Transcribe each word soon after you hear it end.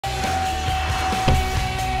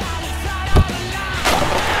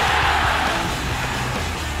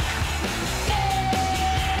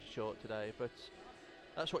today, but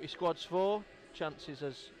that's what your squad's for. Chances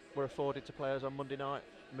as were afforded to players on Monday night,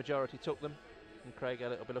 the majority took them, and Craig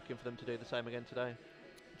Elliott will be looking for them to do the same again today.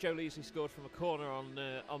 Joe Leasley scored from a corner on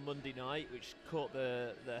Monday night, which caught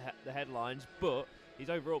the headlines, but his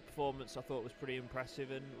overall performance I thought was pretty impressive,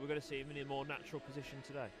 and we're going to see him in a more natural position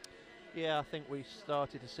today. Yeah, I think we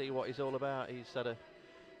started to see what he's all about. He's had a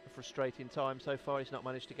frustrating time so far. He's not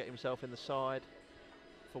managed to get himself in the side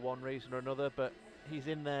for one reason or another, but he's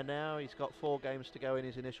in there now. He's got 4 games to go in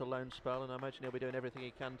his initial loan spell, and I imagine he'll be doing everything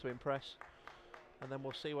he can to impress. And then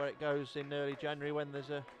we'll see where it goes in early January when there's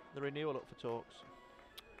the renewal up for talks.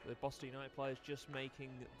 The Boston United players just making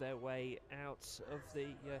their way out of the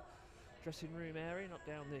dressing room area, not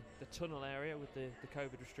down the tunnel area with the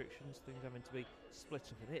COVID restrictions, things having to be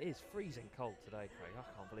split up. And it is freezing cold today, Craig. I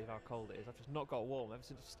can't believe how cold it is. I've just not got warm ever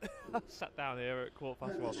since I sat down here at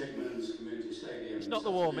 1:15. It's not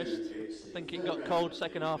the warmest. I think it got cold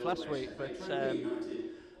second half last week, but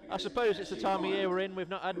I suppose it's the time of year we're in. We've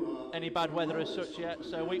not had any bad weather as such yet,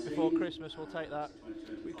 so a week before Christmas we'll take that.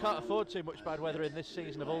 We can't afford too much bad weather in this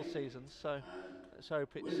season of all seasons, so let's hope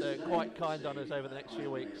it's quite kind on us over the next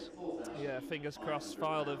few weeks. Yeah, fingers crossed.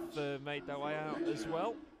 Fylde have made their way out as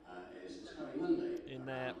well in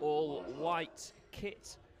their all-white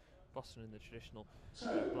kit. Boston in the traditional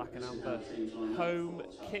black and amber home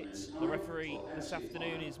kit. The referee this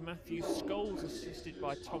afternoon is Matthew Scholes, assisted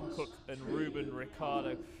by Tom Cook and Ruben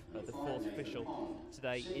Ricardo. The fourth official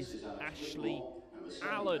today is Ashley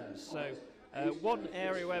Allen. So one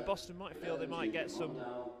area where Boston might feel they might get some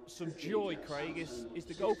joy, Craig, is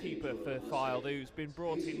the goalkeeper for Fylde, who's been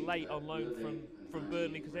brought in late on loan from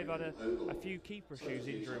Burnley because they've had a few keeper issues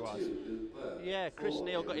injury-wise. Yeah, Chris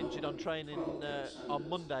Neal got injured on training on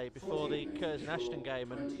Monday before the Curzon Ashton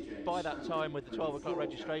game, and by that time with the 12 o'clock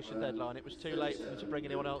registration deadline it was too late for them to bring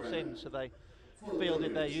anyone else in, so they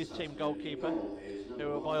fielded their youth team goalkeeper,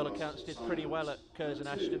 who by all accounts did pretty well at Curzon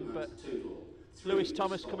Ashton. But Lewis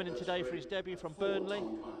Thomas coming in today for his debut from Burnley.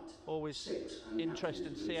 Always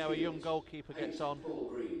interesting to see how a young goalkeeper gets on.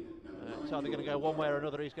 It's either going to go one way or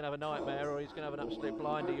another. He's going to have a nightmare or he's going to have an absolute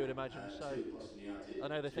blinder, you would imagine. So I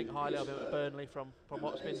know they think highly of him at Burnley from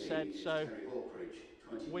what's been said. So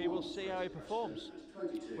we will see how he performs.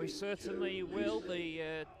 We certainly will.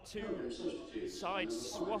 The two sides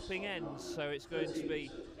swapping ends, so it's going to be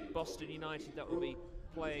Boston United that will be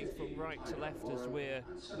playing from right to left as we're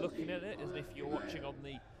looking at it, as if you're watching on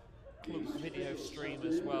the club's video stream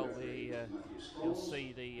as well. You'll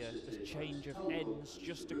see the change of ends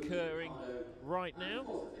just occurring right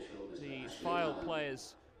now. The Fylde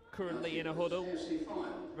players currently in a huddle,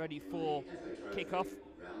 ready for kick-off.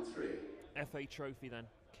 FA Trophy then.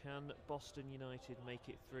 Can Boston United make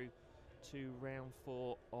it through to round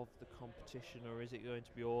 4 of the competition, or is it going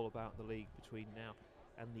to be all about the league between now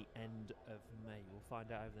and the end of May? We'll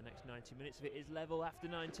find out over the next 90 minutes. If it is level after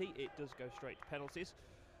 90, it does go straight to penalties.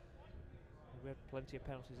 We had plenty of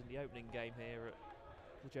penalties in the opening game here at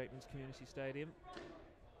the Jakeman's Community Stadium.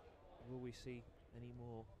 Will we see any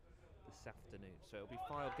more this afternoon? So it'll be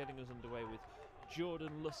Fylde getting us underway with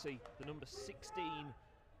Jordan Lussey, the number 16,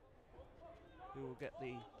 who will get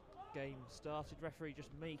the game started. Referee just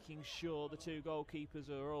making sure the two goalkeepers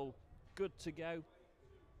are all good to go,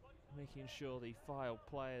 making sure the Fylde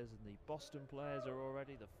players and the Boston players are all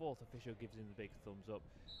ready. The fourth official gives him the big thumbs up.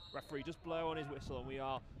 Referee just blow on his whistle and we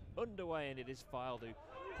are underway, and it is Fylde who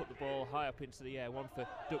put the ball high up into the air. One for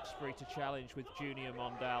Duxbury to challenge with Junior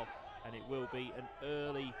Mondal, and it will be an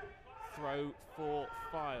early throw for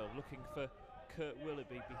Fylde, looking for Kurt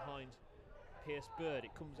Willoughby behind Pierce Bird.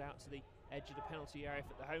 It comes out to the edge of the penalty area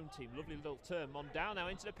for the home team. Lovely little turn. Mondal now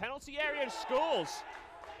into the penalty area and scores.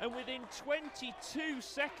 And within 22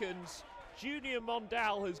 seconds, Junior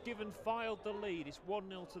Mondal has given Fylde the lead. It's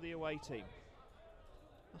 1-0 to the away team.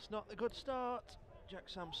 That's not a good start. Jack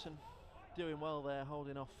Sampson doing well there,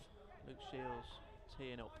 holding off Luke Shields,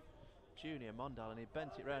 teeing up Junior Mondal, and he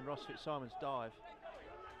bent it round Ross Fitzsimon's dive.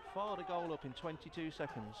 Fired a goal up in 22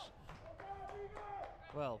 seconds.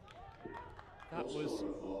 Well, that was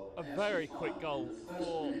a very quick goal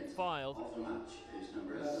for Fylde.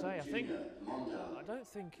 I don't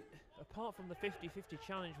think, apart from the 50-50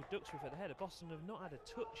 challenge with Duxbury for the header, Boston have not had a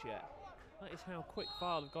touch yet. That is how quick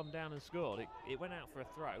Fylde have gone down and scored. It went out for a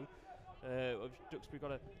throw. Duxbury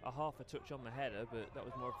got a half a touch on the header, but that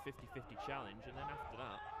was more of a 50-50 challenge. And then after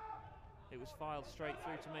that, it was Fylde straight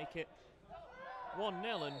through to make it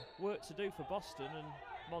 1-0, and work to do for Boston. And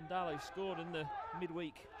Mondale scored in the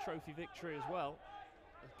midweek trophy victory as well.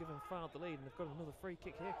 They've given Fylde the lead, and they've got another free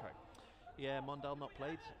kick here, Craig. Yeah, Mondale not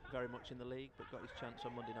played very much in the league, but got his chance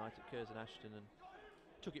on Monday night at Curzon Ashton and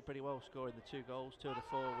took it pretty well, scoring the 2 goals, 2 of the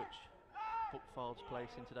 4 which up Fylde's place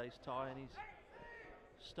in today's tie, and he's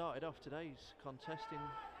started off today's contest in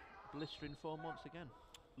blistering form once again.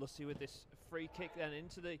 Lucy with this free kick then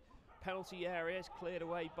into the penalty area. It's cleared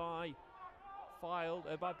away by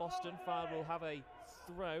by Boston. Fylde will have a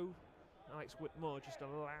throw. Alex Whitmore just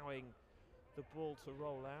allowing the ball to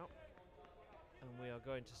roll out, and we are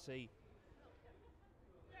going to see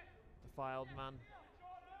the Fylde man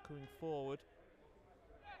coming forward.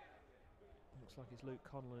 Looks like it's Luke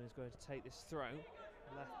Conlon who's going to take this throw.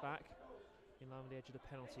 Left back in line with the edge of the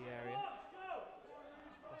penalty area.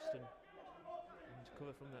 Boston to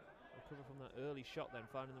recover from that early shot, then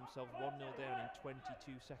finding themselves 1-0 down in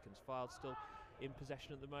 22 seconds. Fylde still in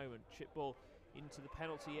possession at the moment. Chip ball into the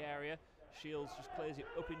penalty area. Shields just clears it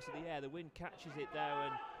up into the air. The wind catches it there,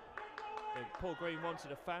 and Paul Green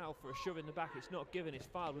wanted a foul for a shove in the back. It's not given. It's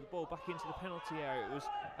Fylde with the ball back into the penalty area. It was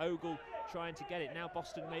Ogle trying to get it. Now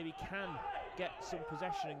Boston maybe can get some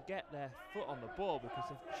possession and get their foot on the ball, because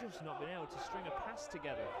they've just not been able to string a pass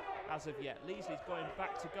together as of yet. Leasley's going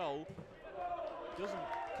back to goal, doesn't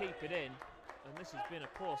keep it in, and this has been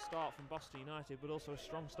a poor start from Boston United, but also a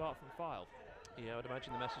strong start from Fylde. Yeah, I would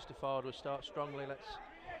imagine the message to Fylde was start strongly. Let's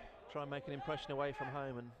try and make an impression away from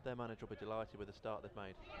home, and their manager will be delighted with the start they've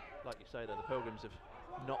made. Like you say, though, the Pilgrims have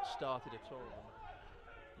not started at all.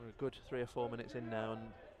 We're a good 3 or 4 minutes in now, and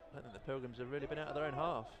I don't think the Pilgrims have really been out of their own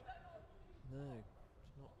half. No,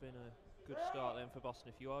 it's not been a good start then for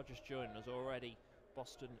Boston. If you are just joining us already,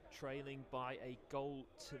 Boston trailing by a 1-0.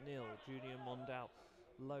 Junior Mondal,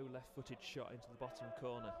 low left-footed shot into the bottom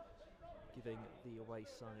corner, giving the away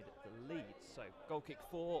side the lead. So goal kick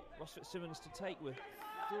for Ross Fitzsimmons to take with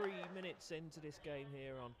 3 minutes into this game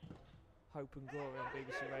here on Hope and Glory on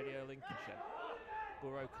BBC Radio Lincolnshire.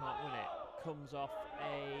 Burrow can't win it. Comes off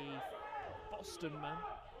a Boston man.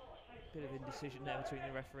 Bit of indecision there between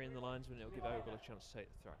the referee and the linesman. It'll give Ogle a chance to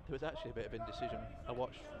take the throw. There was actually a bit of indecision. I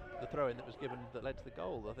watched the throw-in that was given that led to the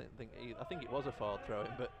goal. I think it was a Fylde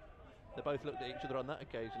throw-in, but they both looked at each other on that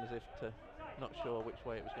occasion as if to not sure which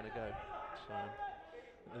way it was going to go. So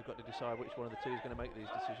they've got to decide which one of the two is going to make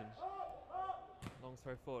these decisions. Long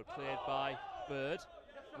throw forward, cleared by Bird.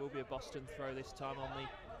 Will be a Boston throw this time on the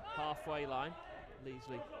halfway line.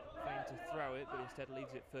 Leasley feigned to throw it, but instead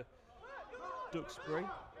leaves it for Duxbury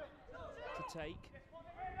to take.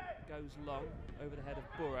 Goes long over the head of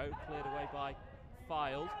Burrow, cleared away by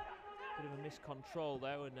Fylde. Bit of a miscontrol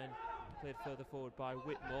though, and then cleared further forward by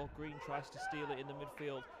Whitmore. Green tries to steal it in the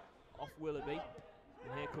midfield off Willoughby.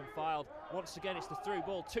 And here come Fylde. Once again, it's the through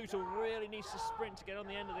ball. Tootle really needs to sprint to get on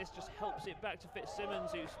the end of this. Just helps it back to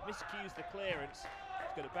Fitzsimmons, who's miscues the clearance.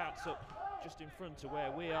 It's going to bounce up just in front of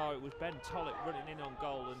where we are. It was Ben Tollett running in on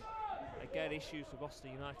goal, and again issues for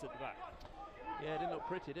Boston United at the back. Yeah, it didn't look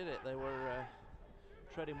pretty, did it? They were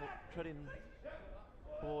treading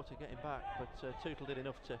water getting back, but Tootle did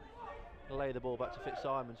enough to lay the ball back to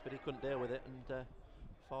Fitzsimons, but he couldn't deal with it, and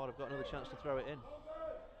Fylde have got another chance to throw it in.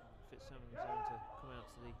 Fitzsimmons going to come out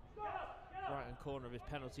to the right-hand corner of his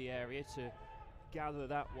penalty area to gather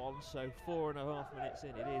that one. So 4.5 minutes in,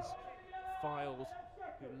 it is Fylde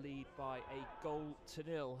who lead by a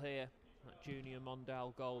 1-0 here. That Junior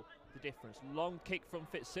Mondal goal, the difference. Long kick from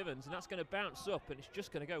Fitzsimmons, and that's going to bounce up, and it's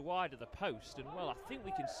just going to go wide of the post. And well, I think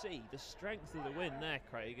we can see the strength of the wind there,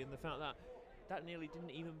 Craig, and the fact that that nearly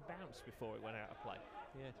didn't even bounce before it went out of play.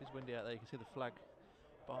 Yeah, it is windy out there. You can see the flag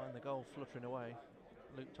behind the goal fluttering away.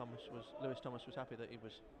 Lewis Thomas was happy that he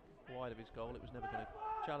was wide of his goal. It was never going to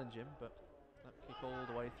challenge him, but that kick all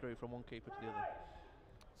the way through from one keeper to the other.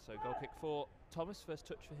 So goal kick for Thomas, first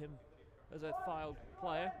touch for him as a Fylde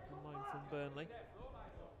player, on loan from Burnley.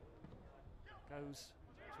 Goes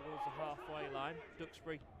towards the halfway line.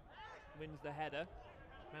 Duxbury wins the header,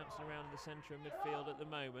 bouncing around in the centre of midfield at the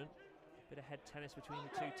moment. Bit of head tennis between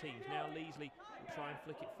the two teams. Now Leasley will try and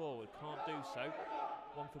flick it forward, can't do so.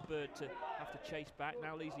 One for Bird to have to chase back.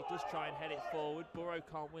 Now Leasley does try and head it forward. Burrow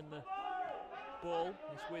can't win the ball.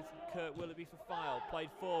 It's with Kurt Willoughby for Fylde.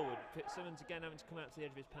 Played forward. Fitzsimmons again having to come out to the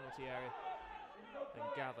edge of his penalty area and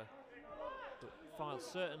gather. But Fylde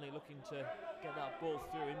certainly looking to get that ball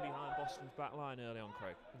through in behind Boston's back line early on,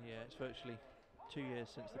 Craig. Yeah, it's virtually 2 years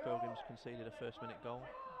since the Pilgrims conceded a first-minute goal,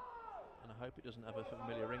 and I hope it doesn't have a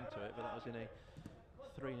familiar ring to it, but that was in a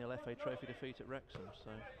 3-0 FA Trophy defeat at Wrexham.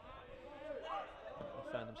 So they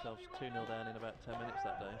found themselves 2-0 down in about 10 minutes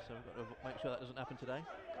that day, so we've got to make sure that doesn't happen today.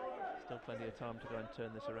 Still plenty of time to go and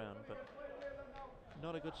turn this around, but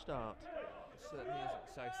not a good start. It certainly isn't.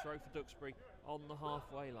 So throw for Duxbury on the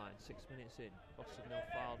halfway line, 6 minutes in. Boston 0,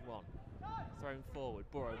 Fylde 1. Thrown forward,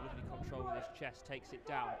 Burrow, lovely control with his chest, takes it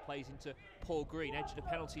down, plays into Paul Green, edge of the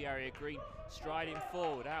penalty area. Green striding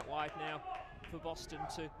forward, out wide now for Boston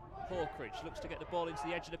to Hawkridge looks to get the ball into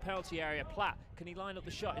the edge of the penalty area. Platt, can he line up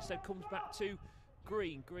the shot? Instead comes back to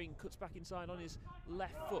Green. Green cuts back inside on his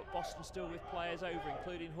left foot. Boston still with players over,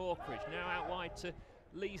 including Hawkridge. Now out wide to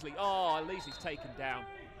Leasley. Oh, Leasley's taken down.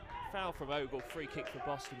 Foul from Ogle, free kick for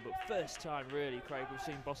Boston, but first time really, Craig, we've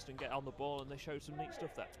seen Boston get on the ball and they showed some neat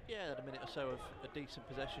stuff there. Yeah, had a minute or so of a decent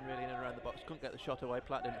possession really in and around the box. Couldn't get the shot away,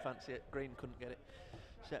 Platt didn't fancy it, Green couldn't get it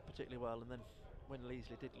set particularly well, and then when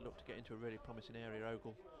Leasley did look to get into a really promising area,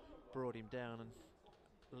 Ogle brought him down,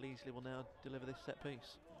 and Leasley will now deliver this set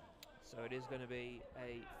piece. So it is going to be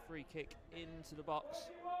a free kick into the box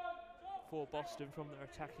for Boston from their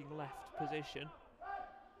attacking left position.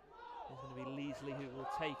 It's going to be Leasley who will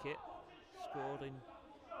take it. Scored in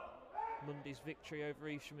Monday's victory over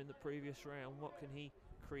Evesham in the previous round. What can he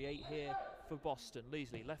create here for Boston?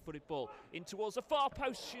 Leasley, left-footed ball in towards the far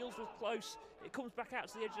post. Shields was close. It comes back out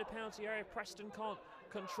to the edge of the penalty area. Preston can't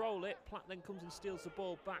control it. Platt then comes and steals the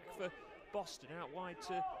ball back for Boston. Out wide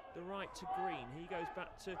to the right to Green. He goes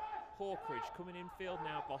back to Hawkridge. Coming in field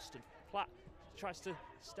now, Boston. Platt tries to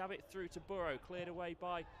stab it through to Burrow. Cleared away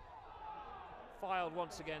by Fylde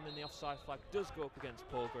once again, and the offside flag does go up against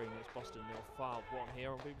Paul Green. It's Boston 0, Fylde 1 here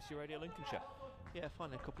on BBC Radio Lincolnshire. Yeah,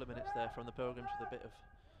 finally a couple of minutes there from the Pilgrims with a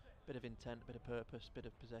bit of intent, bit of purpose, bit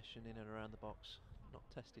of possession in and around the box. Not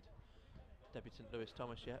tested debutant Lewis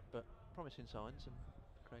Thomas yet, but promising signs, and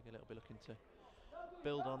Craig will be looking to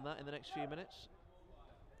build on that in the next few minutes.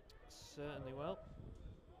 Certainly will.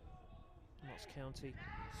 Notts County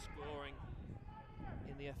scoring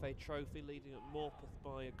in the FA Trophy, leading at Morpeth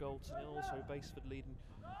by a goal to 0. Also Baseford leading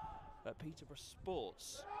at Peterborough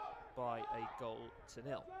Sports by a goal to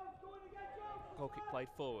 0. Goal kick played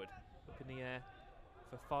forward, up in the air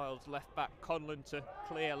for Fylde's left back Conlon to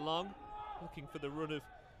clear long, looking for the run of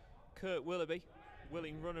Kurt Willoughby.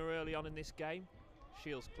 Willing runner early on in this game.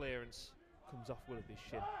 Shields clearance comes off Willoughby's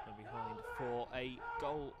shin and behind for a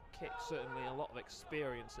goal kick. Certainly a lot of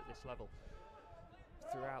experience at this level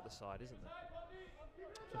throughout the side, isn't there?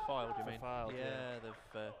 For Fylde, you mean? Fylde, yeah,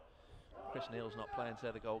 they've Chris Neal's not playing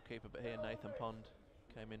today, the goalkeeper, but he and Nathan Pond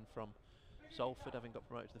came in from Salford, having got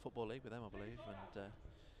promoted to the Football League with them, I believe. And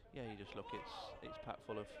yeah, you just look, it's packed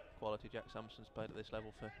full of quality. Jack Sampson's played at this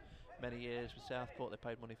level for many years with Southport. They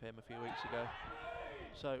paid money for him a few weeks ago.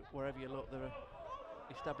 So wherever you look, there are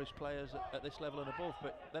established players at this level and above.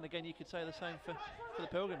 But then again, you could say the same for the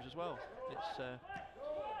Pilgrims as well. It's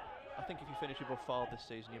I think if you finish above Fylde this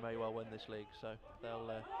season, you may well win this league. So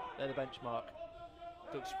they're the benchmark.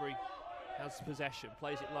 Duxbury has possession,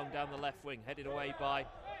 plays it long down the left wing, headed away by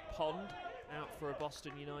Pond, out for a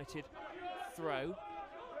Boston United throw.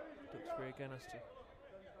 Duxbury again has to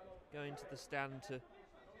go into the stand to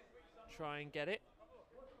try and get it.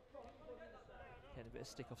 Getting a bit of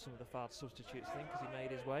stick off some of the Fylde substitutes, I think, because he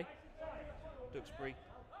made his way. Duxbury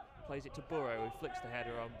plays it to Burrow, who flicks the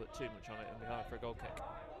header on, but too much on it and behind for a goal kick.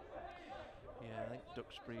 Yeah, I think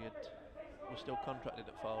Duxbury was still contracted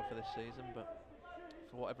at Fylde for this season, but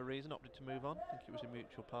for whatever reason opted to move on. I think it was a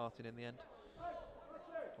mutual parting in the end.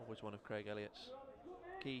 Always one of Craig Elliott's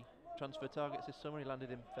key transfer targets this summer. He landed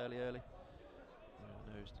him fairly early. I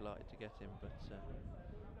know he was delighted to get him, but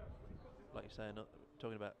like you say,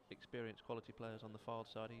 talking about experienced quality players on the Fylde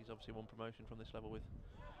side, he's obviously won promotion from this level with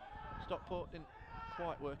Stockport. Didn't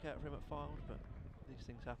quite work out for him at Fylde, but these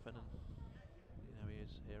things happen, and he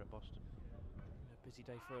is here at Boston. Busy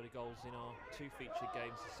day for early goals in our two featured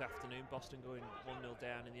games this afternoon. Boston going 1-0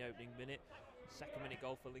 down in the opening minute. Second minute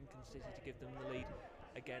goal for Lincoln City to give them the lead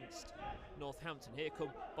against Northampton. Here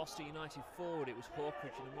come Boston United forward. It was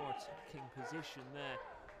Hawkridge in a more attacking position there,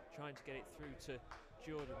 trying to get it through to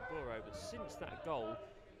Jordan Burrow. But since that goal,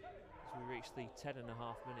 as we reach the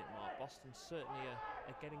 10.5-minute mark, Boston certainly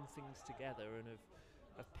are getting things together and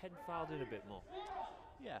have pen Fylde in a bit more.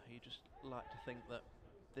 Yeah, you just like to think that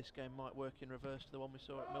this game might work in reverse to the one we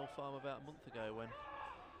saw at Mill Farm about a month ago, when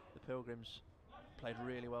the Pilgrims played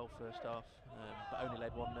really well first half, but only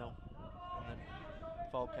led 1-0, and then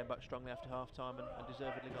Fylde came back strongly after half time and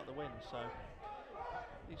deservedly got the win. So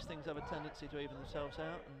these things have a tendency to even themselves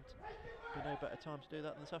out, and there'll be no better time to do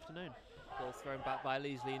that than this afternoon. Ball thrown back by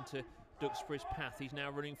Leasley into Duxbury's path. He's now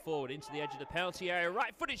running forward into the edge of the penalty area.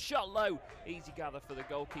 Right-footed shot low. Easy gather for the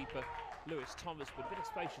goalkeeper, Lewis Thomas, but a bit of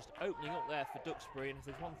space just opening up there for Duxbury. And if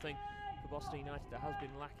there's one thing for Boston United that has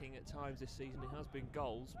been lacking at times this season, it has been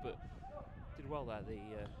goals, but did well there,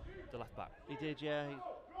 the left back. He did, yeah. He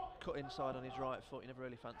cut inside on his right foot. He never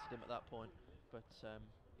really fancied him at that point, but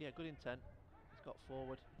yeah, good intent. He's got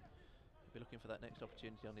forward. He'll be looking for that next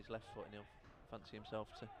opportunity on his left foot, and he'll fancy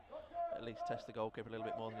himself to at least test the goalkeeper a little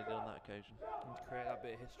bit more than he did on that occasion. And create that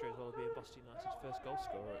bit of history as well, being Boston United's first goal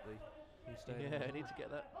scorer at the Yeah, I need to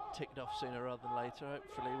get that ticked off sooner rather than later.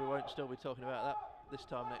 Hopefully we won't still be talking about that this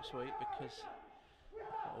time next week, because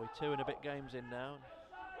we're 2 and a bit games in now.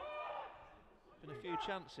 Been a few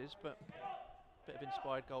chances, but a bit of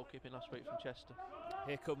inspired goalkeeping last week from Chester.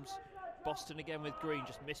 Here comes Boston again with Green,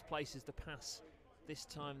 just misplaces the pass. This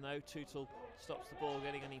time though, Tootle stops the ball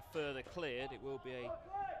getting any further cleared. It will be a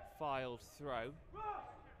filed throw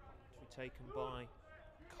to be taken by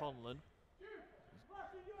Conlon.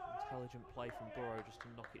 Intelligent play from Burrow just to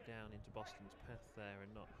knock it down into Boston's path there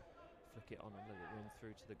and not flick it on and let it run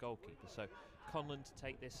through to the goalkeeper. So Conlon to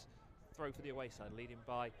take this throw for the away side, leading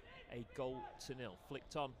by a 1-0.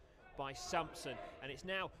 Flicked on by Sampson, and it's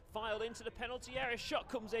now filed into the penalty area. Shot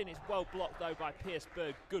comes in, it's well blocked though by Pierce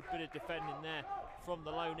Berg. Good bit of defending there from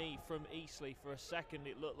the loanee from Eastleigh. For a second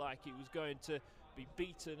it looked like it was going to be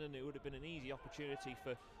beaten, and it would have been an easy opportunity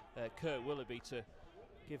for Kurt Willoughby to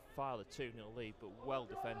give Fylde a 2-0 lead, but well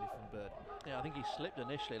defended from Bird. Yeah, I think he slipped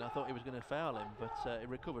initially and I thought he was going to foul him, but he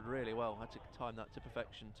recovered really well. Had to time that to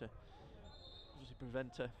perfection to obviously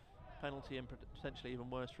prevent a penalty and potentially even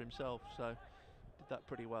worse for himself, so did that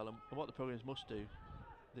pretty well. And what the Pilgrims must do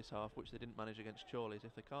this half, which they didn't manage against Chorley, is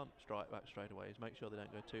if they can't strike back straight away, is make sure they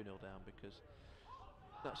don't go 2-0 down, because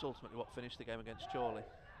that's ultimately what finished the game against Chorley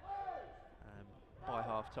by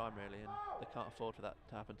half time really, and they can't afford for that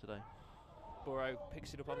to happen today. Burrow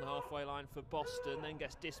picks it up on the halfway line for Boston, then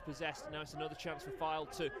gets dispossessed. Now it's another chance for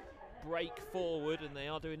Fylde to break forward, and they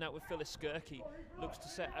are doing that with Phyllis Skirk. He looks to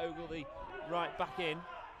set Ogle right back in.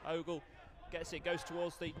 Ogle gets it, goes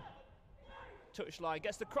towards the touchline,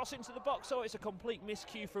 gets the cross into the box. Oh, it's a complete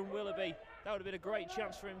miscue from Willoughby. That would have been a great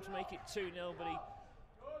chance for him to make it 2-0, but he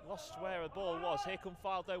lost where the ball was. Here come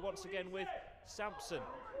Fylde though once again with Sampson.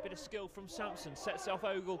 Bit of skill from Sampson, sets off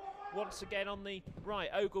Ogle once again on the right.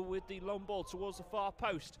 Ogle with the long ball towards the far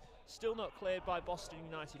post. Still not cleared by Boston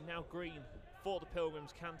United. Now Green for the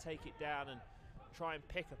Pilgrims can take it down and try and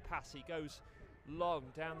pick a pass. He goes long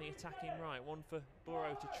down the attacking right. One for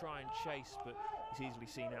Burrow to try and chase, but he's easily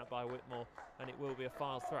seen out by Whitmore, and it will be a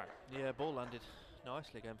foul throw. Yeah, ball landed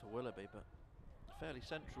nicely again for Willoughby, but fairly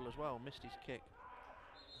central as well. Missed his kick,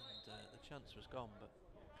 and the chance was gone. But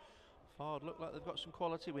Fylde look like they've got some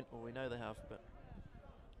quality. Well, we know they have, but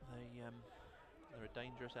they're a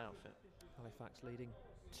dangerous outfit. Halifax leading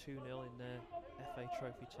 2-0 in their FA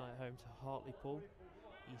Trophy tie at home to Hartlepool.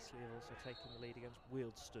 Eastleigh have also taken the lead against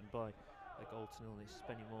Wealdstone by a 0-0. It's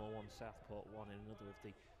Spennymoor 1, Southport 1 in another of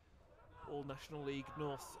the All National League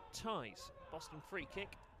North ties. Boston free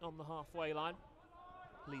kick on the halfway line.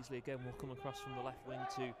 Leasley again will come across from the left wing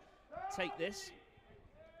to take this.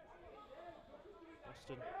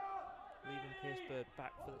 Boston leaving Pierce Bird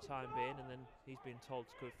back for the time being, and then he's been told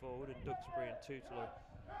to go forward, and Duxbury and Tootle are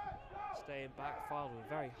staying back. Fylde with a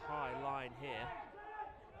very high line here.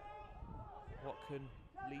 What can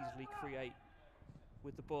Leasley create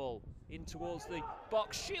with the ball? In towards the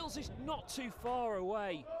box. Shields is not too far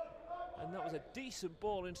away, and that was a decent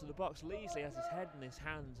ball into the box. Leasley has his head in his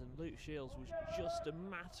hands, and Luke Shields was just a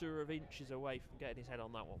matter of inches away from getting his head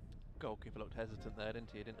on that one. Goalkeeper looked hesitant there,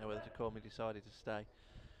 didn't he? He didn't know whether to call me, decided to stay.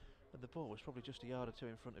 And the ball was probably just a yard or two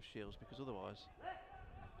in front of Shields, because otherwise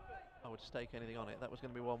I would stake anything on it. That was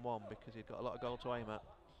going to be 1-1 because he'd got a lot of goal to aim at.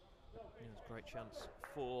 Yeah, it was a great chance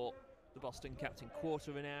for the Boston captain.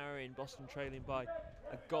 Quarter of an hour in, Boston trailing by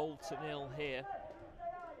a 0-0 here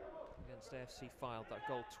against AFC Fylde. That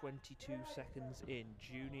goal 22 seconds in.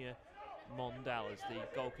 Junior Mondal as the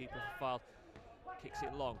goalkeeper for Fylde kicks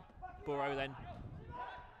it long. Burrow then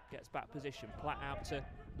gets back position. Platt out to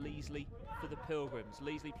Leasley for the Pilgrims.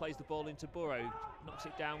 Leasley plays the ball into Burrow, knocks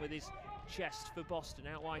it down with his chest for Boston.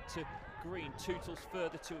 Out wide to Green. Tootle's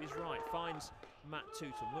further to his right, finds Matt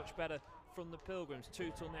Tootle. Much better from the Pilgrims.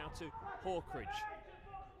 Tootle now to Hawkridge.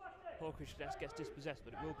 Hawkridge gets dispossessed,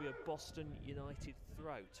 but it will be a Boston United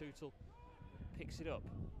throw. Tootle picks it up,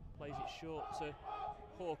 plays it short to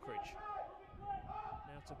Hawkridge.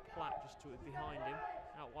 Now to Platt, just to it behind him.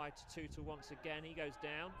 Out wide to Tootle once again. He goes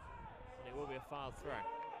down, and it will be a foul throw.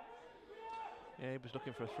 Yeah, he was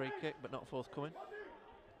looking for a free kick, but not forthcoming.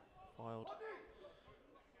 Fylde got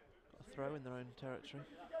a throw in their own territory.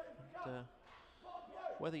 And,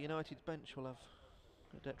 whether United's bench will have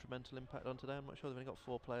a detrimental impact on today, I'm not sure. They've only got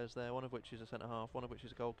 4 players there, one of which is a centre-half, one of which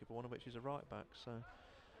is a goalkeeper, one of which is a right-back. So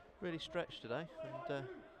really stretched today. And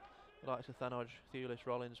the likes of Thanodge, Thewlis,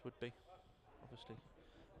 Rollins would be obviously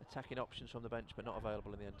attacking options from the bench, but not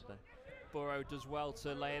available in the end today. Burrow does well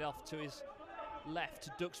to lay it off to his left.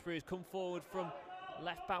 Duxbury has come forward from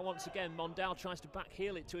left back once again. Mondal tries to back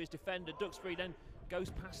heel it to his defender. Duxbury then goes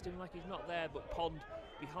past him like he's not there, but Pond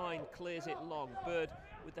behind clears it long. Bird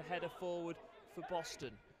with the header forward for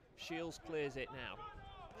Boston. Shields clears it now.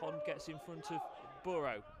 Pond gets in front of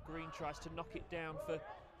Burrow. Green tries to knock it down for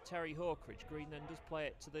Terry Hawkridge. Green then does play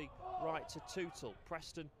it to the right to Tootle.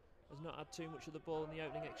 Preston has not had too much of the ball in the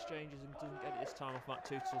opening exchanges and doesn't get it this time off Matt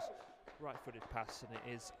Tootle's right-footed pass, and it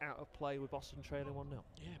is out of play with Boston trailing 1-0.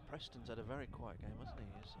 Yeah, Preston's had a very quiet game, hasn't he?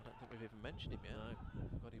 I don't think we've even mentioned him yet. No.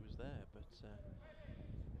 God, he was there, but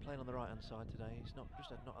playing on the right-hand side today, he's not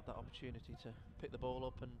had that opportunity to pick the ball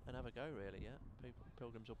up and have a go really yet.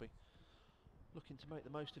 Pilgrims will be looking to make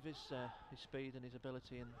the most of his speed and his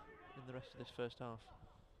ability in the rest of this first half.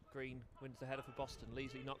 Green wins the header for Boston.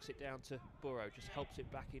 Leasley knocks it down to Burrow, just helps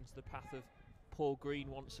it back into the path of Paul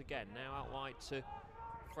Green once again. Now out wide to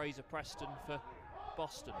Fraser Preston for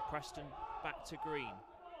Boston. Preston back to Green.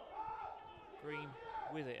 Green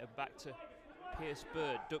with it and back to Pierce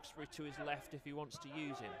Bird. Duxbury to his left if he wants to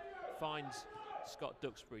use him. Finds Scott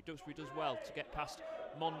Duxbury. Duxbury does well to get past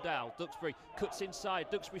Mondale. Duxbury cuts inside.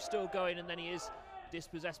 Duxbury still going, and then he is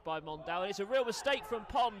dispossessed by Mondale. And it's a real mistake from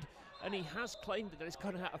Pond, and he has claimed that it's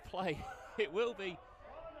gone out of play. It will be,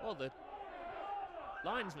 well, the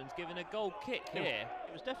linesman's given a goal kick here.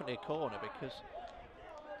 It was definitely a corner because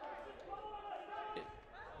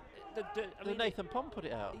Nathan Pond put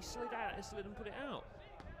it out. He slid out, he slid and put it out.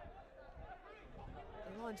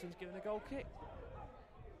 The linesman's given a goal kick.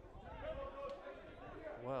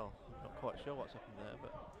 Well, not quite sure what's happened there,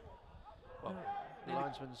 but the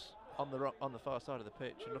linesman's on the far side of the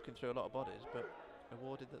pitch and looking through a lot of bodies, but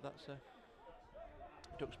awarded that's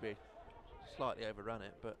Duxbury slightly overran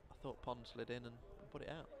it, but I thought Pond slid in and put it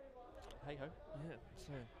out. Hey ho. Yeah,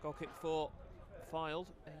 so goal kick for Fylde.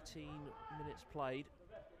 18 minutes played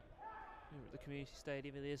here at the Community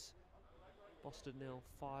Stadium. It is Boston 0,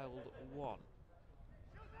 Fylde 1.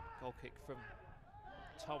 Goal kick from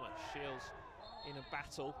Thomas. Shields in a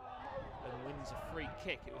battle and wins a free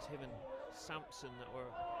kick. It was him and Sampson that were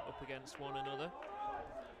up against one another.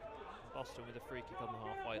 Boston with a free kick on the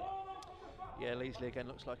halfway line. Yeah, Leasley again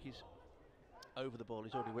looks like he's over the ball.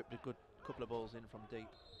 He's already whipped a good couple of balls in from deep.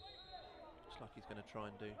 Looks like he's going to try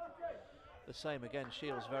and do the same again.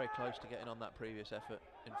 Shields very close to getting on that previous effort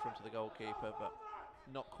in front of the goalkeeper, but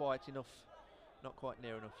not quite enough, not quite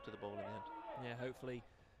near enough to the ball in the end. Yeah, hopefully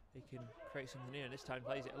he can create something here, and this time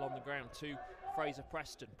plays it along the ground to Fraser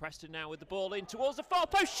Preston. Preston now with the ball in towards the far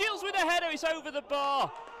post. Shields with a header, it's over the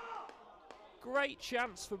bar. Great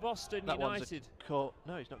chance for Boston United. No,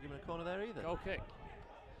 he's not giving a corner there either. Goal kick.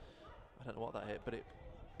 I don't know what that hit, but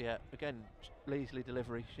yeah, again, Leasley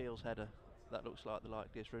delivery, Shields header. That looks like the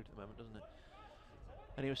likeliest route at the moment, doesn't it?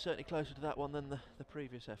 And he was certainly closer to that one than the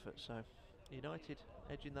previous effort, so United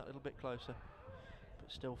edging that little bit closer,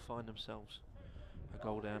 but still find themselves a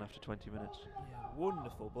goal down after 20 minutes. Yeah,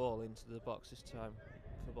 wonderful ball into the box this time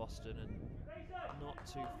for Boston, and not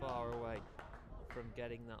too far away from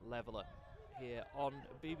getting that leveller here on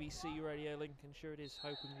BBC Radio Lincolnshire. It is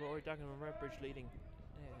Hope and Glory. Dagenham and Redbridge leading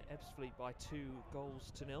Ebbsfleet by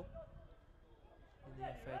 2-0 in the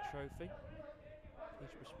FA Trophy.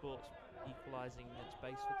 Peterborough Sports equalising against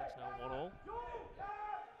Basford. That's now 1-1.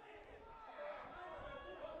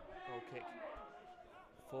 Goal kick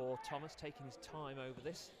for Thomas, taking his time over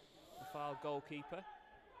this. The Fylde goalkeeper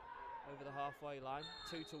over the halfway line.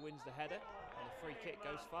 Tootle wins the header, and the free kick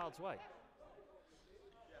goes Fylde's way.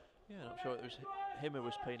 Yeah, not sure it was him who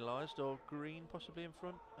was penalised or Green possibly in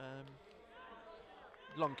front.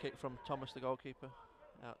 Long kick from Thomas, the goalkeeper,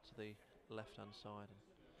 out to the left-hand side.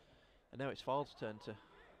 And now it's Fylde's turn to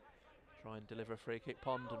try and deliver a free kick.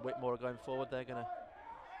 Pond and Whitmore are going forward. They're going to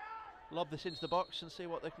lob this into the box and see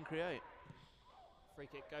what they can create. Free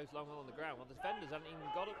kick goes long on the ground. Well, the defenders haven't even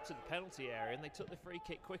got up to the penalty area, and they took the free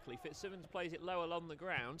kick quickly. Fitzsimmons plays it low along the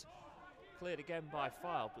ground. Cleared again by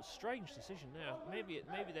Fylde, but strange decision now. Maybe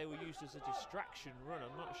they were used as a distraction run,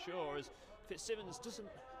 I'm not sure, as Fitzsimmons doesn't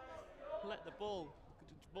let the ball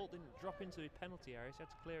didn't drop into the penalty area, so he had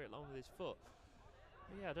to clear it long with his foot.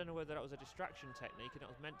 But yeah, I don't know whether that was a distraction technique and it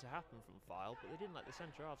was meant to happen from Fylde, but they didn't let the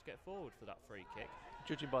centre halves get forward for that free kick.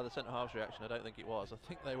 Judging by the centre halves reaction, I don't think it was. I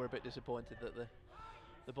think they were a bit disappointed that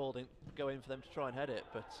the ball didn't go in for them to try and head it,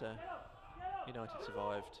 but United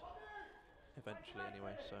survived eventually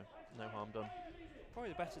anyway, so no harm done.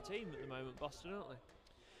 Probably the better team at the moment, Boston, aren't they?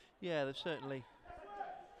 Yeah, they've certainly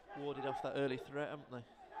warded off that early threat, haven't they?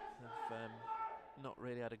 They've not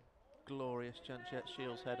really had a glorious chance yet.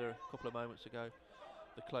 Shields' header a couple of moments ago,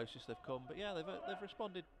 the closest they've come. But yeah, they've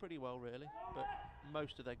responded pretty well, really. But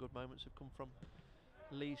most of their good moments have come from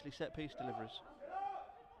Leasley set-piece deliveries.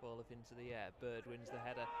 Ball up into the air. Bird wins the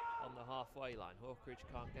header on the halfway line. Hawkridge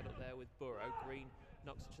can't get up there with Burrow. Green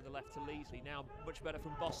knocks it to the left to Leasley. Now much better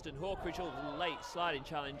from Boston. Hawkridge, all late sliding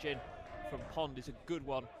challenge in from Pond is a good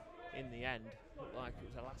one in the end. Looked like it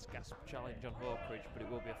was a last gasp challenge on Hawkridge, but it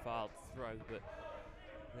will be a fouled throw. But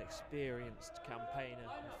an experienced campaigner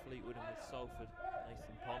with Fleetwood and with Salford,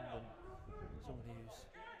 Nathan Pond, and somebody who's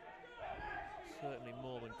certainly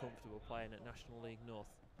more than comfortable playing at National League North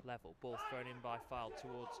level. Ball thrown in by Fylde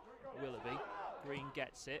towards Willoughby. Green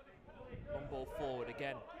gets it. One ball forward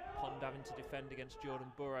again. Pond having to defend against Jordan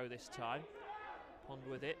Burrow this time. Pond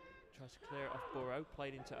with it, tries to clear it off Burrow,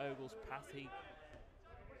 played into Ogle's path. He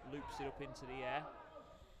loops it up into the air.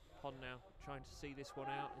 Pond now trying to see this one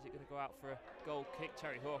out. Is it going to go out for a goal kick?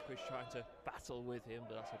 Terry Hawkridge trying to battle with him,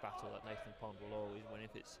 but that's a battle that Nathan Pond will always win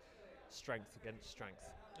if it's strength against strength.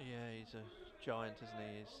 Yeah, he's a giant, isn't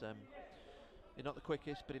he? He's not the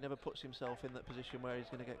quickest, but he never puts himself in that position where he's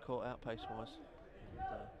going to get caught out pace-wise.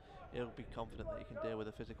 He'll be confident that he can deal with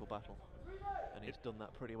a physical battle, and he's done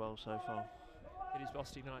that pretty well so far. It is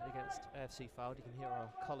Boston United against AFC Fylde. You can hear our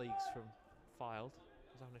colleagues from Fylde.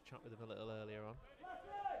 I was having a chat with them a little earlier on.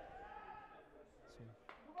 Some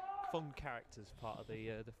fun characters part of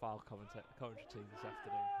the Fylde commentary team this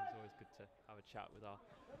afternoon. It's always good to have a chat with our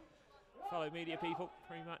fellow media people,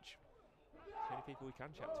 pretty much. The only people we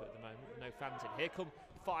can chat to at the moment. No fans in. Here come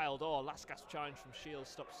Fylde. Oh, last gasp challenge from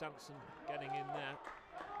Shields stops Sampson getting in there.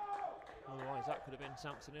 Otherwise that could have been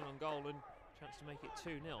Sampson in on goal and chance to make it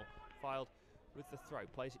 2-0. Fylde with the throw,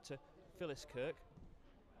 plays it to Philliskirk.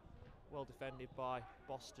 Well defended by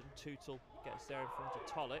Boston. Tootle gets there in front of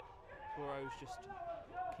Tollett. Burrow's just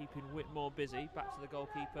keeping Whitmore busy. Back to the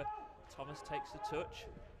goalkeeper. Thomas takes the touch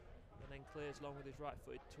and then clears long with his right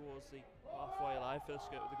foot towards the halfway line.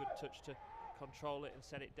 Philliskirk with a good touch to control it and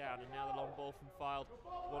set it down. And now the long ball from Fylde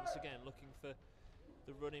once again looking for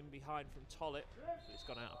the run in behind from Tollett. But it's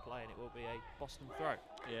gone out of play and it will be a Boston throw.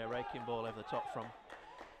 Yeah, raking ball over the top from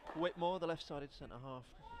Whitmore, the left-sided centre-half,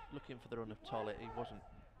 looking for the run of Tollett. He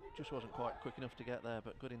just wasn't quite quick enough to get there,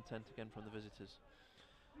 but good intent again from the visitors.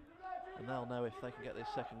 And they'll know if they can get this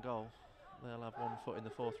second goal, they'll have 1 foot in the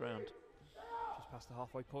 4th round. Just past the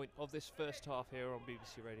halfway point of this first half here on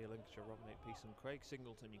BBC Radio Lincolnshire. Robin Makepeace and Craig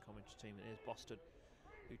Singleton, your commentary team. It is Boston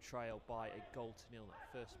who trail by a goal to nil.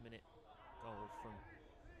 That first minute goal from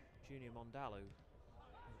Junior Mondalo.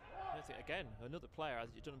 I don't think, again, another player has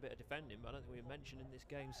done a bit of defending, but I don't think we've mentioned in this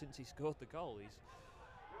game since he scored the goal. He's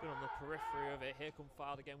been on the periphery of it. Here come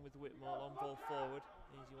Fylde again with Whitmore, long ball forward.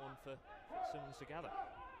 Easy one for Simmons to gather.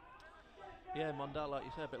 Yeah, Mondale, like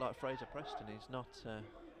you said, a bit like Fraser Preston. He's not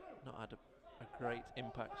had a great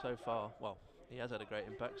impact so far. Well, he has had a great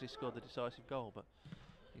impact because he scored the decisive goal, but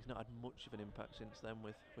he's not had much of an impact since then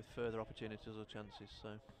with further opportunities or chances. So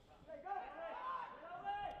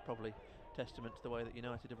probably testament to the way that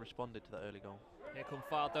United have responded to that early goal. Here come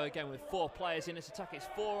Fylde though again with 4 players in this attack. It's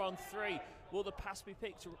 4 on 3. Will the pass be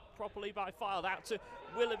picked properly by Fylde? Out to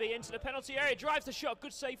Willoughby into the penalty area. Drives the shot.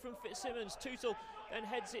 Good save from Fitzsimmons. Tootle then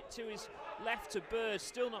heads it to his left to Bird.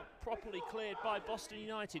 Still not properly cleared by Boston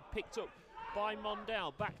United. Picked up by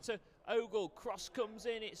Mondale. Back to Ogle. Cross comes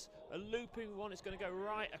in. It's a looping one. It's going to go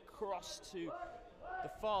right across to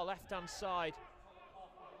the far left-hand side.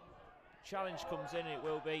 Challenge comes in. It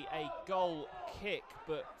will be a goal kick,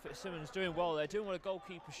 but Fitzsimmons doing well there, doing what a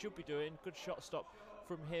goalkeeper should be doing. Good shot stop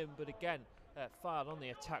from him, but again, Fylde on the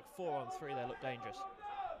attack. 4 on 3. They look dangerous.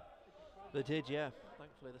 They did, yeah.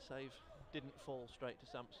 Thankfully the save didn't fall straight to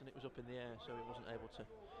Sampson. It was up in the air, so he wasn't able to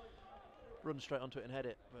run straight onto it and head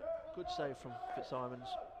it. But good save from Fitzsimons.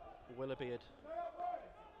 Willoughby had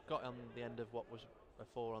got on the end of what was a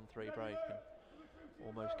 4 on 3 break and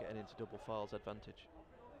almost getting into double Fylde's advantage.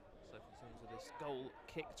 So for this goal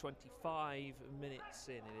kick, 25 minutes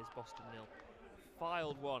in, it is Boston 0.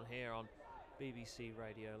 Fylde 1 here on BBC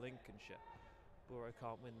Radio Lincolnshire. Burrow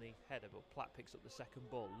can't win the header, but Platt picks up the second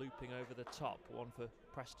ball, looping over the top. One for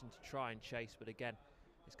Preston to try and chase, but again,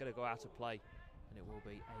 it's going to go out of play, and it will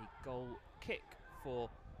be a goal kick for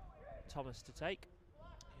Thomas to take.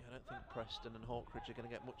 Yeah, I don't think Preston and Hawkridge are going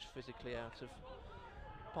to get much physically out of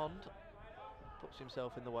Pond. Puts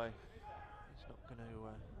himself in the way. He's not going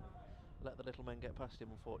to let the little men get past him,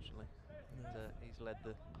 unfortunately. No. And, he's led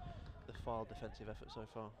the Fylde defensive effort so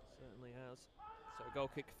far. Certainly has. So a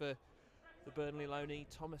goal kick for the Burnley loanee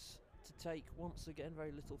Thomas to take once again.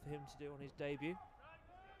 Very little for him to do on his debut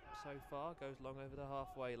so far. Goes long over the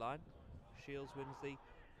halfway line. Shields wins the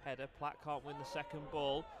header. Platt can't win the second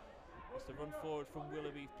ball. It's the run forward from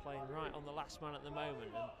Willoughby, playing right on the last man at the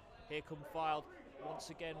moment. And here come Fylde once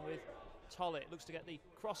again with Tollett. Looks to get the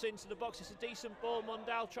cross into the box. It's a decent ball.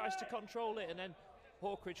 Mondale tries to control it, and then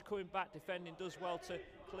Hawkridge coming back defending does well to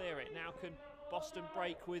clear it. Now can Boston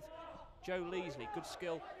break with Joe Leasley. Good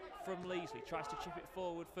skill from Leasley. Tries to chip it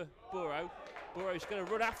forward for Burrow. Burrow's going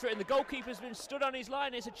to run after it, and the goalkeeper's been stood on his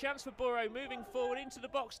line. It's a chance for Burrow, moving forward into the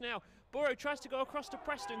box now. Burrow tries to go across to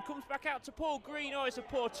Preston, comes back out to Paul Green. Oh, it's a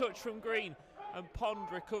poor touch from Green, and Pond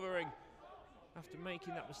recovering after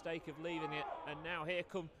making that mistake of leaving it. And now here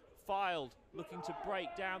come Fylde, looking to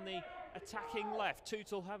break down the attacking left.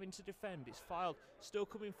 Tootle having to defend. It's Fylde still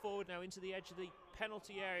coming forward now into the edge of the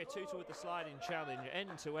penalty area. Tootle with the sliding challenge,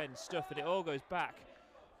 end-to-end stuff, and it all goes back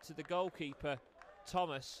to the goalkeeper,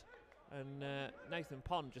 Thomas. And Nathan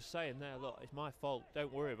Pond just saying there, look, it's my fault,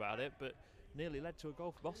 don't worry about it, but nearly led to a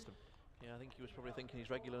goal for Boston. Yeah, I think he was probably thinking his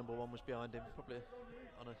regular number one was behind him, probably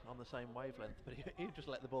on the same wavelength, but he just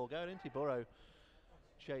let the ball go, didn't he? Burrow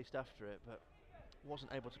chased after it, but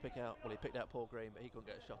wasn't able to pick out, well, he picked out Paul Green, but he couldn't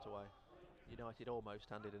get a shot away. United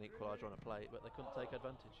almost handed an equaliser on a plate, but they couldn't take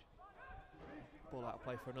advantage. Ball out of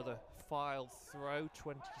play for another Fylde throw.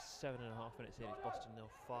 27.5 minutes in. It's Boston 0,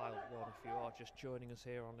 Fylde 1. If you are just joining us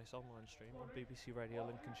here on this online stream on BBC Radio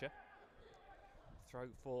Lincolnshire. Throw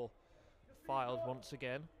for Fylde once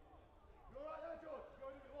again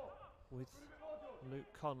with Luke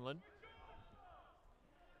Conlon.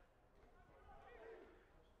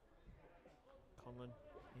 Conlon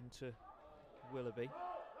into Willoughby.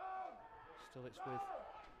 Still it's with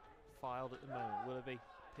Fylde at the moment. Willoughby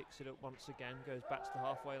picks it up once again, goes back to the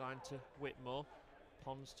halfway line to Whitmore.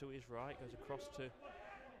 Pons to his right, goes across to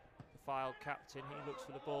the Fylde captain. He looks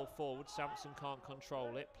for the ball forward. Sampson can't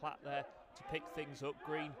control it. Platt there to pick things up.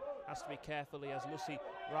 Green has to be careful. He has Lucy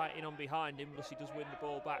right in on behind him. Lucy does win the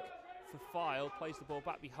ball back for Fylde. Plays the ball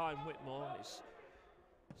back behind Whitmore. And it's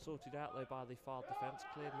sorted out there by the Fylde defence.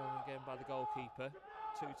 Cleared along again by the goalkeeper.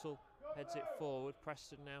 Tootle heads it forward.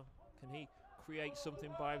 Preston now, can he create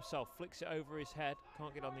something by himself? Flicks it over his head.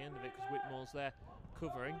 Can't get on the end of it because Whitmore's there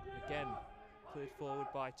covering. Again, cleared forward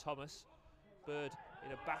by Thomas. Bird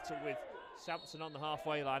in a battle with Sampson on the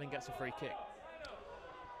halfway line and gets a free kick.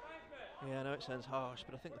 Yeah, I know it sounds harsh,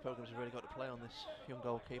 but I think the programmes have really got to play on this young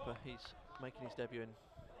goalkeeper. He's making his debut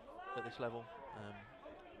at this level.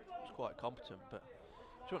 He's quite competent, but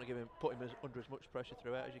you want to put him under as much pressure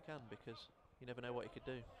throughout as you can, because you never know what he could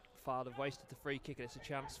do. Fylde have wasted the free kick, and it's a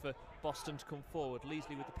chance for Boston to come forward.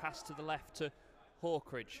 Leasley with the pass to the left to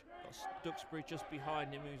Hawkridge. Got Duxbury just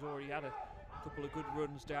behind him, who's already had a couple of good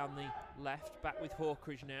runs down the left. Back with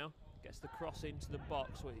Hawkridge now. Gets the cross into the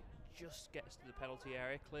box where he just gets to the penalty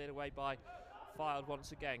area. Cleared away by Fylde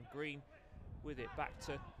once again. Green with it. Back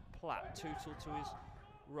to Platt. Tootle to his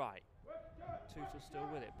right. Tootle still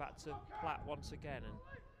with it. Back to Platt once again.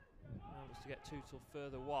 And now looks to get Tootle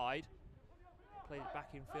further wide. Played it back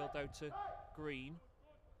in field though to Green.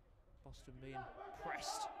 Boston being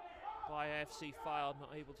pressed by AFC. Fylde not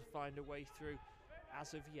able to find a way through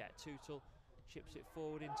as of yet. Tootle chips it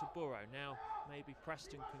forward into Burrow. Now maybe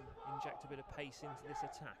Preston can inject a bit of pace into this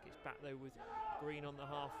attack. It's back though with Green on the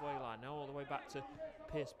halfway line. Now all the way back to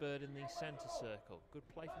Pierce Bird in the centre circle. Good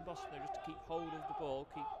play from Boston there just to keep hold of the ball,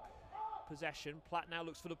 keep possession. Platt now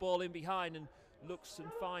looks for the ball in behind and looks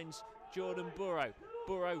and finds Jordan Burrow.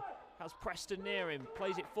 Burrow has Preston near him,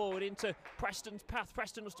 plays it forward into Preston's path.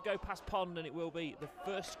 Preston wants to go past Pond, and it will be the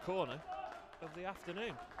first corner of the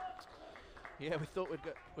afternoon. Yeah, we thought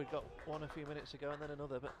we'd got one a few minutes ago and then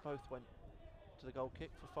another, but both went to the goal kick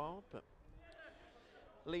for Fylde. But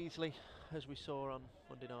Leasley, as we saw on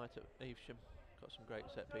Monday night at Evesham, got some great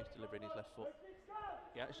set piece delivery in his left foot.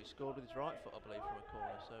 He actually scored with his right foot, I believe, from a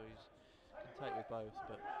corner, so he's can take with both.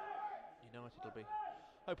 But United will be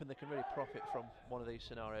hoping they can really profit from one of these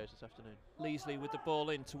scenarios this afternoon. Leasley with the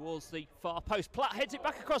ball in towards the far post. Platt heads it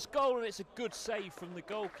back across goal, and it's a good save from the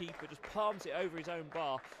goalkeeper. Just palms it over his own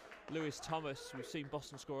bar. Lewis Thomas, we've seen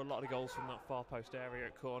Boston score a lot of goals from that far post area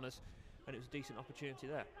at corners, and it was a decent opportunity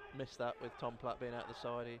there. Missed that with Tom Platt being out the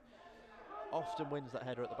side. He often wins that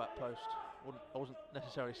header at the back post. I wouldn't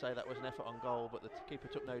necessarily say that was an effort on goal, but the keeper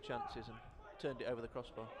took no chances and turned it over the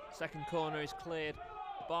crossbar. Second corner is cleared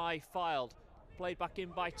by Fylde. Played back in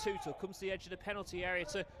by Tootle. Comes to the edge of the penalty area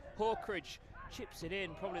to Hawkridge. Chips it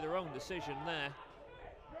in. Probably the wrong decision there.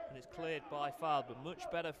 And it's cleared by Fylde, but much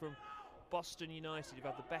better from Boston United, who've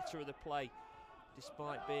had the better of the play,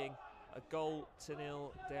 despite being a 0-0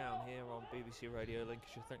 down here on BBC Radio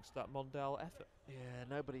Lincolnshire, thanks to that Mondale effort. Yeah,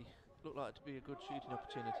 nobody looked like to be a good shooting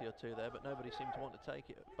opportunity or two there, but nobody seemed to want to take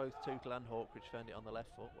it. Both Tootle and Hawkridge found it on the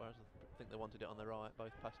left foot, whereas I think they wanted it on the right.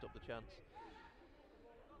 Both passed up the chance.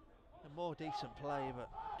 A more decent play, but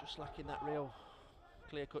just lacking that real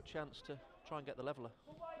clear-cut chance to try and get the leveller.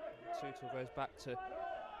 Tootle goes back to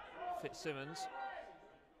Fitzsimmons.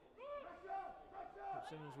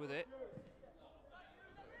 Fitzsimmons with it.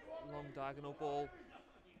 Long diagonal ball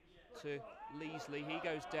to Leasley, he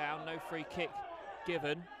goes down, no free kick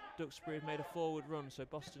given. Duxbury have made a forward run, so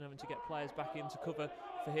Boston having to get players back into cover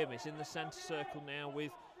for him. It's in the centre circle now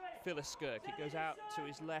with Fylde. It goes out to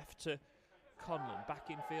his left to Conlon, back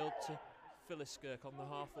in field to Fylde on the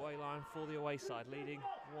halfway line for the away side, leading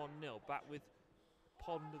 1-0. Back with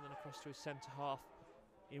Pond and then across to his centre half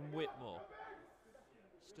in Whitmore.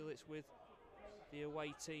 Still it's with the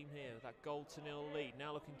away team here, that goal to nil lead.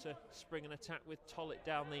 Now looking to spring an attack with Tollett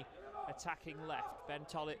down the attacking left. Ben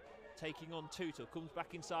Tollett taking on Tootle, comes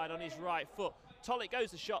back inside on his right foot. Tollett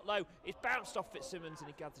goes the shot low, it's bounced off Fitzsimmons and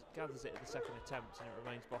he gathers it at the second attempt, and it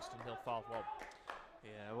remains Boston nil, 5-1.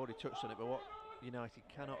 Yeah, I've already touched on it, but what United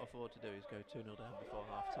cannot afford to do is go 2-0 down before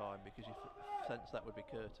half time, because you sense that would be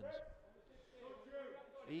curtains.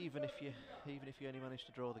 Even if you only manage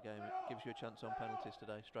to draw the game, it gives you a chance on penalties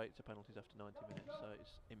today, straight to penalties after 90 minutes. So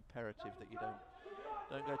it's imperative that you don't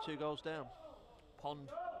go 2 goals down. Pond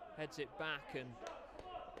heads it back and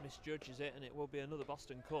misjudges it, and it will be another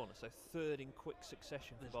Boston corner. So 3rd in quick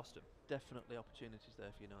succession for Boston. Definitely opportunities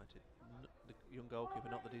there for United. The young goalkeeper,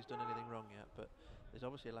 not that he's done anything wrong yet, but there's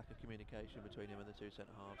obviously a lack of communication between him and the 2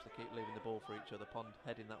 centre halves. They keep leaving the ball for each other. Pond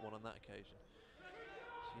heading that one on that occasion.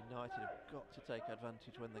 United have got to take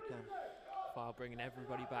advantage when they can. File bringing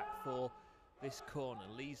everybody back for this corner.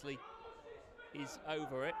 Leasley is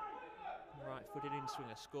over it. Right-footed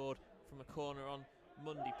in-swinger, scored from a corner on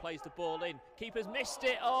Monday. Plays the ball in. Keeper's missed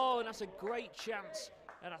it. Oh, and that's a great chance.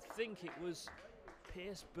 And I think it was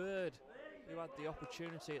Pierce Bird who had the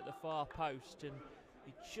opportunity at the far post, and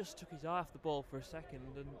he just took his eye off the ball for a second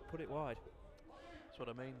and put it wide. That's what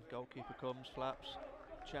I mean. Goalkeeper comes, flaps,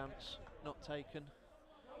 chance, not taken.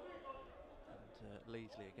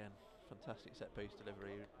 Leasley again, fantastic set piece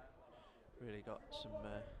delivery, really got some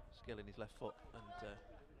skill in his left foot, and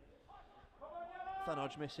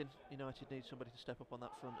Thanodge missing. United need somebody to step up on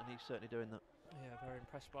that front, and he's certainly doing that. Yeah, very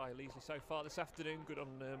impressed by Leasley so far this afternoon. Good on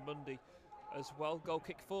Monday as well. Goal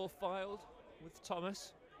kick for Fylde with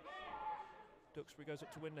Thomas. Duxbury goes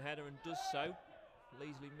up to win the header and does so.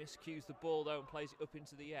 Leasley miscues the ball though and plays it up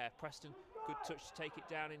into the air. Preston, good touch to take it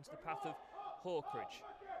down into the path of Hawkridge.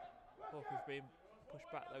 Hawkridge being pushed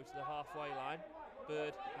back though to the halfway line.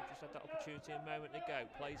 Bird, who just had that opportunity a moment ago,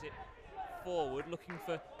 plays it forward, looking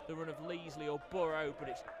for the run of Leasley or Burrow, but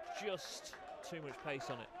it's just too much pace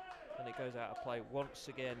on it, and it goes out of play once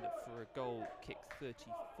again for a goal kick.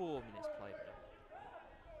 34 minutes played now.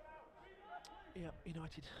 Yeah,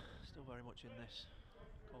 United still very much in this.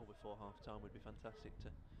 Goal before half time would be fantastic to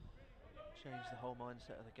change the whole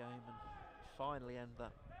mindset of the game and finally end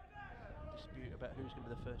that dispute about who's going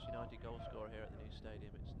to be the first United goal scorer here at the new stadium.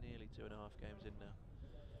 It's nearly 2.5 games in now.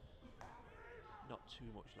 Not too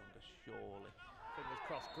much longer, surely. Fingers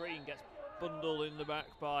crossed. Green gets bundled in the back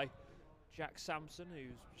by Jack Sampson,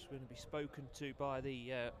 who's just going to be spoken to by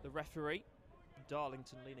the referee.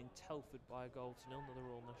 Darlington leading Telford by a goal to 0. Another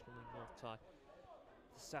Royal National League North tie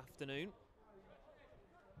this afternoon.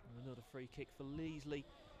 And another free kick for Leasley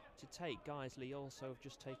to take. Guiseley also have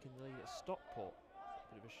just taken the lead at Stockport.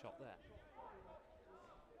 Bit of a shot there.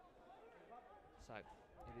 So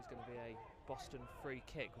it is going to be a Boston free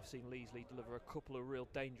kick. We've seen Leasley deliver a couple of real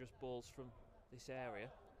dangerous balls from this area.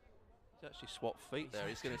 He's actually swapped feet there.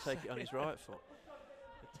 He's going to take it on his right foot.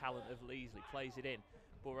 The talent of Leasley plays it in.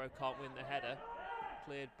 Burrow can't win the header.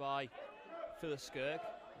 Cleared by Fylde.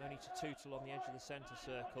 Only to Tootle on the edge of the centre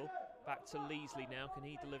circle. Back to Leasley now. Can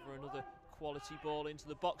he deliver another quality ball into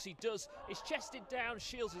the box? He does. It's chested down.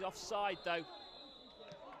 Shields is offside though.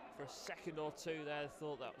 For a second or two there, I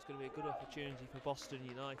thought that was going to be a good opportunity for Boston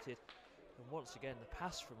United. And once again, the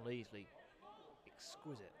pass from Leasley,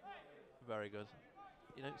 exquisite. Very good.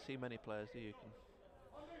 You don't see many players, do you?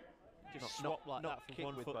 Can just swap like that from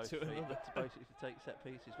one foot to another. To basically take set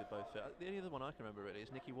pieces with both feet. The only other one I can remember really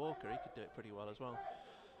is Nicky Walker. He could do it pretty well as well.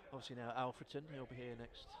 Obviously now Alfreton, he'll be here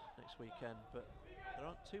next weekend, but there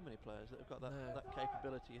aren't too many players that have got that, that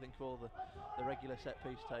capability. You think of all the regular set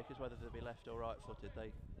piece takers, whether they be left or right footed,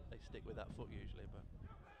 they stick with that foot usually, but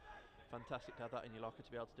fantastic to have that in your locker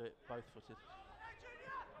to be able to do it both footed.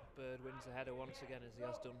 Bird wins the header once again, as he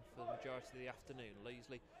has done for the majority of the afternoon.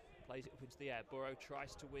 Leasley plays it up into the air. Burrow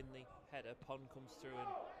tries to win the header. Pond comes through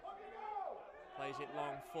and plays it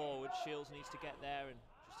long forward. Shields needs to get there and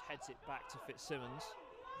just heads it back to Fitzsimmons.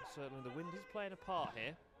 And certainly the wind is playing a part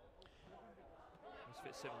here. It's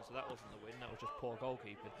Fitzsimmons, so that wasn't the wind, that was just poor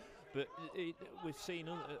goalkeeping. But we've seen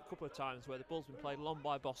a couple of times where the ball's been played long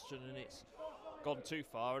by Boston and it's gone too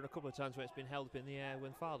far, and a couple of times where it's been held up in the air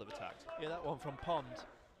when Fylde have attacked. Yeah, that one from Pond.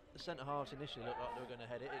 The centre halves initially looked like they were going to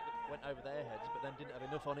head it. It went over their heads, but then didn't have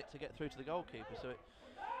enough on it to get through to the goalkeeper. So it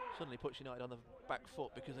suddenly puts United on the back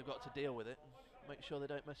foot because they've got to deal with it and make sure they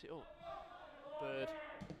don't mess it up. Bird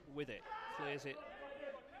with it, clears it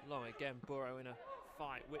long again. Burrow in a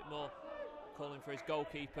fight. Whitmore calling for his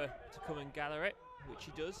goalkeeper to come and gather it, which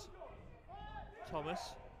he does. Thomas.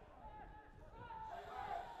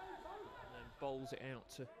 And then bowls it out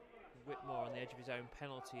to Whitmore on the edge of his own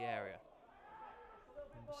penalty area.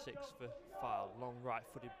 Number 6 for Fylde, long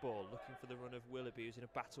right-footed ball, looking for the run of Willoughby, who's in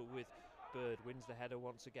a battle with Bird, wins the header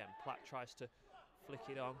once again. Platt tries to flick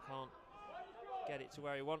it on, can't get it to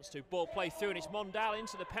where he wants to. Ball played through, and it's Mondal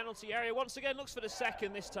into the penalty area. Once again, looks for the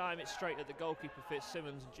second. This time it's straight at the goalkeeper,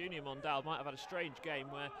 Fitzsimmons. And Junior Mondal might have had a strange game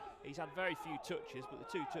where he's had very few touches, but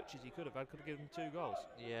the 2 touches he could have had could have given him 2 goals.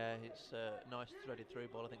 Yeah, it's a nice threaded through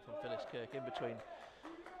ball, I think, from Phyllis Kirk in between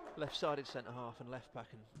left-sided centre-half and left-back,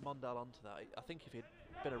 and Mondal onto that. I think if he'd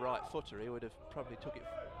been a right footer, he would have probably took it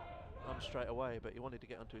on straight away, but he wanted to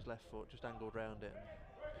get onto his left foot, just angled round it. And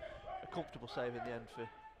a comfortable save in the end for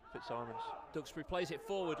Fitzsimons. Duxbury plays it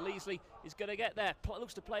forward. Leasley is going to get there.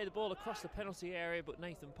 Looks to play the ball across the penalty area, but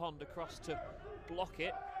Nathan Pond across to block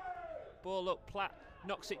it. Ball up, Platt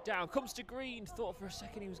knocks it down. Comes to Green. Thought for a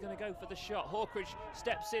second he was going to go for the shot. Hawkridge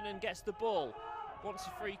steps in and gets the ball. Wants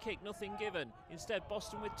a free kick, nothing given. Instead,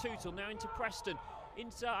 Boston with Tootle, now into Preston.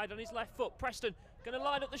 Inside on his left foot. Preston going to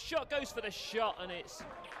line up the shot, goes for the shot, and it's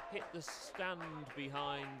hit the stand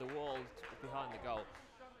behind the wall, behind the goal.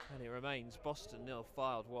 And it remains Boston 0,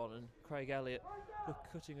 Fylde 1, and Craig Elliott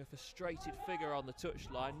cutting a frustrated figure on the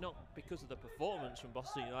touchline, not because of the performance from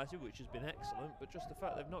Boston United, which has been excellent, but just the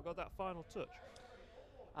fact they've not got that final touch.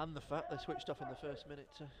 And the fact they switched off in the first minute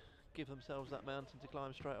to give themselves that mountain to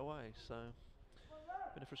climb straight away. So,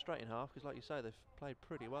 been a frustrating half, because like you say, they've played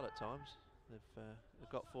pretty well at times. They've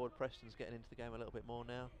got forward. Preston's getting into the game a little bit more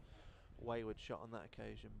now. Wayward shot on that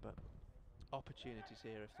occasion, but opportunities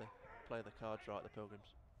here if they play the cards right, the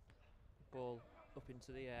Pilgrims. Ball up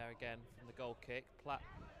into the air again from the goal kick. Platt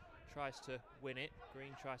tries to win it.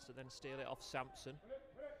 Green tries to then steal it off Sampson.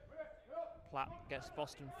 Platt gets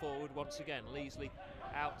Boston forward once again. Leasley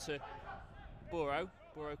out to Burrow.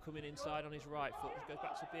 Burrow coming inside on his right foot. Goes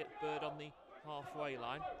back to Bird on the halfway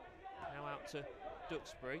line. Now out to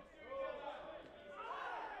Duxbury.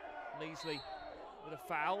 Leasley with a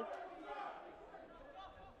foul.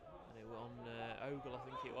 And it was on Ogle, I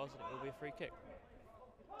think it was, and it will be a free kick.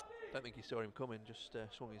 Don't think he saw him coming, just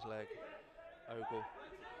swung his leg. Ogle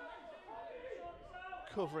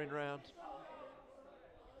covering round.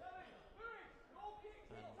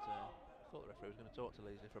 And thought the referee was going to talk to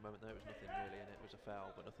Leasley for a moment. There was nothing really in it. It was a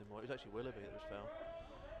foul, but nothing more. It was actually Willoughby that was foul.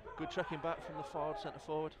 Good tracking back from the Fylde centre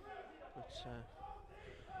forward. But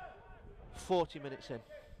 40 minutes in,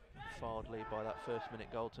 Fylde lead by that first minute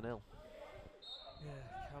goal to 0. Yeah,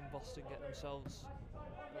 can Boston get themselves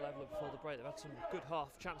level before the break? They've had some good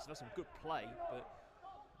half chances, they've had some good play, but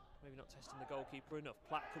maybe not testing the goalkeeper enough.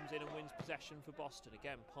 Platt comes in and wins possession for Boston.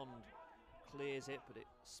 Again, Pond clears it, but it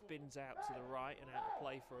spins out to the right and out of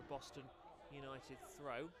play for a Boston United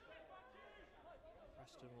throw.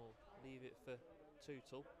 Preston will leave it for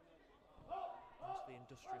Tootle into the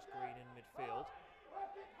industrious green in midfield.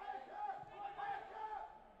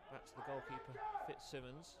 Back to the goalkeeper,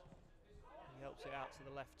 Fitzsimmons. He helps it out to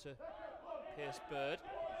the left to Pierce Bird.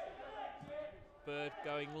 Bird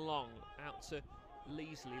going long out to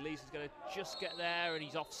Leasley. Leasley's going to just get there, and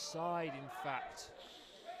he's offside, in fact.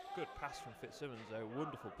 Good pass from Fitzsimmons, though.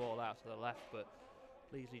 Wonderful ball out to the left, but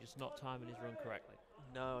Leasley just not timing his run correctly.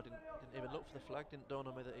 No, I didn't even look for the flag. Didn't dawn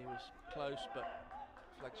on me that he was close, but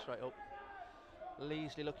flag straight up.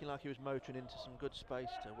 Leasley looking like he was motoring into some good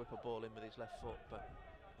space to whip a ball in with his left foot, but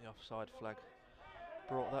the offside flag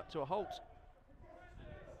brought that to a halt.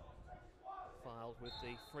 Fylde with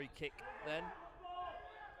the free kick then,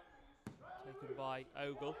 taken by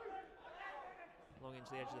Ogle, long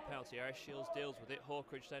into the edge of the penalty area. Shields deals with it.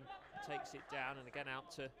 Hawkridge then takes it down, and again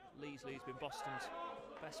out to Leasley, who's been Boston's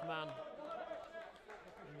best man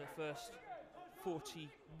in the first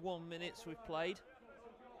 41 minutes we've played.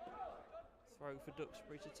 Throw for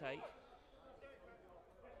Duxbury to take.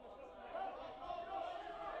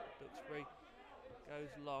 Duxbury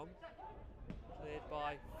goes long, cleared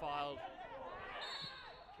by Fylde.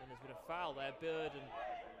 And there's been a foul there. Bird and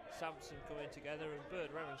Sampson coming together, and Bird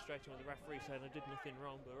remonstrating with the referee, saying I did nothing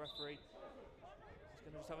wrong, but the referee is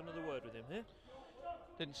going to just have another word with him here.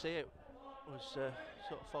 Didn't see it. Was sort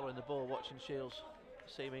of following the ball, watching Shields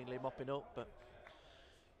seemingly mopping up, but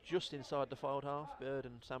just inside the Fylde half, Bird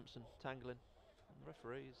and Sampson tangling. And the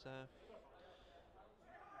referee's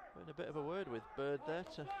putting a bit of a word with Bird there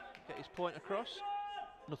to get his point across.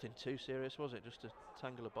 Nothing too serious, was it? Just a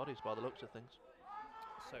tangle of bodies by the looks of things.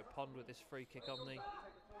 So Pond with this free kick on the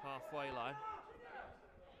halfway line.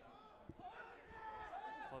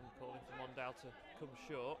 Pond calling for Mondale to come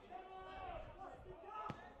short.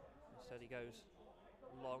 Instead he goes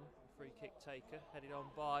long, free kick taker, headed on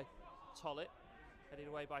by Tollett, headed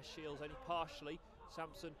away by Shields only partially.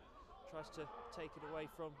 Sampson tries to take it away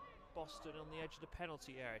from Boston on the edge of the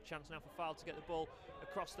penalty area. Chance now for Fylde to get the ball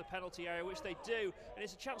across the penalty area, which they do, and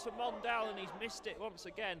it's a chance for Mondale, and he's missed it once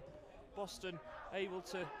again. Boston able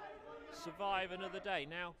to survive another day.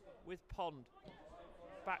 Now with Pond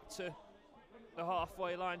back to the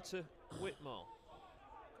halfway line to Whitmore.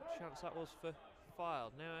 Good chance that was for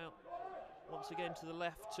Fylde. Now out once again to the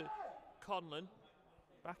left to Conlon.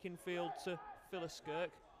 Back in field to Fylde.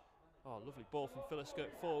 Oh, lovely ball from Fylde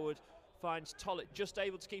forward. Finds Tollett, just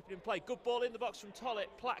able to keep it in play. Good ball in the box from Tollett.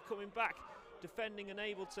 Platt coming back, defending and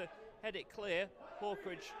able to head it clear.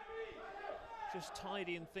 Hawkridge just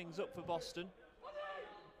tidying things up for Boston.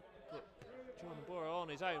 But John Burrow on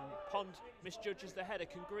his own. Pond misjudges the header.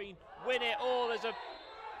 Can Green win it? Oh, there's a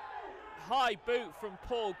high boot from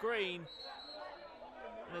Paul Green.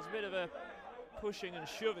 And there's a bit of a pushing and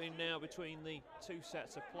shoving now between the two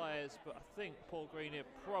sets of players, but I think Paul Green here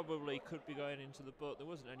probably could be going into the book. There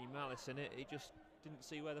wasn't any malice in it. He just didn't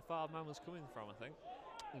see where the Fylde man was coming from, I think.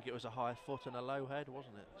 I think it was a high foot and a low head,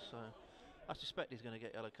 wasn't it? So I suspect he's going to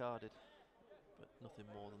get yellow carded, but nothing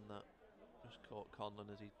more than that. Just caught Conlon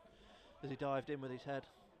as he dived in with his head,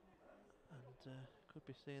 and could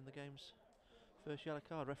be seeing the game's first yellow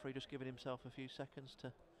card. Referee just giving himself a few seconds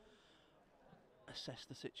to assess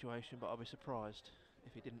the situation, but I'll be surprised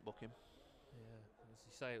if he didn't book him. Yeah, as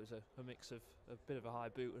you say, it was a mix of a bit of a high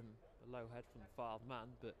boot and a low head from the Fylde man,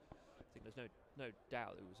 but I think there's no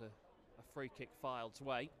doubt it was a free kick Fylde's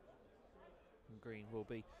way, and Green will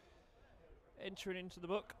be entering into the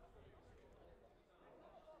book.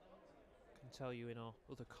 I can tell you in our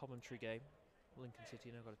other commentary game, Lincoln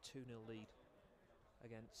City now got a 2-0 lead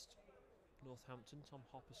against Northampton. Tom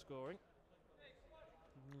Hopper scoring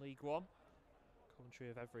in League One.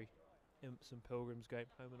 Commentary of every Imps and Pilgrims game,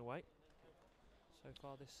 home and away, so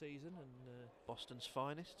far this season. And Boston's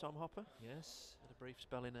finest, Tom Hopper. Yes. Had a brief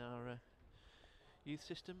spell in our youth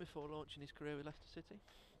system before launching his career with Leicester City.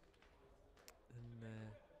 And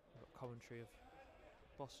we've got commentary of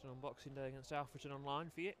Boston on Boxing Day against Alfreton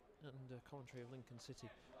online for you, and commentary of Lincoln City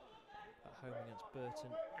at home against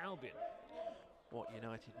Burton Albion. What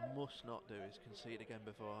United must not do is concede again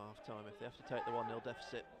before half-time. If they have to take the 1-0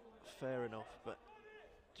 deficit, fair enough, but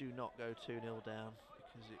do not go 2-0 down,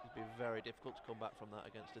 because it would be very difficult to come back from that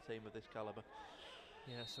against a team of this calibre.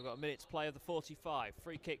 Yeah, so we've got a minute to play of the 45.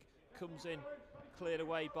 Free kick comes in, cleared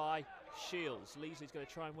away by Shields. Leesley's going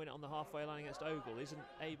to try and win it on the halfway line against Ogle, isn't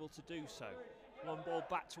able to do so. Long ball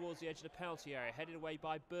back towards the edge of the penalty area, headed away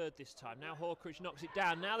by Bird this time. Now Hawkridge knocks it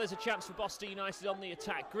down. Now there's a chance for Boston United on the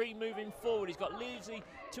attack. Green moving forward. He's got Leesley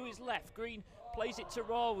to his left. Green plays it to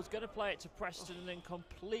Raw, was going to play it to Preston and then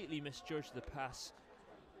completely misjudged the pass.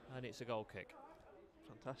 And it's a goal kick.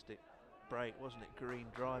 Fantastic break, wasn't it? Green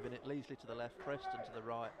driving it, Leesley to the left, Preston to the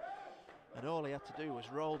right. And all he had to do was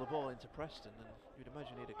roll the ball into Preston, and you'd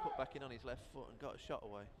imagine he'd have cut back in on his left foot and got a shot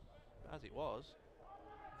away. But as it was,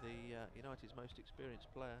 the United's most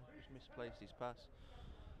experienced player just misplaced his pass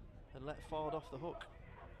and let Fylde off the hook.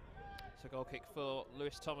 It's a goal kick for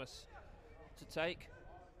Lewis Thomas to take.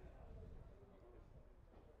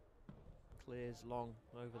 Clears long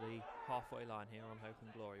over the halfway line here on Hope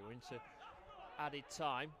and Glory. We're into added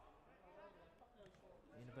time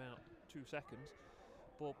in about 2 seconds.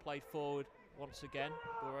 Ball played forward once again.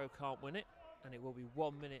 Burrow can't win it, and it will be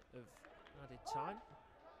 1 minute of added time.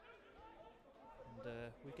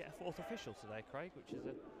 And we get a fourth official today, Craig, which is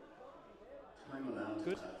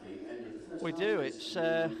good. We do. It's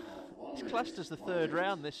classed as the third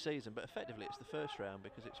round this season, but effectively it's the first round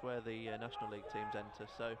because it's where the National League teams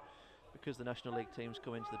enter. So because the National League teams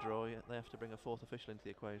come into the draw, they have to bring a fourth official into the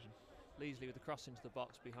equation. Leesley with the cross into the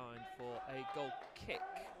box behind for a goal kick.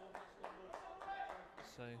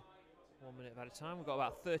 So 1 minute at a time. We've got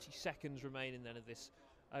about 30 seconds remaining then of this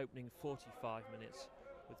opening 45 minutes,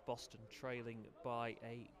 with Boston trailing by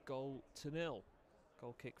a 1-0.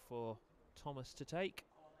 Goal kick for Thomas to take.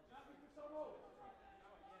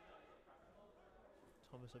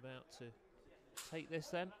 Thomas about to take this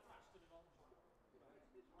then.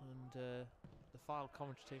 And the Fylde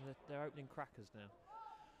commentary team, they're opening crackers now.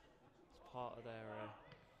 It's part of their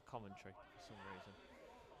commentary for some reason.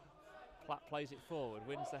 Platt plays it forward,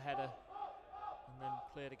 wins the header, and then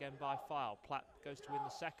cleared again by Fylde. Platt goes to win the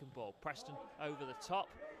second ball. Preston over the top,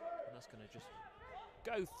 and that's going to just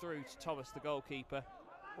go through to Thomas, the goalkeeper.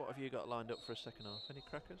 What have you got lined up for a second half? Any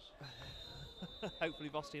crackers? Hopefully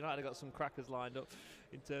Boston United have got some crackers lined up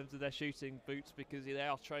in terms of their shooting boots, because they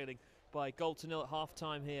are trailing by a goal to nil at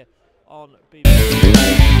half-time here on BBC.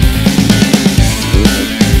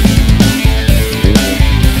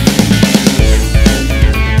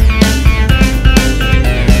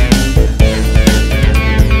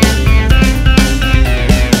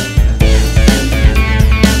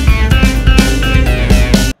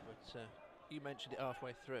 You mentioned it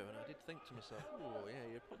halfway through, and I did think to myself, oh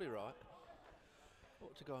yeah, you're probably right.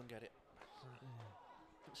 Ought to go and get it.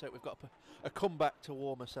 So we've got a comeback to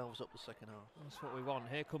warm ourselves up the second half. That's what we want.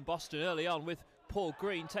 Here come Boston early on with Paul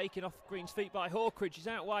Green taken off Green's feet by Hawkridge. He's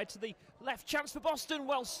out wide to the left. Chance for Boston.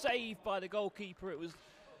 Well saved by the goalkeeper. It was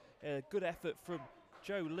a good effort from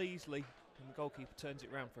Joe Leasley, and the goalkeeper turns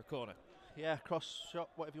it round for a corner. Yeah, cross shot,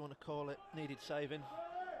 whatever you want to call it, needed saving.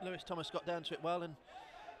 Lewis Thomas got down to it well, and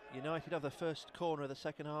United have the first corner of the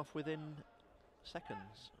second half within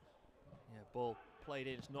seconds. Yeah, ball played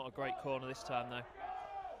in. It's not a great corner this time though.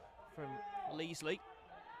 From Leasley.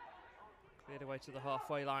 Cleared away to the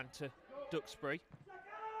halfway line to Duxbury.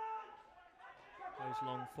 Goes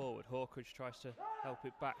long forward. Hawkridge tries to help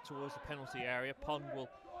it back towards the penalty area. Pond will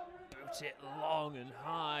boot it long and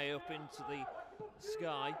high up into the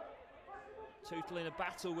sky. Tootle in a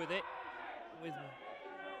battle with it,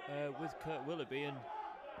 with Kurt Willoughby, and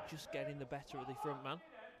just getting the better of the front man.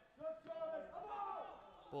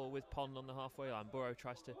 Ball with Pond on the halfway line. Burrow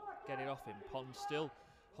tries to get it off him. Pond still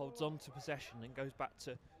holds on to possession and goes back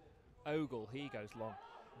to Ogle. He goes long,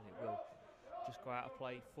 and it will just go out of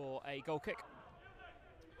play for a goal kick.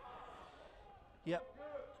 Yep,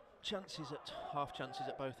 half chances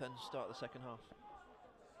at both ends start the second half.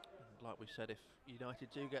 And like we said, if United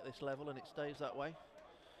do get this level and it stays that way,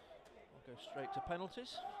 we'll go straight to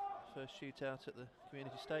penalties. First shootout at the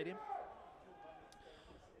community stadium.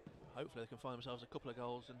 Hopefully they can find themselves a couple of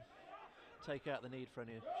goals and take out the need for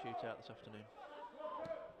any shootout this afternoon.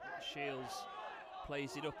 Shields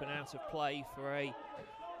plays it up and out of play for a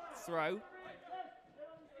throw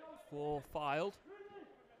for Fylde.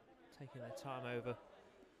 Taking their time over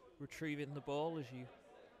retrieving the ball, as you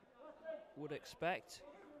would expect.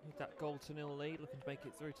 With that goal to nil lead, looking to make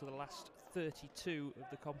it through to the last 32 of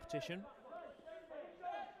the competition.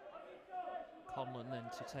 Conlon then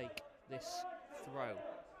to take this throw.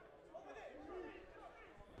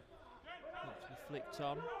 Looks to be flicked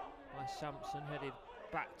on by Sampson, headed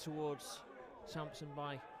back towards Sampson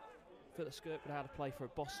by Philip Skirt, but out of play for a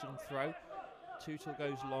Boston throw. Tootle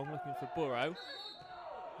goes long, looking for Burrow,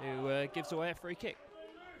 who gives away a free kick.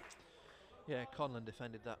 Yeah, Conlon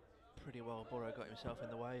defended that pretty well. Burrow got himself in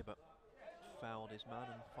the way, but fouled his man,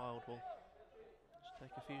 and Fylde will just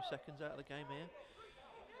take a few seconds out of the game here.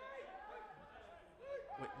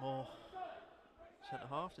 Whitmore centre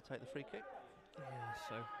half to take the free kick. Yeah,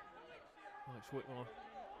 so Alex Whitmore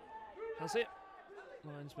has it.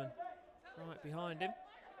 Linesman right behind him.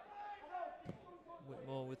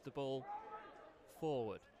 Whitmore with the ball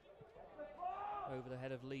forward over the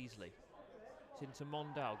head of Leasley. It's into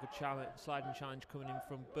Mondale. Good sliding challenge coming in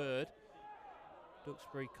from Bird.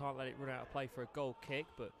 Duxbury can't let it run out of play for a goal kick,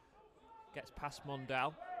 but gets past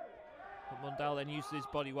Mondale. But Mondale then uses his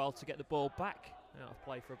body well to get the ball back out of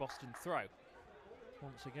play for a Boston throw.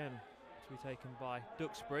 Once again to be taken by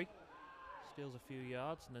Duxbury. Steals a few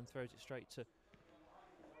yards and then throws it straight to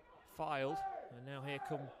Fylde. And now here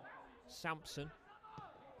come Sampson.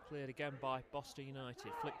 Cleared again by Boston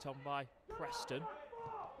United. Flicked on by Preston.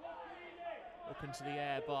 Up into the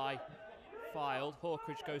air by Fylde.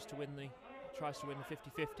 Hawkridge goes to tries to win the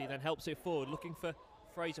 50-50, then helps it forward, looking for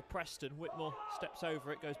Fraser Preston. Whitmore steps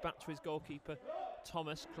over it, goes back to his goalkeeper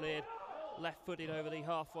Thomas. Cleared left-footed over the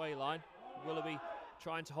halfway line. Willoughby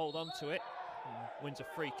trying to hold on to it. Wins a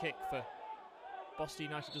free kick for Boston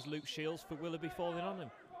United as Luke Shields, for Willoughby falling on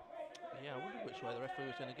him. Yeah, I wonder which way the referee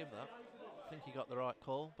was going to give that. I think he got the right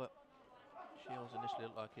call, but Shields initially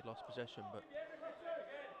looked like he'd lost possession, but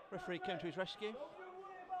referee came to his rescue.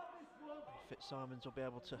 Fitzsimons will be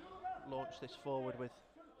able to launch this forward with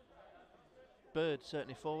Bird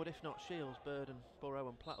certainly forward, if not Shields. Bird and Burrow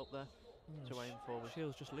and Platt up there to aim forward.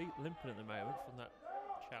 Shields just limping at the moment from that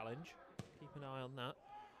challenge. Keep an eye on that.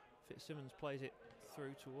 Fitzsimmons plays it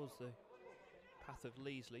through towards the path of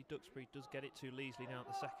Leasley. Duxbury does get it to Leasley now at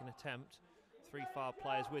the second attempt. 3 Fylde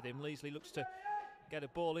players with him. Leasley looks to get a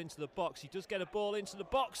ball into the box. He does get a ball into the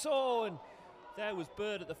box. Oh, and there was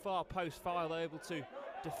Bird at the far post. Fylde able to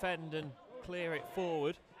defend and clear it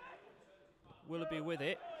forward. Willoughby with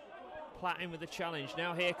it. Platt in with the challenge.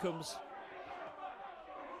 Now here comes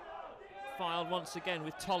Fylde once again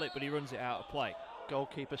with Tollett, but he runs it out of play.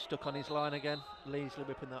 Goalkeeper stuck on his line again. Leasley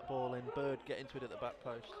whipping that ball in. Bird getting to it at the back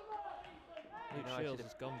post. Luke Shields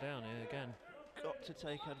has gone down here again. Got to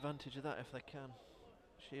take advantage of that if they can.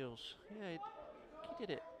 Shields, yeah, he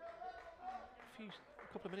did it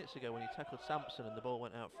a couple of minutes ago when he tackled Sampson and the ball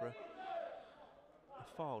went out for a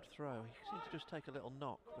fouled throw. He seemed to just take a little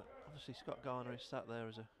knock, but obviously Scott Garner is sat there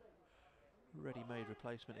as a ready-made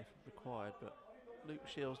replacement if required, but Luke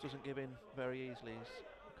Shields doesn't give in very easily.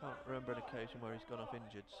 I can't remember an occasion where he's gone off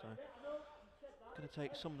injured, so going to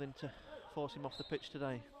take something to force him off the pitch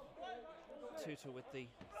today. Tutor with the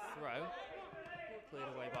throw, cleared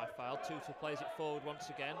away by Fylde. Tutor plays it forward once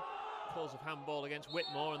again, calls of handball against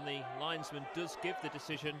Whitmore, and the linesman does give the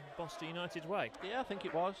decision Boston United's way. Yeah, I think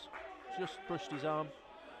it was. Just brushed his arm.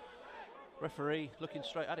 Referee looking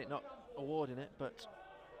straight at it, not awarding it, but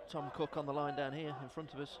Tom Cook on the line down here in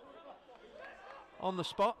front of us on the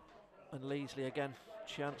spot, and Leasley again,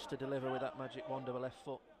 chance to deliver with that magic wand of a left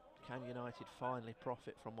foot. Can United finally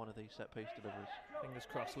profit from one of these set piece deliveries? Fingers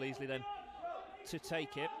crossed. Leasley then to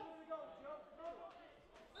take it.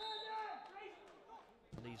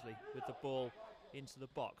 Leasley with the ball into the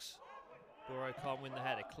box. Burrow can't win the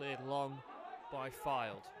header, cleared long by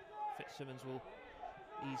Fylde. Fitzsimmons will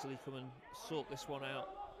easily come and sort this one out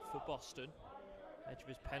for Boston. Edge of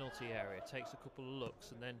his penalty area, takes a couple of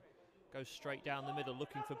looks and then goes straight down the middle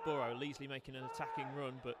looking for Burrow. Leasley making an attacking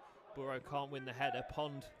run, but Burrow can't win the header.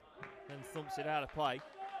 Pond then thumps it out of play.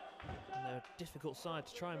 And they're a difficult side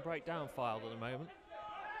to try and break down Fylde at the moment.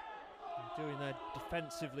 They're doing their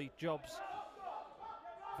defensively jobs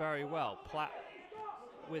very well. Platt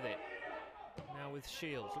with it. Now with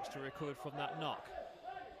Shields, looks to recover from that knock.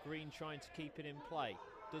 Green trying to keep it in play.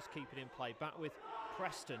 Does keep it in play. Back with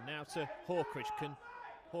Preston, now to Hawkridge. Can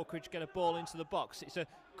Hawkridge get a ball into the box? It's a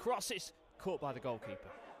cross, it's caught by the goalkeeper.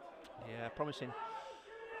 Yeah, promising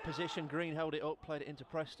position. Green held it up, played it into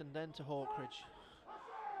Preston, then to Hawkridge.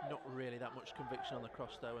 Not really that much conviction on the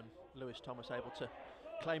cross though, and Lewis Thomas able to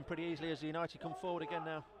claim pretty easily as the United come forward again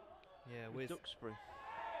now. Yeah, with Duxbury.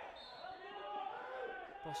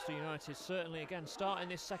 Boston United certainly again starting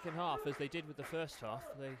this second half as they did with the first half.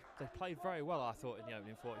 They played very well, I thought, in the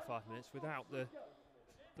opening 45 minutes without the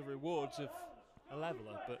rewards of a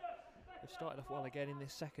leveller, but they've started off well again in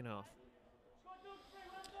this second half.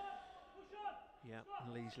 Yeah,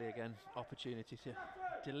 and Leasley again, opportunity to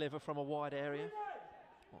deliver from a wide area.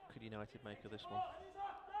 What could United make of this one?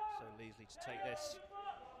 So Leasley to take this,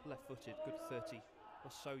 left-footed, good 30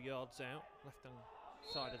 or so yards out, left-hand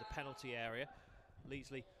side of the penalty area.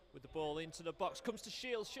 Leasley with the ball into the box, comes to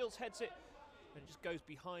Shields, Shields heads it, and it just goes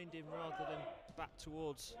behind him rather than back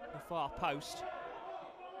towards the far post.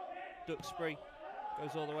 Duxbury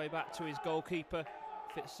goes all the way back to his goalkeeper.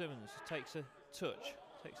 Fitzsimmons takes a touch,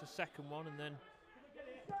 takes a second one, and then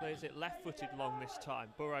plays it left-footed long this time.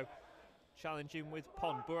 Burrow challenging with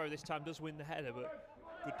Pond. Burrow this time does win the header, but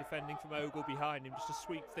good defending from Ogle behind him just to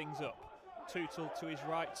sweep things up. Tootle to his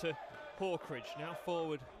right to Hawkridge, now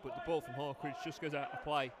forward, but the ball from Hawkridge just goes out of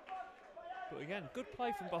play. But again, good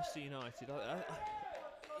play from Boston United.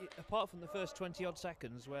 Apart from the first 20 odd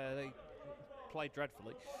seconds where they played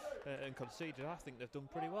dreadfully and conceded, I think they've done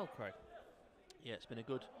pretty well, Craig. Yeah, it's been a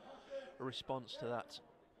good response to that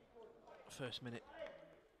first minute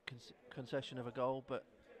concession of a goal, but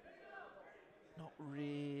not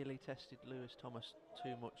really tested Lewis Thomas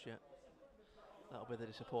too much yet. That'll be the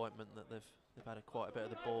disappointment, that they've had quite a bit of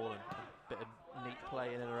the ball and a bit of neat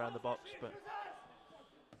play in and around the box, but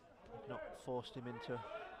not forced him into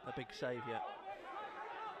a big save yet.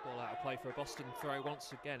 Ball out of play for a Boston throw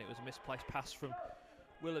once again. It was a misplaced pass from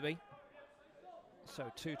Willoughby.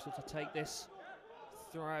 So Tootle to take this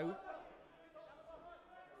throw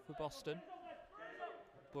for Boston.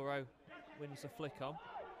 Burrow wins the flick on.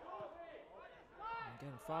 And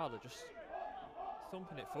again, Fylde just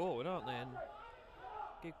thumping it forward, aren't they? And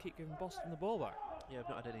keep giving Boston the ball back. Yeah, I've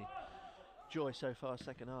not had any joy so far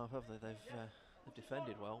second half, have they? They've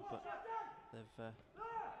defended well, but they've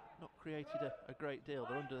not created a great deal.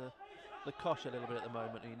 They're under the cosh a little bit at the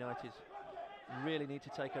moment, and United really need to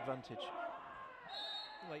take advantage.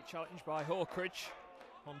 Late challenge by Hawkridge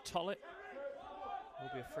on Tollett. Will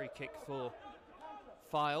be a free kick for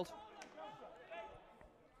Fylde.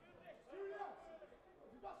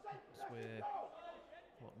 So we're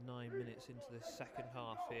 9 minutes into the second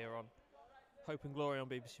half here on Hope and Glory on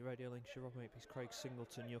BBC Radio Lincolnshire. Rob Makepeace, Craig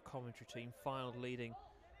Singleton, your commentary team. Fylde leading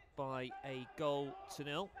by a goal to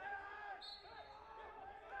nil.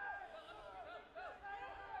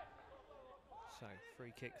 So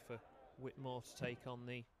free kick for Whitmore to take on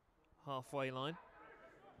the halfway line.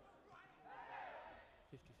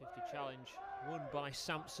 50-50 challenge won by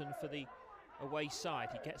Sampson for the away side.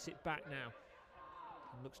 He gets it back now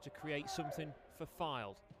and looks to create something for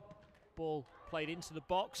Fylde. Ball played into the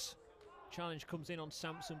box. Challenge comes in on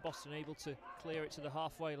Sampson. Boston able to clear it to the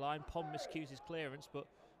halfway line. Pond miscues his clearance, but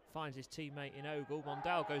finds his teammate in Ogle.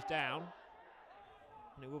 Mondale goes down,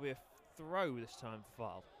 and it will be a throw this time for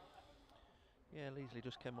Fylde. Yeah, Leasley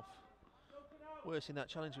just came off worse in that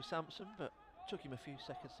challenge with Sampson, but took him a few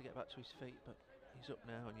seconds to get back to his feet. But he's up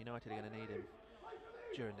now, and United are going to need him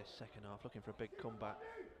during this second half, looking for a big comeback.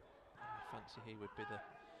 I fancy he would be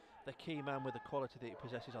the key man with the quality that he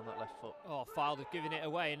possesses on that left foot. Oh, Fylde have given it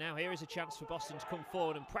away, and now here is a chance for Boston to come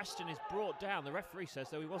forward, and Preston is brought down. The referee says,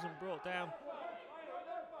 though, he wasn't brought down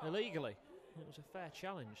illegally. It was a fair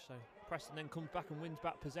challenge, so Preston then comes back and wins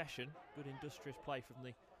back possession. Good industrious play from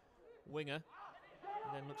the winger,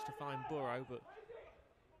 and then looks to find Burrow, but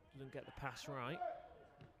doesn't get the pass right.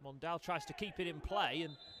 Mondale tries to keep it in play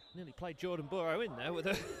and nearly played Jordan Burrow in there with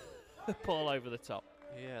a ball over the top.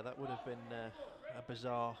 Yeah, that would have been a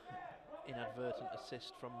bizarre, inadvertent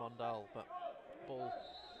assist from Mondale, but ball,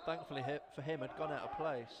 thankfully for him, had gone out of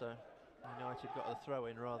play, so United got a throw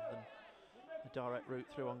in rather than a direct route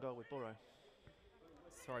through on goal with Burrow.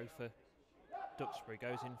 Throw for Duxbury,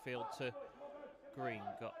 goes infield to Green,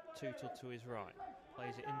 got Tootle to his right,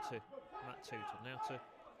 plays it into Matt Tootle, now to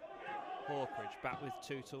Hawkridge, back with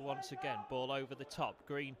Tootle once again, ball over the top.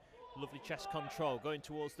 Green, lovely chest control, going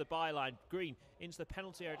towards the byline. Green into the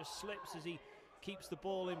penalty area, just slips as he keeps the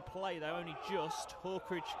ball in play, though only just.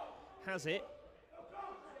 Hawkridge has it.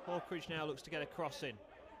 Hawkridge now looks to get a cross in,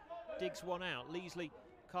 digs one out. Leasley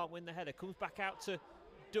can't win the header, comes back out to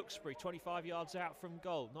Duxbury, 25 yards out from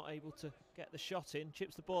goal, not able to get the shot in,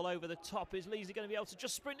 chips the ball over the top. Is Leasley going to be able to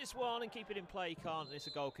just sprint this one and keep it in play? He can't, and it's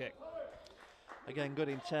a goal kick. Again, good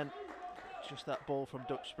intent, just that ball from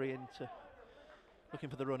Duxbury into looking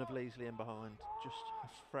for the run of Leasley in behind, just a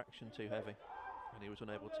fraction too heavy, and he was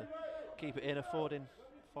unable to keep it in, affording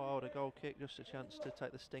Fylde a goal kick, just a chance to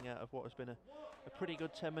take the sting out of what has been a pretty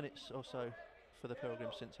good 10 minutes or so for the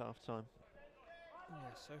Pilgrims since half-time. Yeah,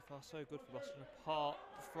 so far so good for Boston, apart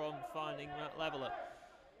from finding that leveller.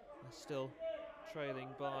 They're still trailing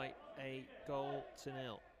by a goal to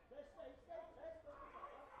nil.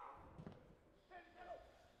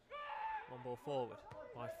 One ball forward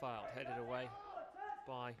by Fylde, headed away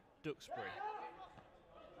by Duxbury.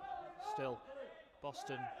 Still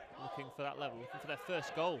Boston looking for that level, looking for their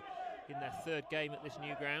first goal in their third game at this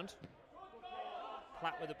new ground.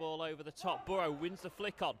 Platt with the ball over the top. Burrow wins the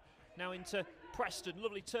flick on. Now into Preston,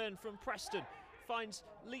 lovely turn from Preston. Finds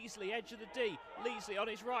Leasley, edge of the D. Leasley on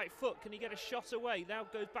his right foot, can he get a shot away? Now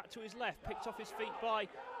goes back to his left, picked off his feet by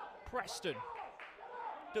Preston.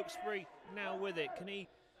 Duxbury now with it, can he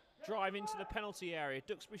drive into the penalty area?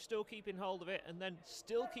 Duxbury still keeping hold of it, and then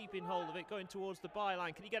still keeping hold of it, going towards the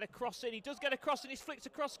byline. Can he get a cross in? He does get a cross in, he's flicked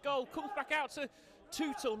across goal, comes back out to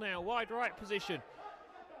Tootle now, wide right position.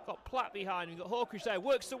 Got Platt behind him, got Hawkridge there,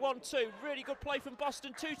 works the 1-2, really good play from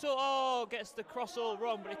Boston. Tootle, gets the cross all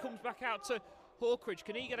wrong, but it comes back out to Hawkridge.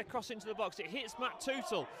 Can he get a cross into the box? It hits Matt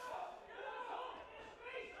Tootle.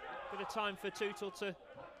 Bit of time for Tootle to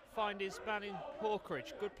find his man in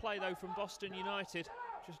Hawkridge. Good play though from Boston United,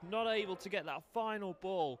 just not able to get that final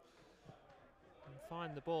ball and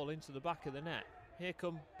find the ball into the back of the net. Here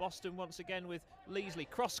come Boston once again with Leasley.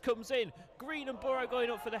 Cross comes in. Green and Burrow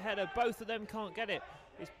going up for the header. Both of them can't get it.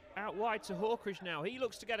 It's out wide to Hawkridge now. He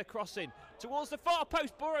looks to get a cross in towards the far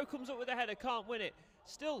post. Burrow comes up with a header, can't win it.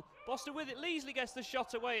 Still Boston with it. Leasley gets the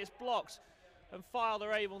shot away. It's blocked. And Fylde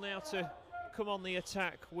are able now to come on the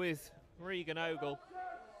attack with Regan Ogle.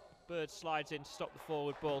 Bird slides in to stop the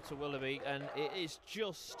forward ball to Willoughby, and it is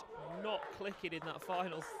just not clicking in that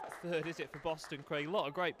final third, is it, for Boston, Craig? A lot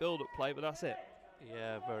of great build-up play, but that's it.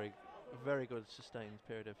 Yeah, very good sustained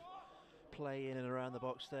period of play in and around the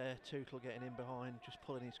box there. Tootle getting in behind, just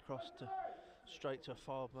pulling his cross straight to a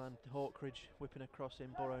Fylde man. Hawkridge whipping across in.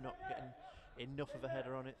 Burrow not getting enough of a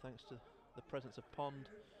header on it thanks to the presence of Pond.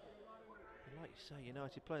 And like you say,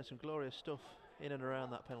 United playing some glorious stuff in and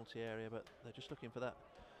around that penalty area, but they're just looking for that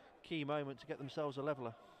key moment to get themselves a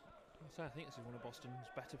leveller. So I think this is one of Boston's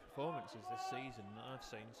better performances this season that I've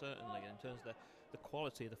seen, certainly, in terms of the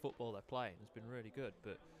quality of the football they're playing has been really good,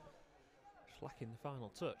 but just lacking the final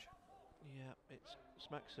touch. Yeah, it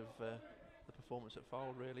smacks of the performance at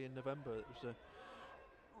Fylde really in November. It was a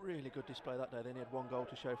really good display that day. They only had one goal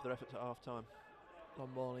to show for their efforts at half-time.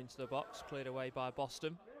 Long ball into the box, cleared away by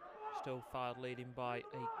Boston. Still Fylde leading by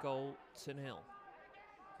a goal to nil.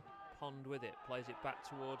 Pond with it, plays it back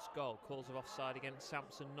towards goal. Calls of offside against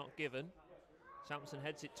Sampson, not given. Sampson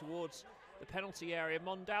heads it towards the penalty area.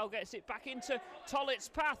 Mondale gets it back into Tollett's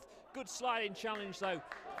path. Good sliding challenge though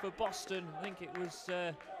for Boston. I think it was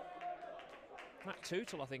Matt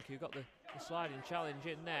Tootle, who got the sliding challenge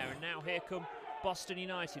in there. And now here come Boston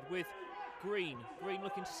United with Green. Green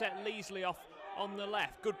looking to set Leasley off on the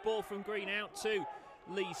left. Good ball from Green out to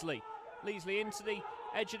Leasley. Leasley into the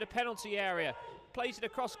edge of the penalty area. Plays it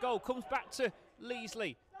across goal. Comes back to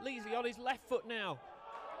Leasley. Leasley on his left foot now.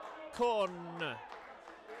 Corner.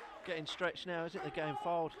 Getting stretched now, isn't the game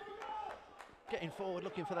fouled? Getting forward,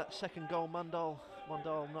 looking for that second goal. Mondal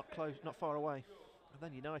not close, not far away. And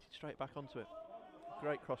then United straight back onto it.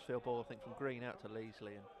 Great crossfield ball, I think, from Green out to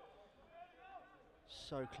Leasley, and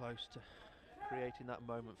so close to creating that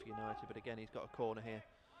moment for United. But again, he's got a corner here.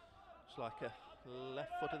 It's like a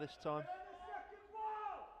left footer this time.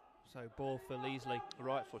 So ball for Leasley.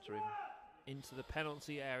 Right footer even. Into the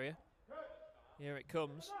penalty area. Here it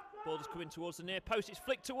comes. Ball is coming towards the near post. It's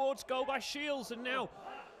flicked towards goal by Shields, and now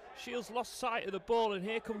Shields lost sight of the ball, and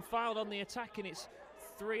here come Fylde on the attack, and it's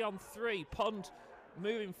 3-on-3. Pond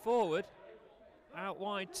moving forward, out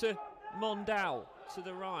wide to Mondal to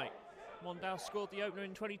the right. Mondal scored the opener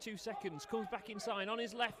in 22 seconds, comes back inside on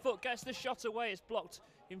his left foot, gets the shot away. It's blocked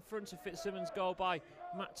in front of Fitzsimmons' goal by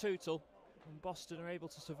Matt Tootle, and Boston are able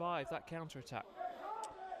to survive that counter-attack.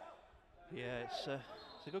 Yeah, it's a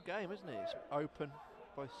good game, isn't it? It's open,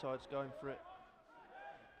 both sides going for it.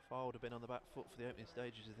 Fylde would have been on the back foot for the opening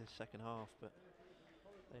stages of this second half, but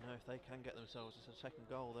they know if they can get themselves a second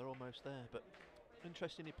goal, they're almost there. But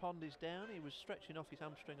interestingly, Pond is down. He was stretching off his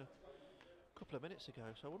hamstring a couple of minutes ago,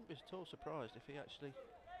 so I wouldn't be at all surprised if he actually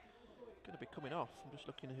going to be coming off. I'm just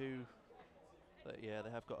looking who. Yeah,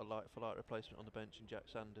 they have got a like-for-like replacement on the bench in Jack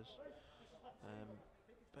Sanders,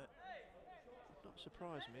 but would not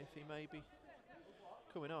surprise me if he may be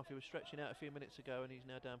coming off. He was stretching out a few minutes ago, and he's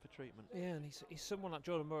now down for treatment. Yeah, and he's someone like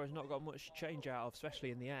Jordan Moore has not got much change out of,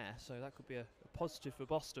 especially in the air, so that could be a positive for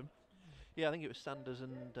Boston. Yeah, I think it was Sanders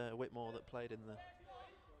and Whitmore that played in the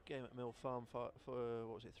game at Mill Farm for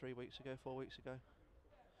what was it, 4 weeks ago.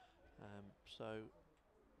 So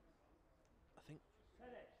I think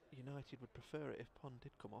United would prefer it if Pond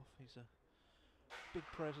did come off. He's a big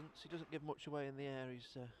presence. He doesn't give much away in the air.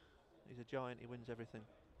 He's a giant. He wins everything.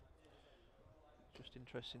 Just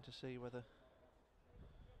interesting to see whether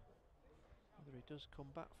he does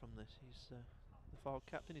come back from this. He's the Fylde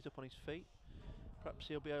captain. He's up on his feet. Perhaps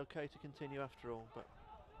he'll be okay to continue after all. But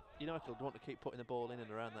United will want to keep putting the ball in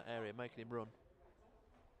and around that area, making him run,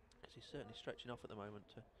 because he's certainly stretching off at the moment,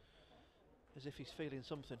 as if he's feeling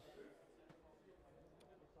something.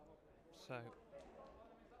 So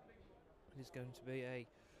it is going to be a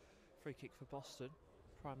free kick for Boston.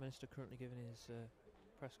 Prime Minister currently giving his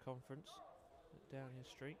press conference at Downing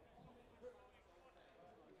Street.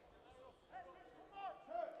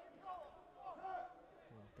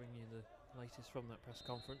 We'll bring you the latest from that press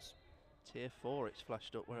conference. Tier 4 it's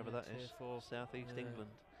flashed up wherever that is. Tier 4. South East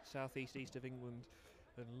England. South East of England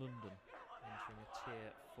and London entering a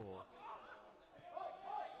Tier 4.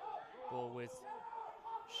 Ball with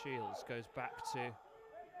Shields goes back to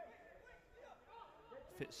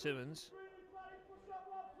Fitzsimmons.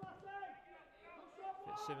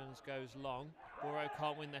 Fitzsimmons goes long. Borough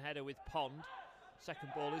can't win the header with Pond.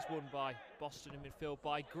 Second ball is won by Boston in midfield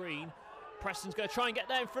by Green. Preston's going to try and get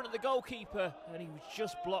there in front of the goalkeeper, and he was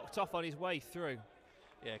just blocked off on his way through.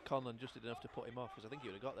 Yeah, Conlon just did enough to put him off, because I think he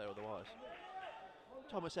would have got there otherwise.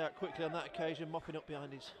 Thomas out quickly on that occasion, mopping up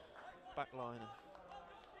behind his back line.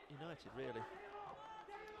 And United really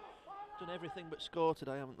done everything but score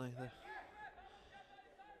today, haven't they? They're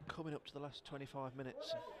coming up to the last 25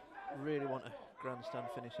 minutes and really want a grandstand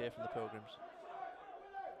finish here from the Pilgrims.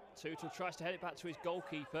 Tootle tries to head it back to his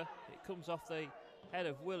goalkeeper. It comes off the head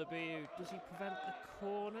of Willoughby. Does he prevent the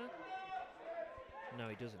corner? No,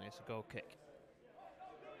 he doesn't. It's a goal kick.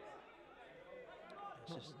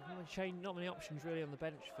 Not many options really on the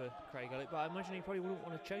bench for Craig Elliott, but I imagine he probably wouldn't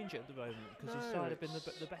want to change it at the moment, because his side have been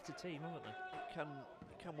the better team, haven't they?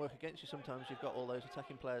 It can work against you sometimes. You've got all those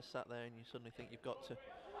attacking players sat there and you suddenly think you've got to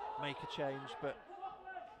make a change, but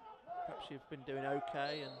perhaps you've been doing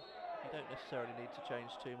okay and you don't necessarily need to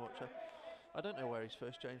change too much. I don't know where his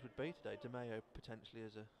first change would be today. De Mayo potentially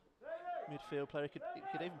as a midfield player. He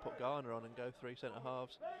could even put Garner on and go 3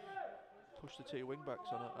 centre-halves, push the 2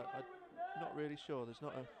 wing-backs on. I'm not really sure. There's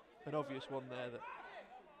not an obvious one there that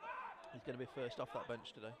he's going to be first off that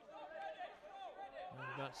bench today.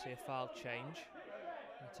 We're about to see a foul change.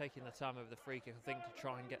 They're taking the time over the free kick, I think, to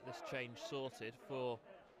try and get this change sorted for,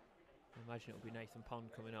 I imagine it'll be Nathan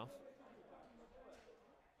Pond coming off.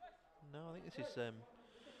 No, I think this is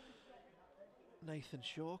Nathan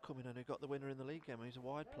Shaw coming in, who got the winner in the league game. He's a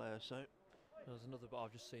wide player, so... There's another, but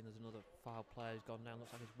I've just seen there's another foul player who's gone down.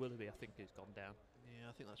 Looks like it's Willoughby, I think, who's gone down. Yeah,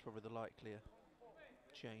 I think that's probably the likelier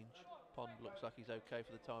change. Pond looks like he's okay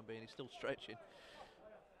for the time being. He's still stretching.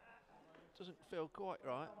 Doesn't feel quite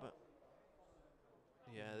right, but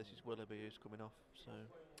yeah, this is Willoughby who's coming off. So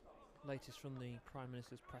latest from the Prime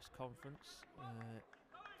Minister's press conference.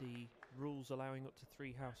 The rules allowing up to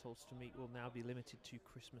 3 households to meet will now be limited to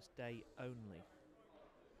Christmas Day only.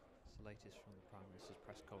 It's the latest from the Prime Minister's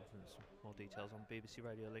press conference. More details on BBC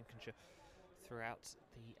Radio Lincolnshire throughout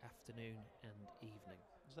the afternoon and evening.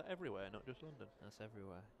 Is that everywhere, not just London? That's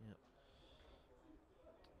everywhere, yeah.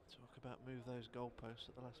 Talk about move those goalposts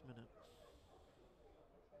at the last minute.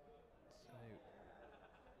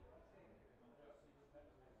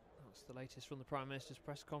 So that's the latest from the Prime Minister's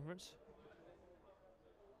press conference.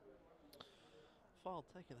 Fylde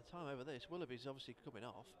taking the time over this. Willoughby's obviously coming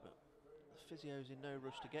off, but the physio's in no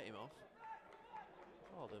rush to get him off.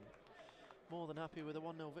 Fylde are more than happy with a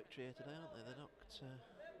 1-0 victory here today, aren't they? They're not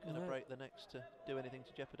going to break the necks to do anything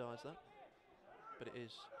to jeopardise that. But it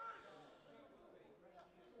is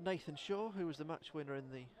Nathan Shaw, who was the match winner in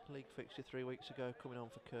the league fixture 3 weeks ago, coming on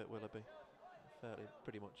for Kurt Willoughby.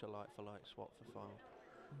 Pretty much a like-for-like swap for Fylde.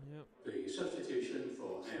 Yep. The substitution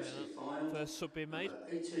for AFC Fylde. First sub being made.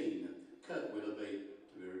 18, Kurt Willoughby,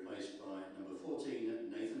 to be replaced by number 14,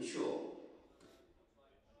 Nathan Shaw.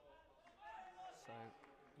 So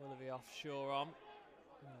Willoughby off, Shaw on.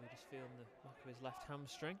 Willoughby just feeling the back of his left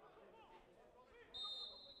hamstring.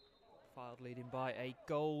 Fylde leading by a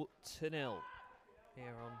 1-0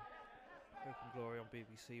 here on Hope and Glory on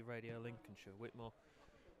BBC Radio Lincolnshire. Whitmore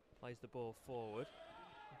plays the ball forward,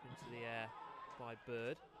 up into the air by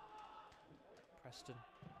Bird. Preston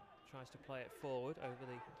tries to play it forward over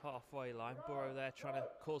the halfway line. Burrow there trying to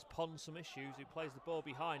cause Pond some issues, who plays the ball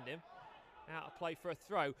behind him. Out of play for a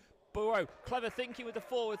throw. Burrow, clever thinking with the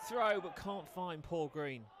forward throw, but can't find Paul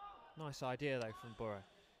Green. Nice idea though from Burrow.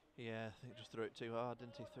 Yeah, I think just threw it too hard,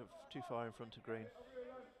 didn't he? Too far in front of Green.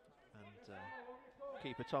 And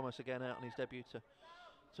keeper Thomas again out on his debut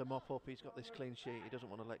to mop up. He's got this clean sheet, he doesn't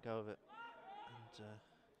want to let go of it. And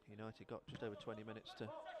United got just over 20 minutes to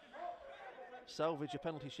salvage a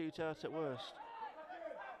penalty shootout at worst.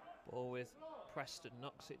 Ball with Preston,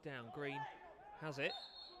 knocks it down. Green has it.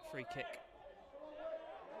 Free kick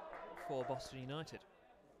for Boston United.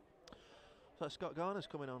 So Scott Garner's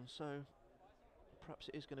coming on, so perhaps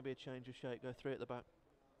it is going to be a change of shape. Go 3 at the back,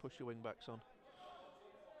 push your wing backs on.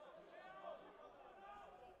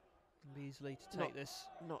 Beasley to take this.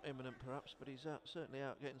 Not imminent perhaps, but he's certainly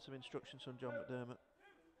out getting some instructions from John McDermott.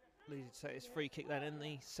 Beasley to take this free kick then in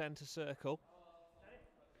the centre circle.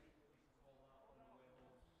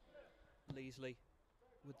 Beasley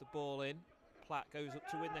with the ball in. Platt goes up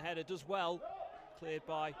to win the header, does well. Cleared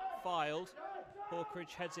by Fylde.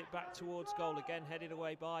 Hawkridge heads it back towards goal again, headed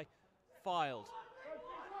away by Fylde.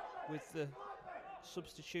 With the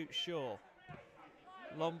substitute Shaw.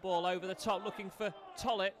 Long ball over the top looking for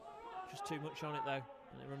Tollett. Just too much on it though,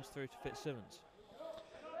 and it runs through to Fitzsimmons.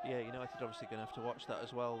 Yeah, United obviously going to have to watch that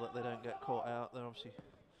as well, that they don't get caught out. They're obviously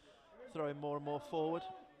throwing more and more forward.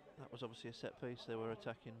 That was obviously a set piece they were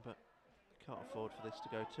attacking, but can't afford for this to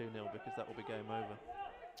go 2-0 because that will be game over.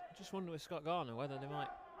 I just wonder with Scott Garner whether they might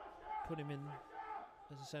put him in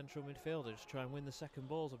as a central midfielder, just try and win the second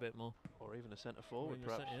balls a bit more. Or even a centre forward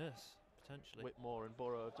perhaps. Yes, potentially. Whitmore and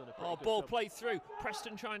Burrow have done a pretty good ball job. played through.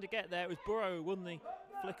 Preston trying to get there. It was Burrow who won the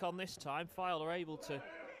flick on this time. Fylde are able to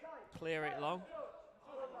clear it long.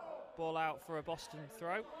 Ball out for a Boston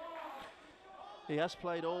throw. He has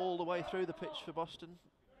played all the way through the pitch for Boston,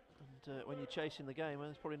 and when you're chasing the game,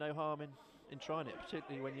 there's probably no harm in trying it,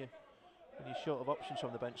 particularly when you're short of options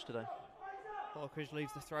from the bench today. Hawkridge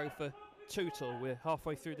leaves the throw for Tootle. We're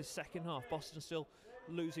halfway through the second half. Boston still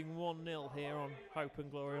losing 1-0 here on Hope and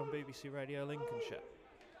Glory on BBC Radio Lincolnshire.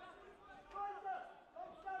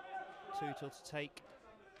 Tootle to take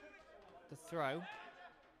the throw.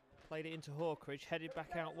 Played it into Hawkridge, headed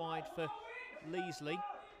back out wide for Leasley.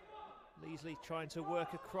 Leasley trying to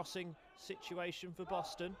work a crossing situation for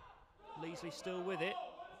Boston. Leasley still with it.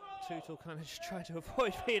 Tootle kind of just trying to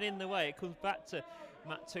avoid being in the way. It comes back to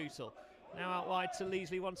Matt Tootle. Now out wide to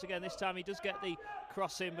Leasley once again. This time he does get the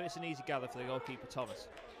cross in, but it's an easy gather for the goalkeeper Thomas.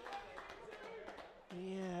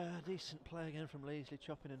 Yeah, decent play again from Leasley,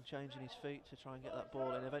 chopping and changing his feet to try and get that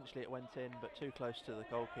ball in. Eventually it went in, but too close to the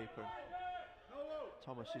goalkeeper. And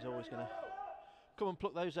Thomas is always going to come and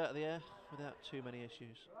pluck those out of the air without too many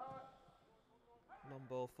issues. Long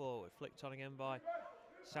ball forward, flicked on again by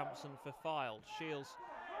Sampson for Fylde. Shields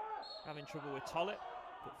having trouble with Tollett,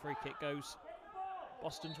 but free kick goes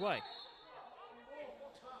Boston's way.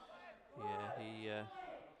 Yeah, he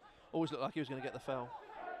always looked like he was going to get the foul.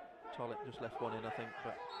 Tollett just left one in, I think,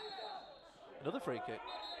 but another free kick.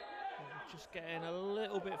 Just getting a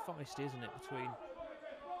little bit feisty, isn't it, between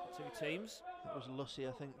the two teams? That was Lussey,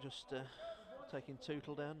 I think, just taking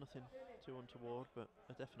Tootle down, nothing too untoward, but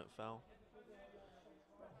a definite foul.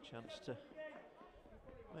 Chance to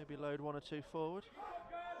maybe load 1 or 2 forward.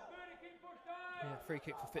 Yeah, free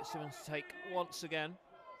kick for Fitzsimmons to take once again.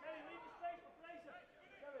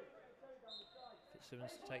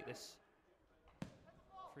 Fitzsimmons to take this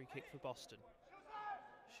free kick for Boston.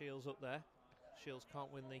 Shields up there. Shields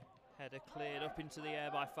can't win the header. Cleared up into the air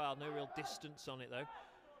by Fylde. No real distance on it though.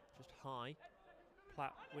 Just high.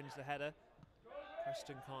 Platt wins the header.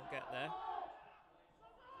 Preston can't get there.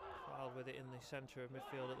 Fylde with it in the centre of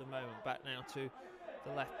midfield at the moment. Back now to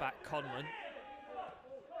the left back, Conlon.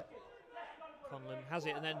 Conlon has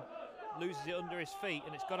it and then loses it under his feet,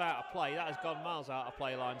 and it's got out of play. That has gone miles out of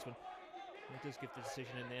play, linesman. And he does give the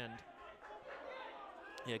decision in the end.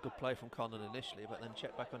 Yeah, good play from Conlon initially, but then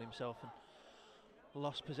checked back on himself and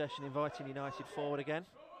lost possession, inviting United forward again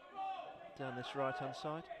down this right-hand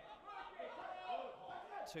side.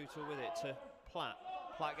 Tootle with it to Platt.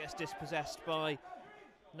 Platt gets dispossessed by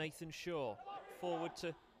Nathan Shaw. Forward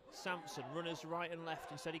to Sampson. Runners right and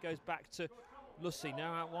left. Instead he goes back to Lucy.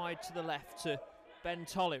 Now out wide to the left to Ben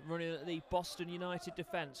Tollett, running at the Boston United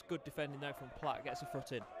defence. Good defending though from Platt. Gets a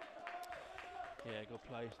foot in. Yeah, good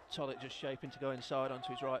play. Tollett just shaping to go inside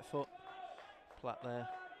onto his right foot. Platt there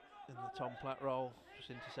in the Tom Platt role, just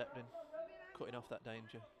intercepting, cutting off that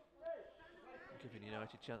danger, giving United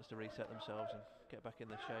a chance to reset themselves and get back in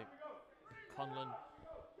their shape. Conlon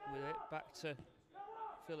with it, back to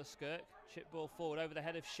Fylde. Chip ball forward over the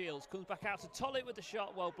head of Shields, comes back out to Tollett with the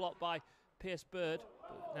shot, well blocked by Pierce Bird.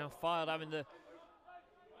 But now Fylde having the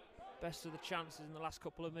best of the chances in the last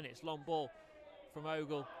couple of minutes. Long ball from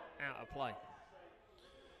Ogle, out of play.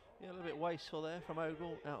 Yeah, a little bit wasteful there from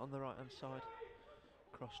Ogle, out on the right-hand side.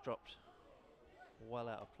 Cross dropped, well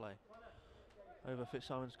out of play. Over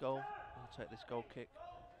Fitzsimon's goal, we'll take this goal kick.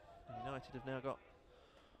 And United have now got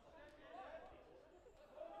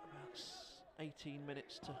about 18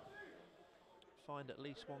 minutes to find at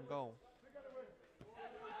least 1 goal.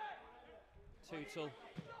 Tootle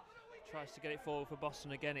tries to get it forward for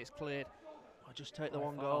Boston again, it's cleared. I just take the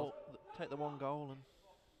 1 goal, take the 1 goal and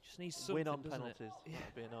just needs something, win on penalties. Yeah.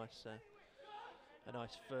 That'd be a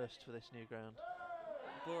nice first for this new ground.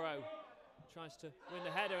 Burrow tries to win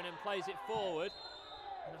the header and then plays it forward.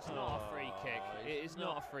 And that's not a free kick. It is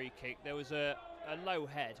not a free kick. There was a low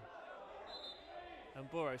head. And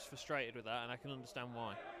Burrow's frustrated with that, and I can understand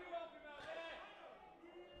why.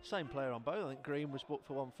 Same player on both. I think Green was booked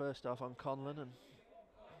for 1 first half on Conlon and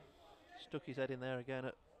stuck his head in there again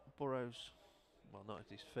at Burrow's, well, not at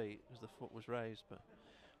his feet, as the foot was raised, but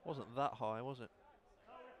wasn't that high, was it?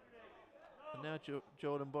 And now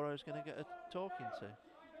Jordan Burrow's going to get a talking to.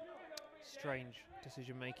 Strange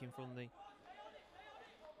decision making from the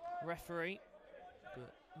referee,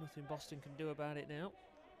 but nothing Boston can do about it now.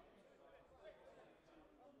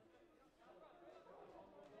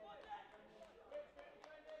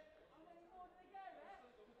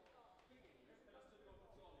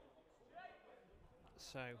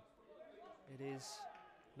 So it is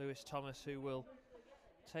Lewis Thomas who will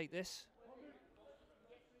take this.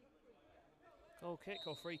 Goal kick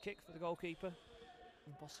or free kick for the goalkeeper.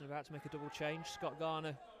 And Boston about to make a double change. Scott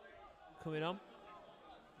Garner coming on.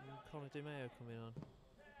 And Connor DiMeo coming on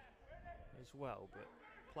as well. But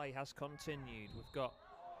play has continued. We've got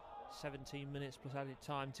 17 minutes plus added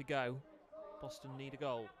time to go. Boston need a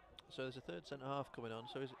goal. So there's a third centre half coming on.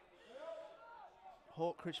 So is it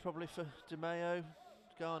Hawkridge probably for DiMeo,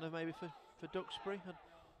 Garner maybe for Duxbury?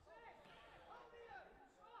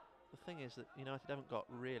 The thing is that United haven't got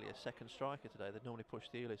really a second striker today. They'd normally push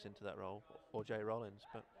Thielis into that role, or Jay Rollins,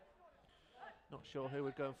 but not sure who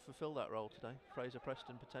would go and fulfil that role today. Fraser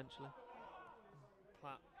Preston potentially.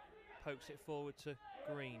 Platt pokes it forward to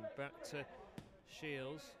Green, back to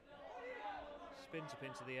Shields, spins up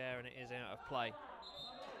into the air and it is out of play.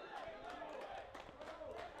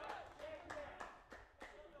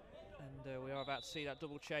 And we are about to see that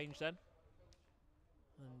double change then.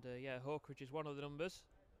 And yeah, Hawkridge is one of the numbers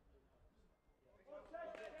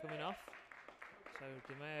coming off. So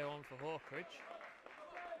DiMeo on for Hawkridge.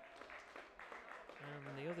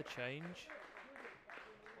 And the other change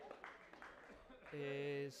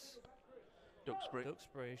is Duxbury.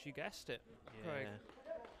 Duxbury, as you guessed it. Yeah. Craig.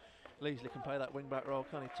 Leasley can play that wing back role,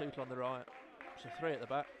 can't he? Tootle on the right. So 3 at the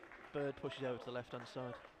back. Bird pushes over to the left hand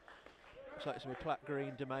side. Looks like it's going to be Platt,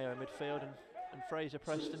 Green, DiMeo in midfield, and Fraser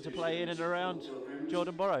Preston to play in and around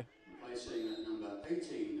Jordan Burrow.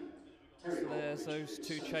 So there's those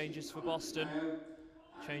 2 changes for Boston.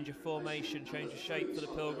 Change of formation, change of shape for the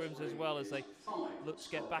Pilgrims as well as they look to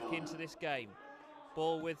get back into this game.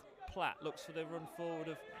 Ball with Platt, looks for the run forward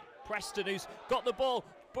of Preston, who's got the ball,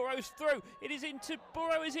 Burrow's through. It is into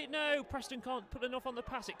Burrow, is it? No. Preston can't put enough on the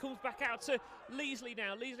pass. It comes back out to Leasley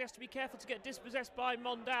now. Leasley has to be careful to get dispossessed by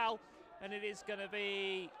Mondal. And it is going to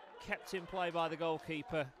be kept in play by the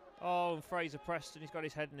goalkeeper. Oh, and Fraser Preston, he's got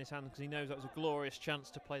his head in his hand because he knows that was a glorious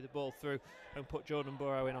chance to play the ball through and put Jordan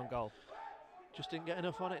Burrow in on goal. Just didn't get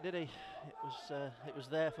enough on it, did he? It was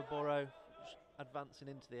there for Burrow, advancing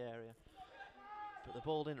into the area, but the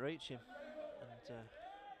ball didn't reach him. And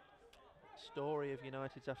story of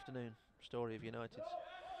United's afternoon, story of United's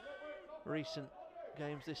recent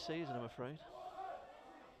games this season, I'm afraid.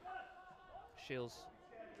 Shields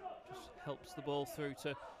just helps the ball through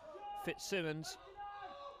to Fitzsimmons.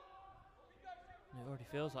 And it already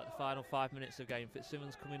feels like the final 5 minutes of game.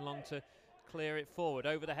 Fitzsimmons coming long to clear it forward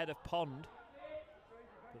over the head of Pond,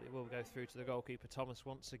 but it will go through to the goalkeeper Thomas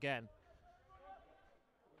once again.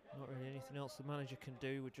 Not really anything else the manager can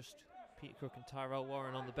do with just Peter Cook and Tyrell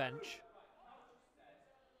Warren on the bench.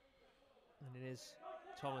 And it is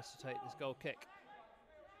Thomas to take this goal kick.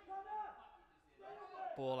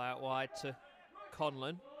 Ball out wide to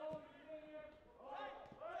Conlon.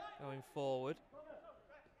 Going forward.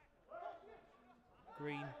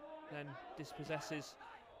 Green then dispossesses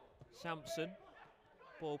Sampson.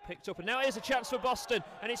 Ball picked up, and now here's a chance for Boston,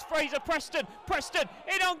 and it's Fraser Preston. Preston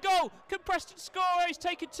in on goal. Can Preston score? He's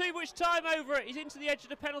taken too much time over it. He's into the edge of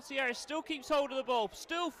the penalty area. Still keeps hold of the ball.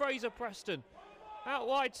 Still Fraser Preston. Out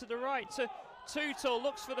wide to the right to Tootle.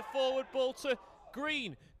 Looks for the forward ball to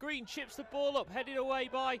Green. Green chips the ball up, headed away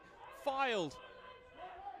by Fylde.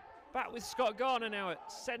 Back with Scott Garner now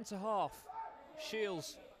at centre half.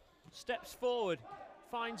 Shields steps forward.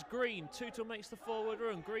 Finds Green. Tootle makes the forward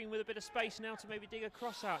run. Green with a bit of space now to maybe dig a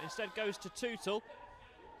cross out. Instead goes to Tootle.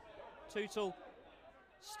 Tootle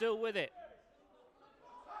still with it.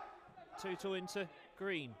 Tootle into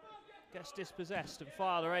Green. Gets dispossessed and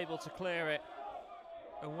Fylde are able to clear it.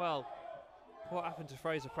 And well, what happened to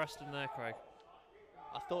Fraser Preston there, Craig?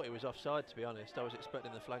 I thought he was offside, to be honest. I was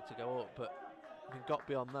expecting the flag to go up, but he got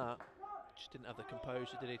beyond that. Just didn't have the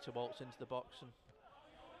composure, did he, to waltz into the box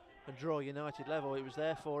and draw United level. It was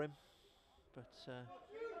there for him, but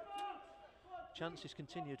chances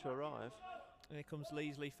continue to arrive. And here comes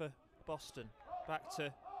Leasley for Boston. Back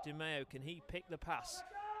to Di Maio. Can he pick the pass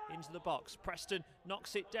into the box? Preston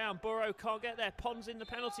knocks it down. Burrow can't get there. Pond's in the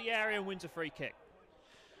penalty area and wins a free kick.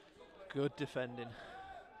 Good defending.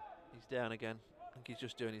 He's down again. I think he's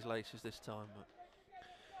just doing his laces this time, but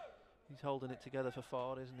he's holding it together for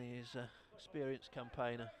Fylde, isn't he? He's an experienced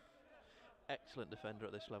campaigner. Excellent defender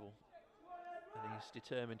at this level, and he's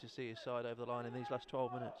determined to see his side over the line in these last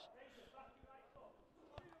 12 minutes.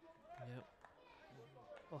 Yep.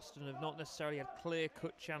 Boston have not necessarily had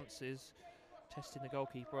clear-cut chances, testing the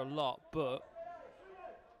goalkeeper a lot, but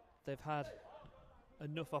they've had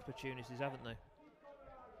enough opportunities, haven't they?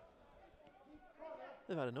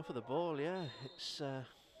 They've had enough of the ball, yeah. It's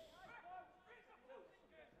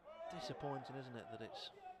disappointing, isn't it, that it's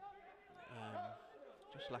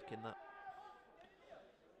just lacking that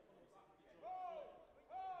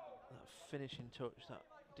finishing touch, that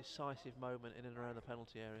decisive moment in and around the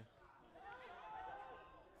penalty area.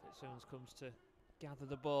 Fitzsimmons comes to gather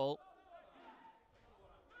the ball.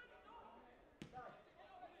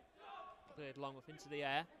 Cleared long up into the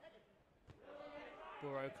air.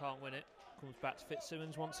 Burrow can't win it. Comes back to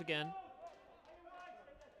Fitzsimmons once again.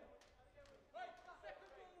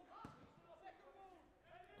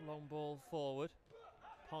 Long ball forward.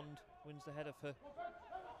 Pond wins the header for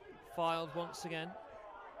Fylde once again.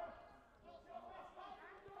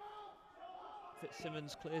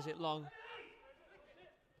 Fitzsimmons clears it long.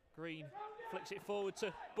 Green flicks it forward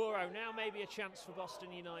to Burrow. Now maybe a chance for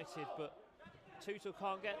Boston United, but Tootle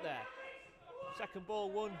can't get there. Second ball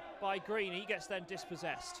won by Green. He gets then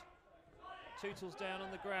dispossessed. Tootle's down on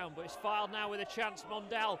the ground, but it's Fylde now with a chance.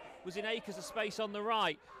 Mondal was in acres of space on the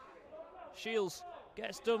right. Shields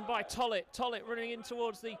gets done by Tollett. Tollett running in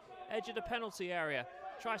towards the edge of the penalty area.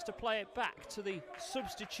 Tries to play it back to the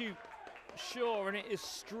substitute Shaw, and it is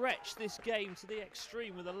stretched this game to the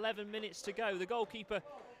extreme with 11 minutes to go. The goalkeeper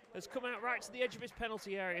has come out right to the edge of his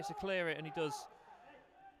penalty area to clear it, and he does.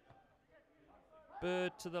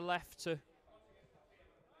 Bird to the left to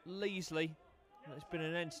Leasley. It's been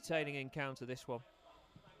an entertaining encounter, this one.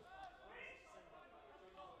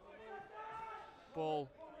 Ball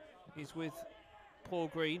is with Paul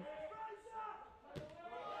Green.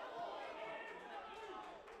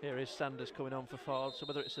 Here is Sanders coming on for Fylde, so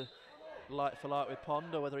whether it's a light for light with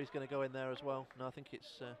Pond or whether he's going to go in there as well. No, I think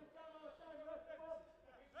it's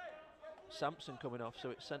Sampson coming off, so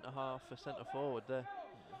it's centre half for centre forward there.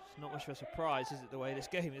 It's not much of a surprise, is it, the way this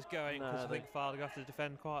game is going? Because No, I think Fylde have to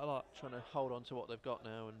defend quite a lot. Trying to hold on to what they've got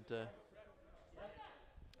now, and a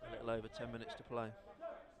little over 10 minutes to play.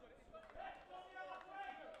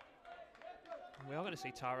 And we are going to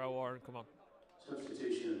see Tyrell Warren come on.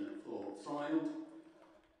 Substitution for Fylde.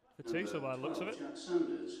 For Tootle, by the looks of it. Jack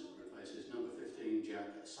Sanders replaces number 15, Jack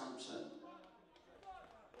Sampson.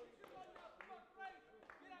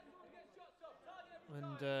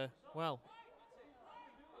 And, well,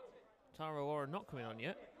 Tyrell Warren not coming on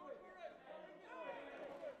yet.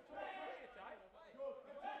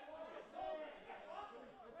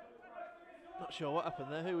 Not sure what happened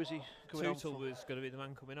there. Who was he coming on for? Tootle was going to be the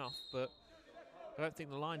man coming off, but I don't think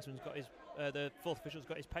the linesman's got his, the fourth official's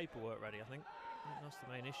got his paperwork ready, I think. That's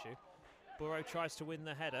the main issue. Burrow tries to win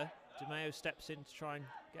the header. DeMeo steps in to try and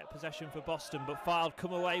get possession for Boston, but Fylde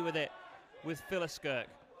come away with it with Fylde.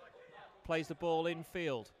 Plays the ball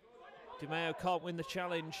infield. DeMeo can't win the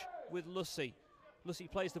challenge with Lucy. Lucy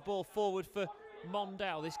plays the ball forward for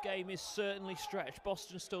Mondale. This game is certainly stretched.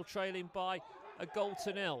 Boston still trailing by a goal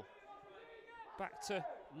to nil. Back to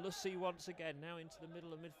Lucy once again, now into the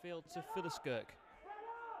middle of midfield to Fylde.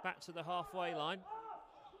 Back to the halfway line.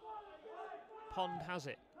 Pond has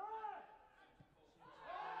it.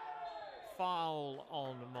 Foul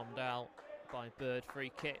on Mondale by Bird,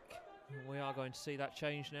 free kick. And we are going to see that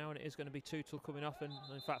change now, and it is going to be Tootle coming off, and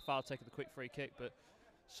in fact Fylde taking the quick free kick, but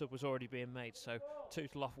sub was already being made, so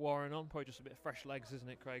Tootle off, Warren on. Probably just a bit of fresh legs, isn't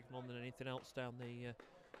it, Craig, more than anything else down the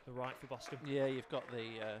right for Boston. Yeah, you've got the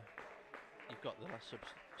last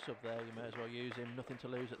sub there. You may as well use him. Nothing to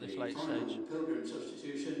lose at this late stage. Pilgrim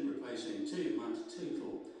substitution replacing 2 Matt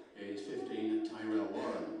Tootle is 15 Tyrell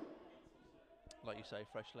Warren. Like you say,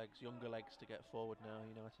 fresh legs, younger legs to get forward now.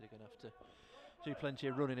 United are going to have to do plenty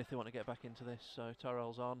of running if they want to get back into this. So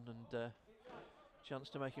Tyrell's on, and chance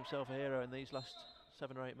to make himself a hero in these last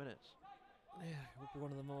 7 or 8 minutes. Yeah, he would be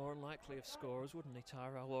one of the more unlikely of scorers, wouldn't he,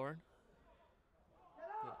 Tyrell Warren?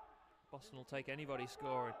 But Boston will take anybody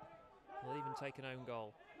scoring. They'll even take an own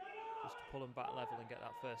goal just to pull them back level and get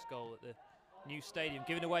that first goal at the new stadium.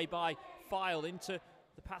 Given away by Fylde into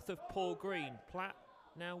the path of Paul Green. Platt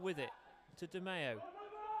now with it to DeMeo.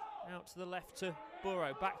 Out to the left to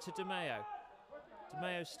Burrow. Back to DeMeo.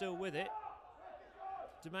 DeMeo still with it.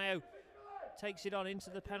 DeMeo takes it on into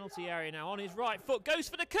the penalty area now. On his right foot. Goes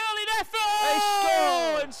for the curling effort! He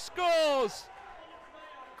scored! And scores!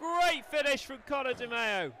 Great finish from Conor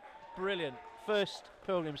DeMeo. Brilliant. First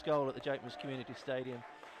Pilgrims goal at the Jakeman's Community Stadium,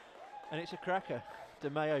 and it's a cracker.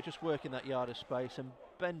 DeMeo just working that yard of space and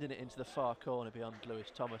bending it into the far corner beyond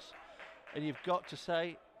Lewis Thomas, and you've got to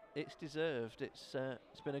say it's deserved. It's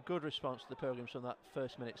been a good response to the Pilgrims from that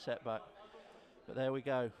first minute setback, but there we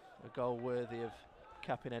go, a goal worthy of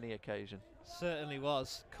capping any occasion. Certainly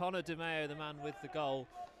was. Conor DeMeo, the man with the goal.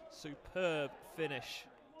 Superb finish.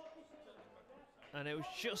 And it was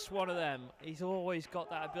just one of them. He's always got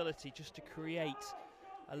that ability just to create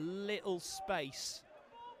a little space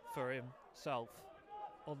for himself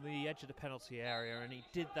on the edge of the penalty area, and he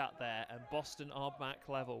did that there, and Boston are back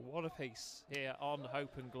level. What a piece here on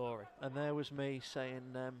Hope and Glory. And there was me saying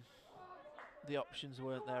the options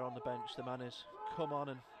weren't there on the bench. The man has come on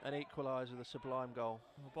and equalise with a sublime goal.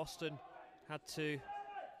 Well, Boston had to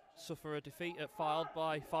suffer a defeat at Fylde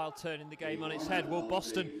by Fylde turning the game on its head. Will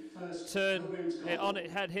Boston turn it on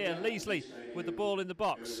its head here? Leasley with the ball in the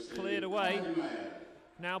box, cleared away,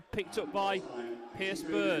 now picked up by Pierce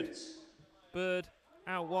Bird. Bird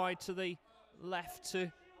out wide to the left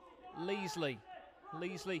to Leasley.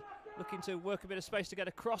 Leasley looking to work a bit of space to get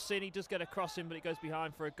a cross in. He does get a cross in, but it goes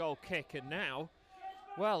behind for a goal kick. And now,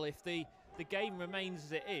 well, if the game remains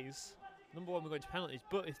as it is, number one, we're going to penalties,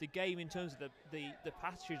 but if the game in terms of the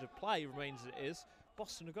passage of play remains as it is,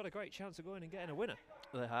 Boston have got a great chance of going and getting a winner.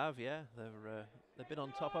 They have, yeah. They've been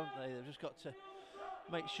on top, haven't they? They've just got to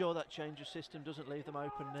make sure that change of system doesn't leave them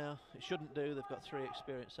open now. It shouldn't do. They've got 3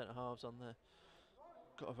 experienced centre-halves on there.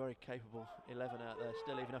 Got a very capable 11 out there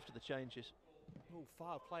still, even after the changes. Oh,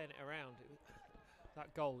 Fylde playing it around.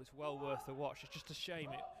 That goal is well worth a watch. It's just a shame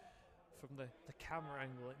from the camera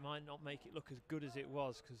angle, it might not make it look as good as it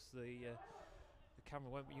was, because the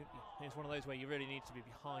camera won't be. It's one of those where you really need to be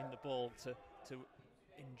behind the ball to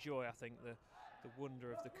enjoy, I think, the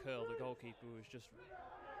wonder of the curl. The goalkeeper was just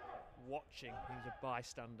watching. He was a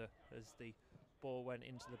bystander as the ball went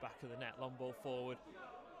into the back of the net. Long ball forward,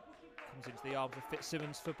 comes into the arms of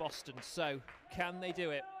Fitzsimmons for Boston. So can they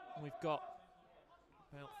do it? We've got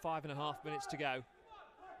about 5.5 minutes to go.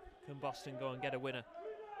 Can Boston go and get a winner,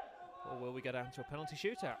 or will we go down to a penalty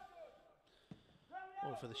shootout?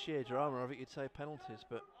 Well, for the sheer drama of it, you'd say penalties,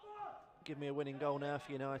 but give me a winning goal now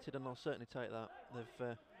for United and I'll certainly take that.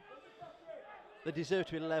 They've They deserve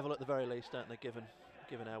to be level at the very least, don't they, given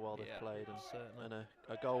how well they've played, and a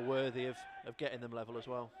goal worthy of getting them level as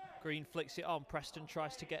well. Green flicks it on. Preston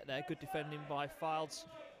tries to get there. Good defending by Fylde's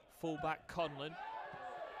fullback Conlon.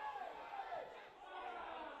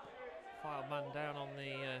 Fylde man down on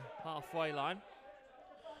the halfway line.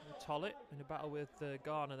 Tollett in a battle with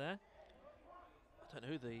Garner there. I don't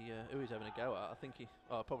know who he's having a go at. I think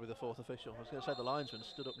probably the fourth official. I was going to say the linesman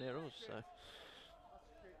stood up near us, so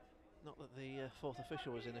not that the fourth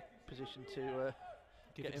official was in a position to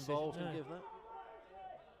get involved and give that.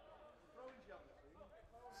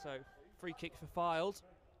 So free kick for Fylde.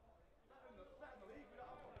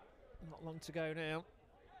 Not long to go now.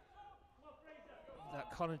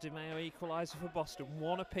 That Conor Di Maio equaliser for Boston,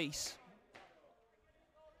 1 apiece.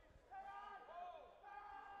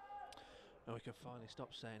 And we can finally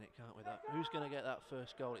stop saying it, can't we? Who's going to get that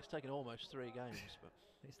first goal? It's taken almost 3 games, but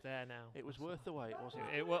it's there now. It was worth the wait, wasn't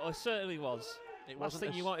it? It certainly was. Last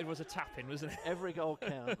thing you wanted was a tap-in, wasn't it? Every goal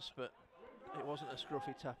counts, but it wasn't a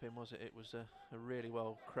scruffy tap-in, was it? It was a really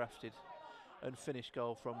well-crafted and finished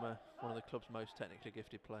goal from one of the club's most technically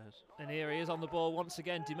gifted players. And here he is on the ball once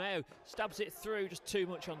again. Di Maio stabs it through, just too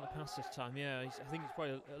much on the pass this time. Yeah, I think he's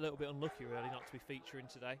probably a little bit unlucky, really, not to be featuring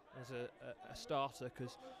today as a starter,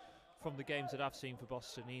 because from the games that I've seen for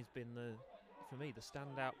Boston, he's been, for me, the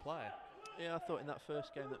standout player. Yeah, I thought in that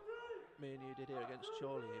first game that me and you did here against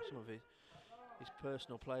Chorley, some of his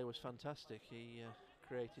personal play was fantastic. He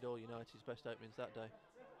created all United's best openings that day.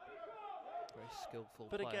 Very skillful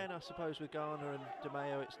But player. again, I suppose with Garner and Di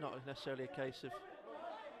Maio, it's not necessarily a case of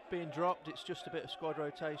being dropped. It's just a bit of squad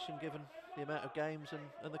rotation, given the amount of games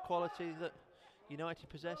and the quality that United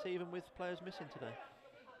possess, even with players missing today.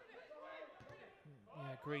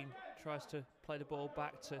 Yeah, Green tries to play the ball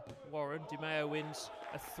back to Warren. Di Maio wins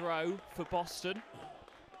a throw for Boston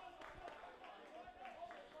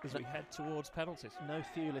as we head towards penalties. No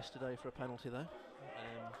Thewlis today for a penalty, though.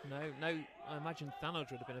 No, I imagine Thanos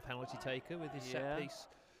would have been a penalty taker with his set-piece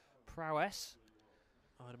prowess.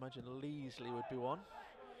 I'd imagine Leasley would be one.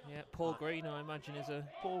 Yeah, Paul Green, I imagine, is a...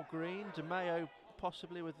 Paul Green, Di Maio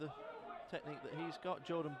possibly with the technique that he's got.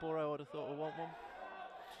 Jordan Burrow, I'd have thought, would want one.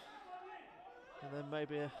 And then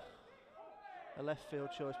maybe a left field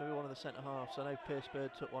choice, maybe one of the centre-halves. I know Pierce Bird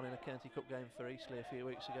took one in a County Cup game for Eastleigh a few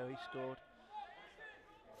weeks ago. He scored.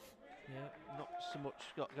 Yeah, not so much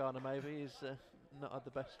Scott Garner maybe. He's not had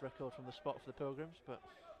the best record from the spot for the Pilgrims, but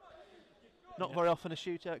not very often a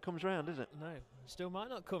shootout comes round, is it? No, still might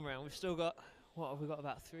not come round. We've still got, what have we got,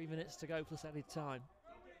 about 3 minutes to go plus added time.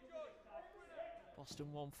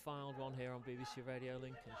 Boston 1, Fylde 1 here on BBC Radio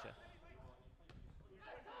Lincolnshire.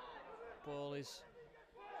 Ball is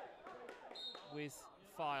with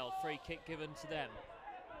Fylde, free kick given to them.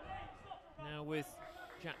 Now with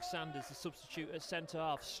Jack Sanders, the substitute at centre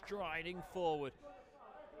half, striding forward.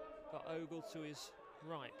 Got Ogle to his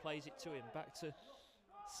right, plays it to him. Back to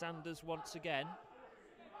Sanders once again.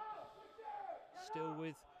 Still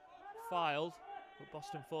with Fylde, but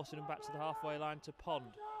Boston forcing him back to the halfway line to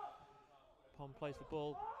Pond. Pond plays the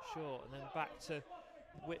ball short and then back to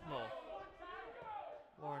Whitmore.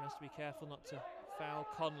 Warren has to be careful not to foul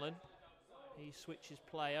Conlon. He switches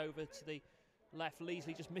play over to the left.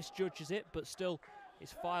 Leasley just misjudges it, but still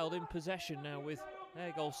it's Fylde in possession now with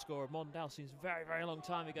their goal scorer. Mondale seems very, very long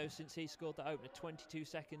time ago since he scored that opener. 22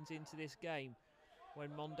 seconds into this game when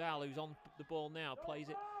Mondale, who's on the ball now, plays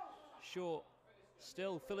it short.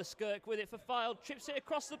 Still Phyllis Skirk with it for Fylde. Trips it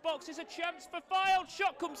across the box. It's a chance for Fylde.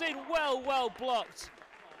 Shot comes in. Well blocked.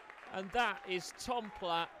 And that is Tom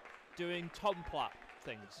Platt doing Tom Platt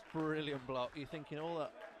things. Brilliant block. You're thinking all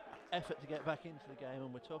that effort to get back into the game,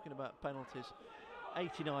 and we're talking about penalties.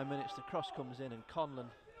 89 minutes, the cross comes in, and Conlon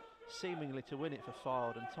seemingly to win it for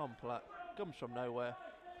Fylde, and Tom Platt comes from nowhere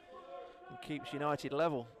and keeps United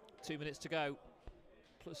level. 2 minutes to go,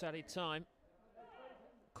 plus added time.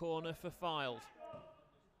 Corner for Fylde.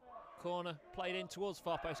 Corner played in towards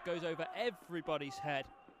far post, goes over everybody's head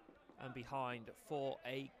and behind for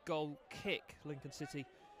a goal kick. Lincoln City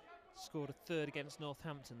scored a third against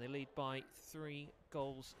Northampton. They lead by 3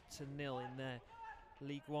 goals to 0 in their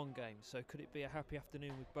League One game. So could it be a happy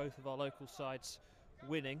afternoon with both of our local sides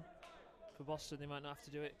winning? For Boston, they might not have to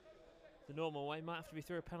do it the normal way. Might have to be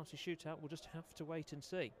through a penalty shootout. We'll just have to wait and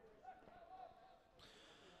see.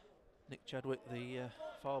 Nick Chadwick, the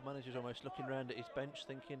Fylde manager, is almost looking round at his bench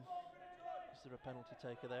thinking, is there a penalty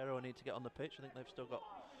taker there, or I need to get on the pitch? I think they've still got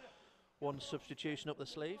one substitution up the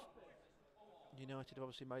sleeve. United have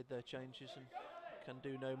obviously made their changes and can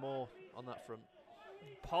do no more on that front.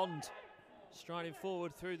 Pond striding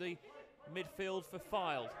forward through the midfield for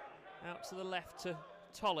Fylde. Out to the left to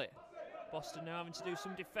Tollett. Boston now having to do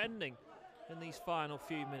some defending in these final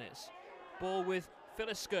few minutes. Ball with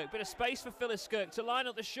Fylde, bit of space for Fylde to line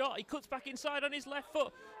up the shot. He cuts back inside on his left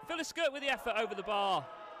foot. Fylde with the effort over the bar.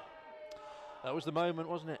 That was the moment,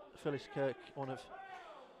 wasn't it? Fylde, one of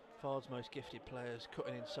Fylde's most gifted players,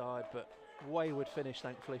 cutting inside, but wayward finish,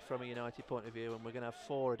 thankfully, from a United point of view, and we're going to have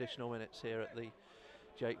 4 additional minutes here at the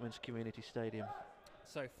Jakemans Community Stadium.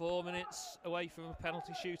 So 4 minutes away from a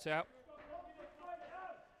penalty shootout.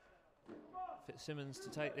 Fitzsimmons to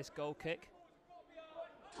take this goal kick.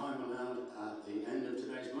 Time allowed at the end of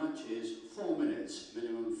today's match is 4 minutes,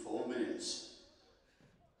 minimum 4 minutes.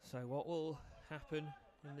 So what will happen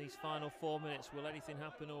in these final 4 minutes? Will anything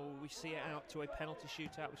happen, or will we see it out to a penalty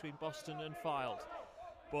shootout between Boston and Fylde?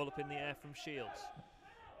 Ball up in the air from Shields.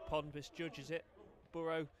 Pond misjudges it.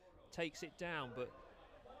 Burrow takes it down, but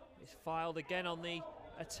it's Fylde again on the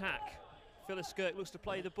attack. Fylde looks to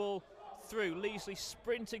play the ball through. Leasley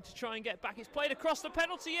sprinting to try and get back. It's played across the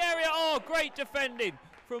penalty area. Oh, great defending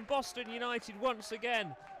from Boston United once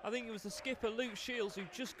again. I think it was the skipper, Luke Shields, who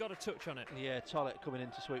just got a touch on it. Yeah, Tollett coming in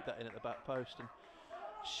to sweep that in at the back post, and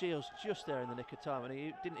Shields just there in the nick of time, and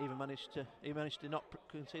he didn't even manage to not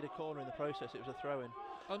concede a corner in the process. It was a throw-in.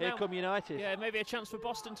 Oh, here come United. Yeah, maybe a chance for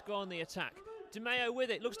Boston to go on the attack. De Mayo with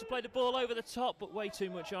it, looks to play the ball over the top, but way too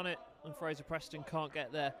much on it, and Fraser Preston can't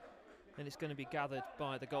get there. And it's going to be gathered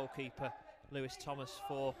by the goalkeeper, Lewis Thomas,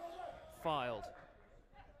 for Fylde.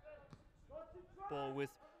 Ball with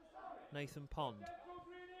Nathan Pond.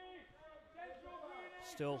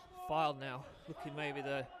 Still Fylde now, looking maybe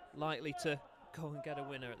they're likely to go and get a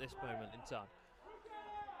winner at this moment in time.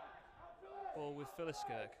 Ball with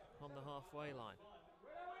Fylde on the halfway line.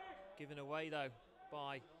 Given away though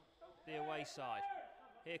by the away side.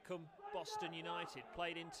 Here come Boston United,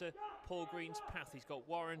 played into Paul Green's path. He's got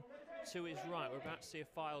Warren to his right. We're about to see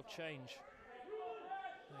a Fylde change.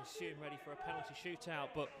 I assume ready for a penalty shootout,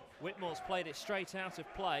 but Whitmore's played it straight out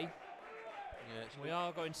of play. Yeah, we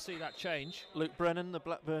are going to see that change. Luke Brennan, the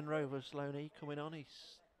Blackburn Rovers loanee, coming on.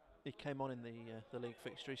 He came on in the league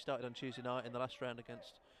fixture. He started on Tuesday night in the last round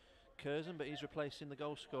against Curzon, but he's replacing the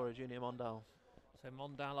goal scorer, Junior Mondal. So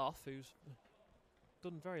Mondal off, who's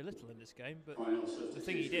done very little in this game, but the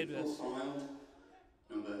thing he did was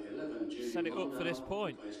set it up for this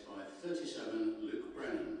point. By 37, Luke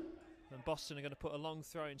Brennan. And Boston are going to put a long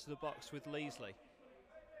throw into the box with Leasley.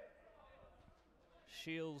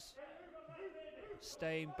 Shields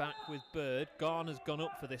staying back with Bird. Garner's gone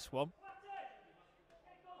up for this one.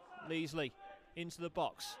 Leasley into the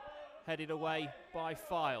box, headed away by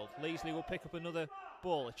Fylde. Leasley will pick up another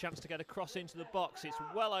ball, a chance to get a cross into the box. It's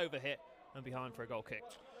well overhit and behind for a goal kick.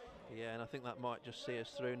 Yeah, and I think that might just see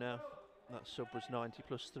us through now. That sub was 90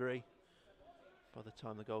 plus 3. By the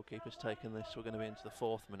time the goalkeeper's taken this, we're going to be into the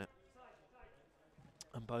 4th minute.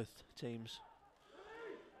 And both teams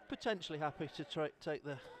potentially happy to take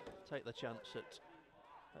the chance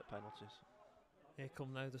at penalties. Here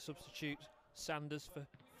come though the substitute, Sanders for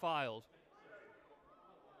Fylde.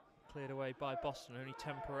 Cleared away by Boston, only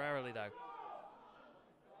temporarily though.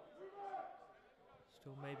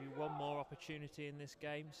 Still maybe one more opportunity in this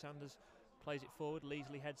game. Sanders plays it forward,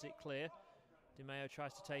 Leasley heads it clear. De Mayo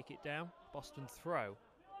tries to take it down. Boston throw.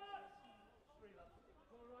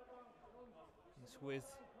 It's with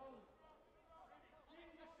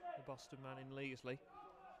the Boston man in Leasley.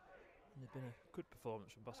 And there's been a good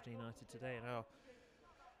performance from Boston United today and are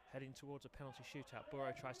heading towards a penalty shootout.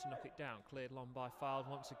 Burrow tries to knock it down, cleared long by Fylde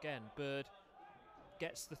once again. Bird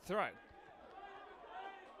gets the throw.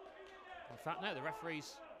 In fact, no, the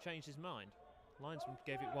referee's changed his mind. Linesman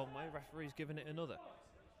gave it one way, referee's given it another.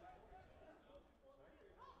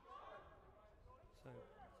 So,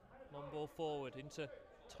 long ball forward into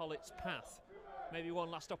Tollett's path. Maybe one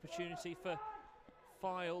last opportunity for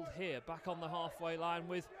Fylde here. Back on the halfway line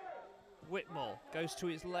with Whitmore. Goes to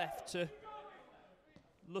his left to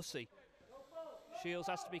Lussey. Shields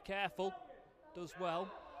has to be careful. Does well.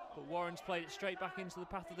 But Warren's played it straight back into the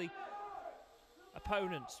path of the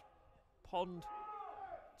opponents. Pond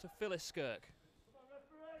to Fylde.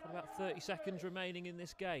 Got about 30 seconds remaining in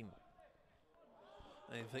this game.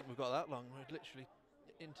 I didn't think we've got that long. We're literally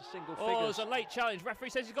into single Oh, figures. there's a late challenge. Referee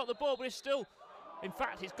says he's got the ball, but it's still... In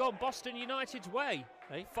fact, it's gone Boston United's way.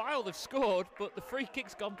 Hey? Fylde have scored, but the free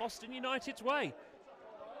kick's gone Boston United's way.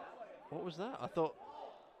 What was that?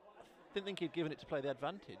 Didn't think he'd given it to play the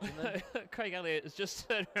advantage. And then Craig Elliott has just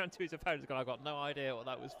turned around to his opponent and gone, I've got no idea what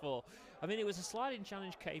that was for. I mean, it was a sliding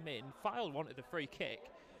challenge came in. Fylde wanted the free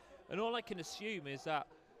kick. And all I can assume is that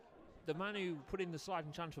the man who put in the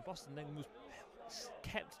sliding challenge for Boston then was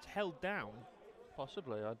held down.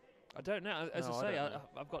 possibly. I don't know. As I say,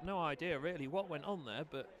 I've got no idea really what went on there,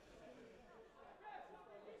 but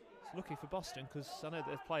It's lucky for Boston because I know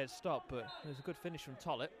the play had stopped, but it was a good finish from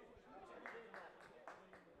Tollett.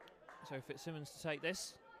 So Fitzsimmons to take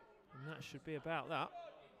this, and that should be about that.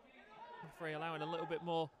 Referee allowing a little bit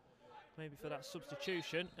more maybe for that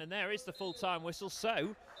substitution, and there is the full-time whistle.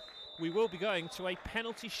 So we will be going to a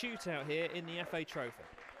penalty shootout here in the FA Trophy.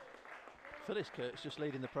 Phyllis Kirk's just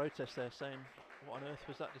leading the protest there, saying, what on earth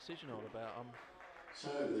was that decision all about?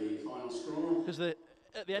 So the final score. Because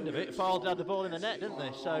at the end of it, Fylde had the ball in the net, didn't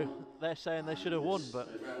they? So they're saying they should have won, but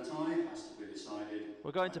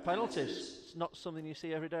we're going to penalties. It's not something you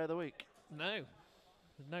see every day of the week. No.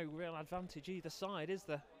 There's no real advantage either side, is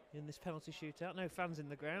there, in this penalty shootout? No fans in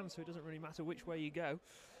the ground, so it doesn't really matter which way you go,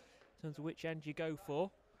 in terms of which end you go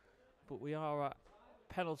for. But we are at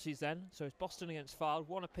penalties then, so it's Boston against Fylde,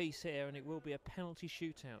 one apiece here, and it will be a penalty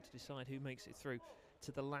shootout to decide who makes it through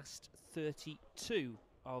to the last 32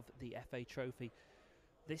 of the FA Trophy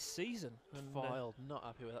this season. And Fylde not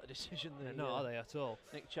happy with that decision. No, are they at all?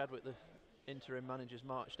 Nick Chadwick, the interim manager's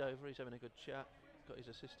marched over. He's having a good chat. Got his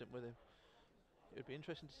assistant with him. It would be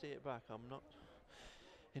interesting to see it back. I'm not.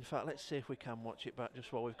 In fact, let's see if we can watch it back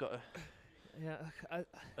just while we've got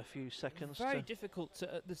a few seconds. Very difficult.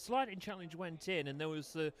 The sliding challenge went in, and there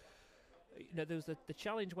was the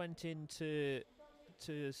challenge went in to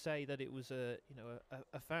say that it was a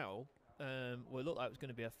foul. Well, it looked like it was going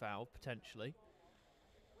to be a foul potentially.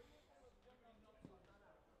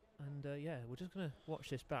 And we're just going to watch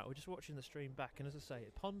this back. We're just watching the stream back, and as I say,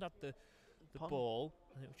 Pond had the ball,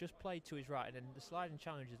 and it was just played to his right, and then the sliding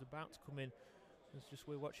challenge is about to come in.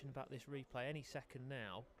 We're watching about this replay any second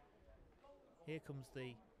now. Here comes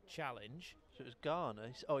the challenge. So it was Garner.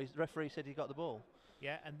 His referee said he got the ball.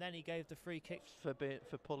 Yeah, and then he gave the free kick for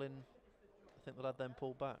pulling. I think the lad then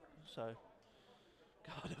pulled back. So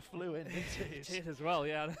Garner flew in. It did as well.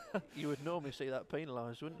 Yeah. You would normally see that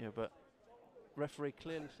penalised, wouldn't you? But referee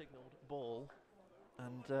clearly signalled ball,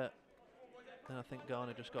 and then I think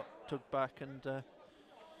Garner just got tugged back, and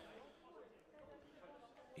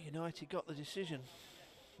United got the decision.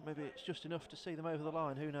 Maybe it's just enough to see them over the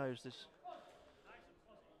line. Who knows? There's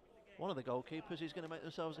one of the goalkeepers who's going to make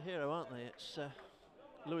themselves a hero, aren't they? It's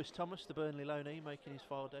Lewis Thomas, the Burnley loanee, making his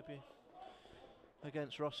Fylde debut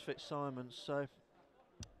against Ross Fitzsimons. So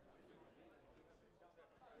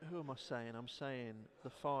who am I saying? I'm saying the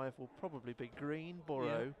five will probably be Green,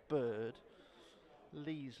 Burrow, Bird,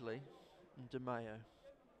 Leasley and De Mayo.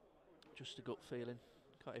 Just a gut feeling.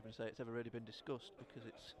 Can't even say it's ever really been discussed because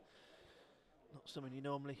it's not something you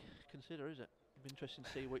normally consider, is it? It'd be interesting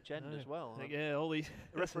to see which end as well. Yeah, all these.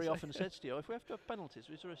 The referee often says to you, if we have to have penalties,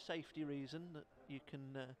 is there a safety reason that you can?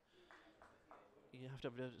 You have to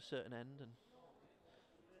have a certain end, and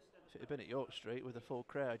if it had been at York Street with a full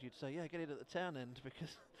crowd, you'd say, yeah, get it at the town end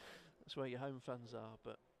because that's where your home fans are.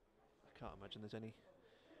 But I can't imagine there's any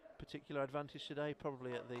particular advantage today.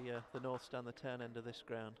 Probably at the north stand, the town end of this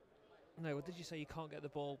ground. No, well, did you say you can't get the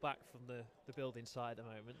ball back from the building side at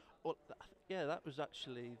the moment? Well, yeah, that was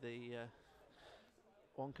actually the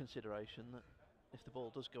one consideration, that if the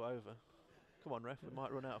ball does go over, come on ref, we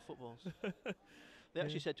might run out of footballs. They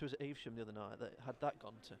actually said to us at Evesham the other night that had that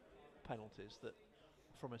gone to penalties, that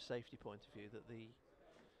from a safety point of view, that the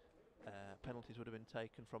penalties would have been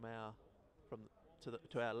taken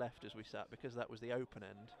to our left as we sat, because that was the open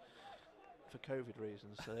end for COVID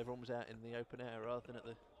reasons. So everyone was out in the open air rather than at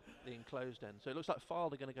the enclosed end. So it looks like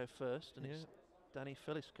Fylde are going to go first, and it's Danny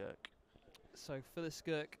Philliskirk. So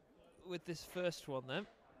Philliskirk with this first one then.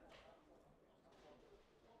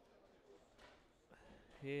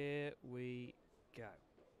 Here we go.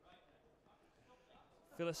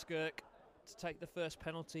 Philliskirk to take the first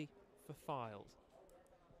penalty for Fylde.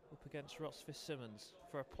 Up against Ross Fitzsimmons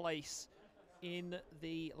for a place in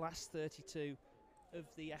the last 32 of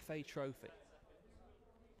the FA Trophy.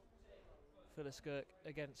 Philliskirk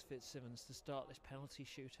against Fitzsimmons to start this penalty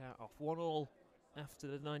shootout off. 1-1 after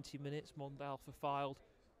the 90 minutes. Mondale for Fylde.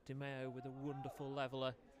 De Mayo with a wonderful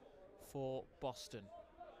leveller for Boston.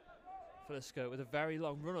 Philliskirk with a very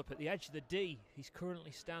long run up at the edge of the D. He's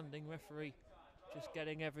currently standing. Referee just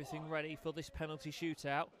getting everything ready for this penalty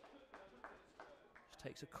shootout. Just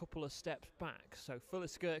takes a couple of steps back. So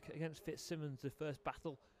Philliskirk against Fitzsimmons, the first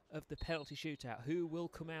battle of the penalty shootout. Who will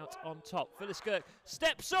come out on top? Philliskirk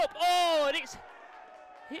steps up. Oh, and it's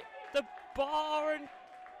hit the bar and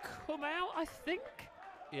come out, I think.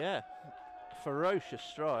 Yeah, ferocious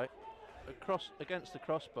strike across against the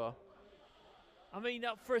crossbar. I mean,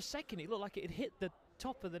 for a second it looked like it had hit the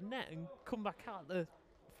top of the net and come back out. The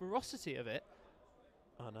ferocity of it.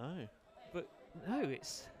 I know. But no,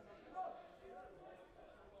 it's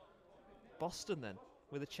Boston then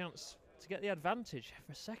with a chance to get the advantage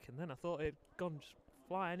for a second. Then I thought it had gone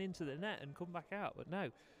flying into the net and come back out, but no.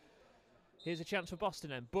 Here's a chance for Boston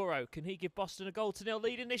then. Burrow, can he give Boston a goal to nil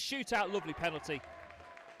lead in this shootout? Lovely penalty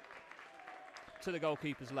to the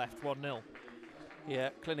goalkeeper's left, 1-0. Yeah,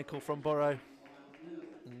 clinical from Burrow.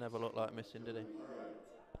 Never looked like missing, did he?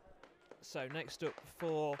 So next up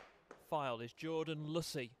for Fylde is Jordan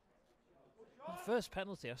Lussey. Well, first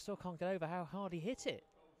penalty, I still can't get over how hard he hit it.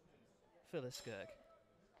 Fylde.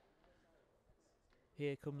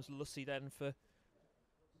 Here comes Lussey then for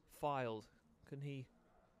Fylde. Can he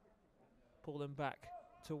pull them back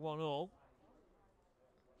to 1-1?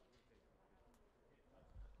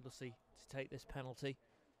 Lussey to take this penalty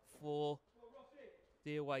for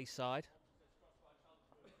the away side.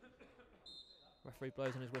 Referee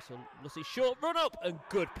blows on his whistle. Lussey short run up and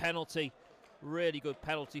good penalty. Really good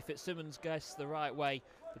penalty. Fitzsimmons guessed the right way,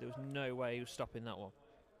 but there was no way he was stopping that one.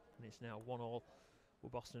 And it's now 1-1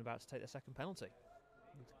 with Boston about to take their second penalty.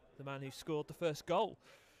 And the man who scored the first goal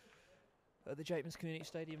at the Japemans Community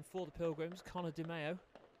Stadium for the Pilgrims, Connor DeMeo,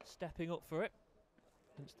 stepping up for it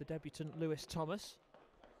against the debutant Lewis Thomas.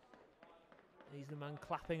 He's the man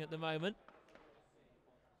clapping at the moment.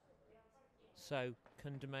 So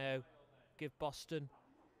can DeMeo give Boston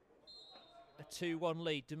a 2-1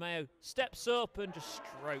 lead? DeMeo steps up and just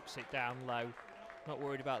strokes it down low. Not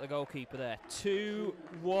worried about the goalkeeper there.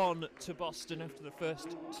 2-1 to Boston after the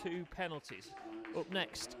first two penalties. Up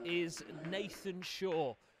next is Nathan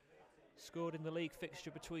Shaw. Scored in the league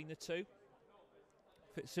fixture between the two.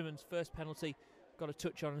 Fitzsimmons' first penalty got a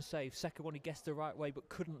touch on and save. Second one he guessed the right way but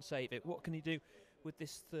couldn't save it. What can he do with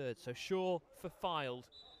this third? So Shaw for Fylde.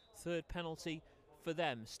 Third penalty for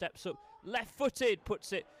them. Steps up, left-footed,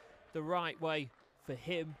 puts it the right way for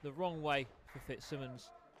him, the wrong way for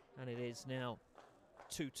Fitzsimmons. And it is now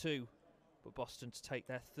 2-2, but Boston to take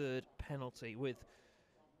their third penalty with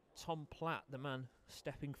Tom Platt, the man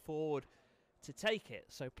stepping forward to take it.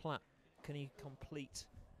 So Platt, can he complete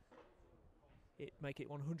it, make it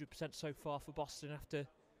 100% so far for Boston after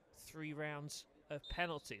 3 rounds of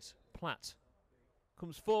penalties? Platt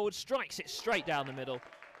comes forward, strikes it straight down the middle.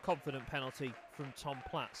 Confident penalty from Tom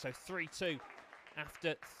Platt. So 3-2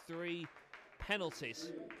 after 3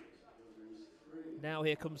 penalties. Now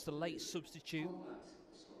here comes the late substitute.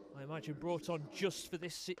 I imagine brought on just for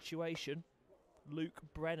this situation. Luke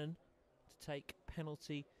Brennan to take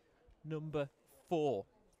penalty number 4.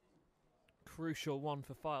 Crucial one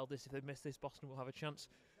for Fylde. This, if they miss this, Boston will have a chance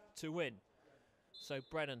to win. So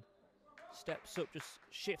Brennan steps up, just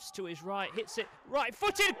shifts to his right, hits it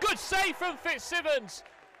right-footed. Good save from Fitzsimmons.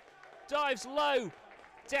 Dives low,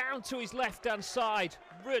 down to his left-hand side.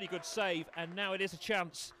 Really good save, and now it is a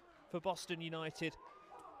chance for Boston United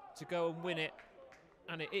to go and win it.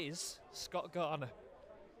 And it is Scott Garner.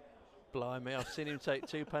 Blimey, I've seen him take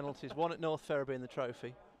 2 penalties. One at North Ferriby in the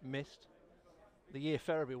trophy, missed. The year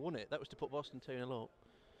Ferriby won it, that was to put Boston 2-0 up.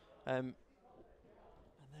 And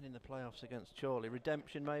then in the playoffs against Chorley,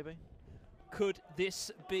 redemption maybe? Could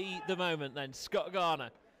this be the moment then? Scott Garner.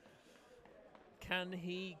 Can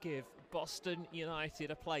he give Boston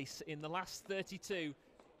United a place in the last 32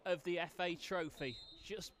 of the FA Trophy?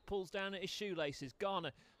 Just pulls down at his shoelaces.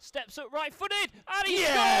 Garner steps up right-footed and he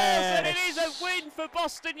scores! And it is a win for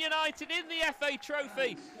Boston United in the FA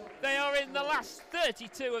Trophy. They are in the last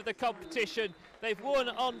 32 of the competition. They've won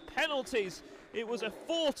on penalties. It was a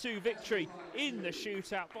 4-2 victory in the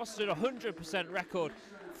shootout. Boston 100% record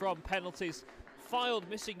from penalties. Fylde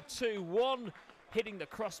missing 2, 1 hitting the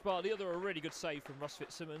crossbar, the other a really good save from Ross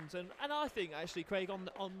Fitzsimmons. And I think actually, Craig, on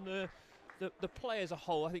the play as a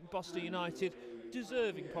whole, I think Boston United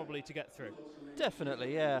deserving probably to get through.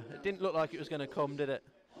 Definitely, yeah. It didn't look like it was going to come, did it?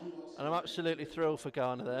 And I'm absolutely thrilled for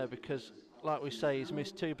Garner there because, like we say, he's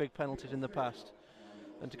missed 2 big penalties in the past.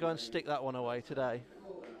 And to go and stick that one away today,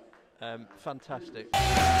 fantastic.